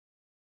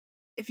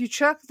if you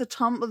check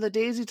the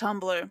Daisy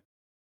Tumblr,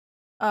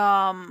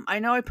 I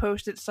know I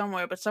posted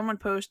somewhere, but someone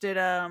posted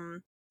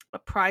a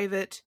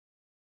private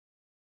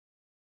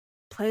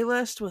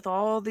playlist with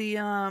all the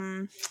I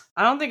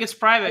don't think it's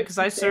private, because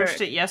I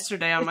searched it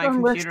yesterday on my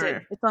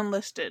computer. It's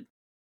unlisted.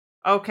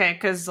 Okay,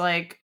 because,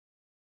 like,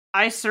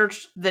 I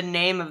searched the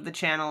name of the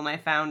channel and I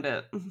found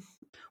it.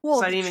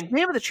 Well, So the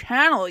name of the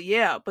channel,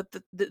 yeah, but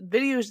the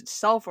videos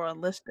itself are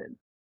unlisted.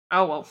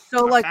 Oh, well,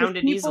 So, I like, found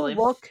if it people easily.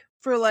 look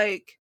for,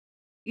 like,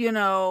 you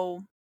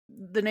know,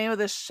 the name of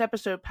this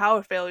episode,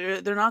 Power Failure,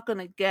 they're not going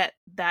to get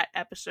that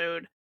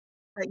episode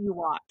that you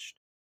watched.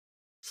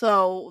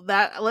 So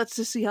that, let's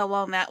just see how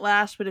long that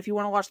lasts. But if you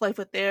want to watch Life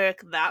with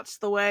Eric, that's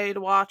the way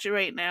to watch it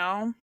right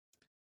now.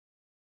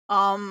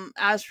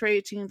 As for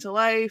 18 to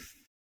Life,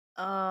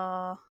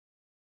 I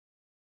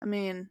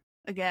mean,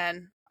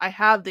 again, I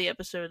have the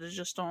episodes, I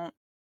just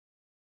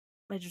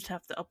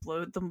have to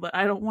upload them, but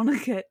I don't want to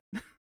get.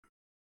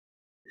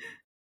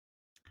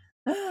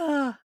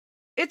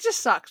 It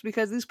just sucks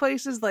because these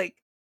places, like,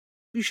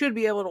 you should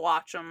be able to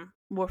watch them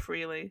more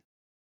freely.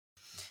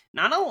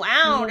 Not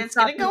allowed. It's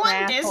gonna go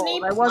on Disney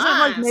Plus. I wasn't,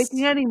 like,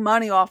 making any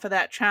money off of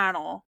that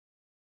channel.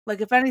 Like,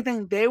 if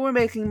anything, they were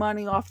making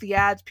money off the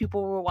ads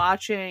people were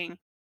watching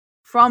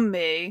from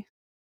me.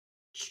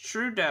 It's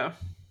true, though.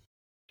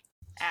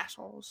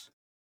 Assholes.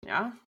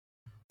 Yeah,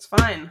 it's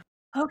fine.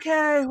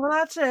 Okay, well,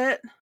 that's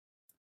it.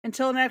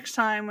 Until next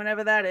time,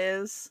 whenever that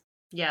is.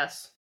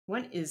 Yes.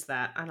 When is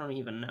that? I don't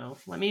even know.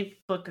 Let me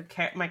book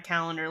my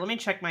calendar. Let me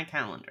check my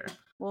calendar.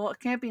 Well, it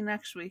can't be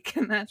next week,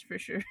 and that's for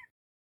sure.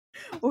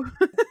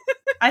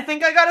 I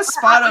think I got a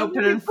spot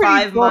open in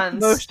 5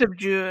 months. Most of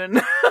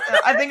June.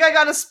 I think I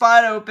got a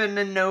spot open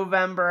in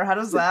November. How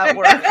does that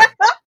work?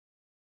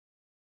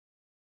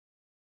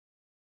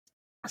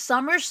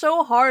 Summer's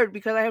so hard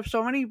because I have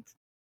so many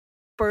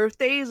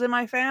birthdays in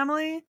my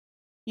family.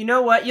 You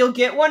know what? You'll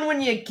get one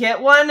when you get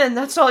one, and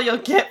that's all you'll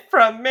get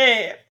from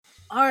me.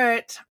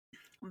 Alright.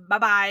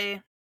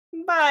 Bye-bye.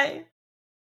 Bye.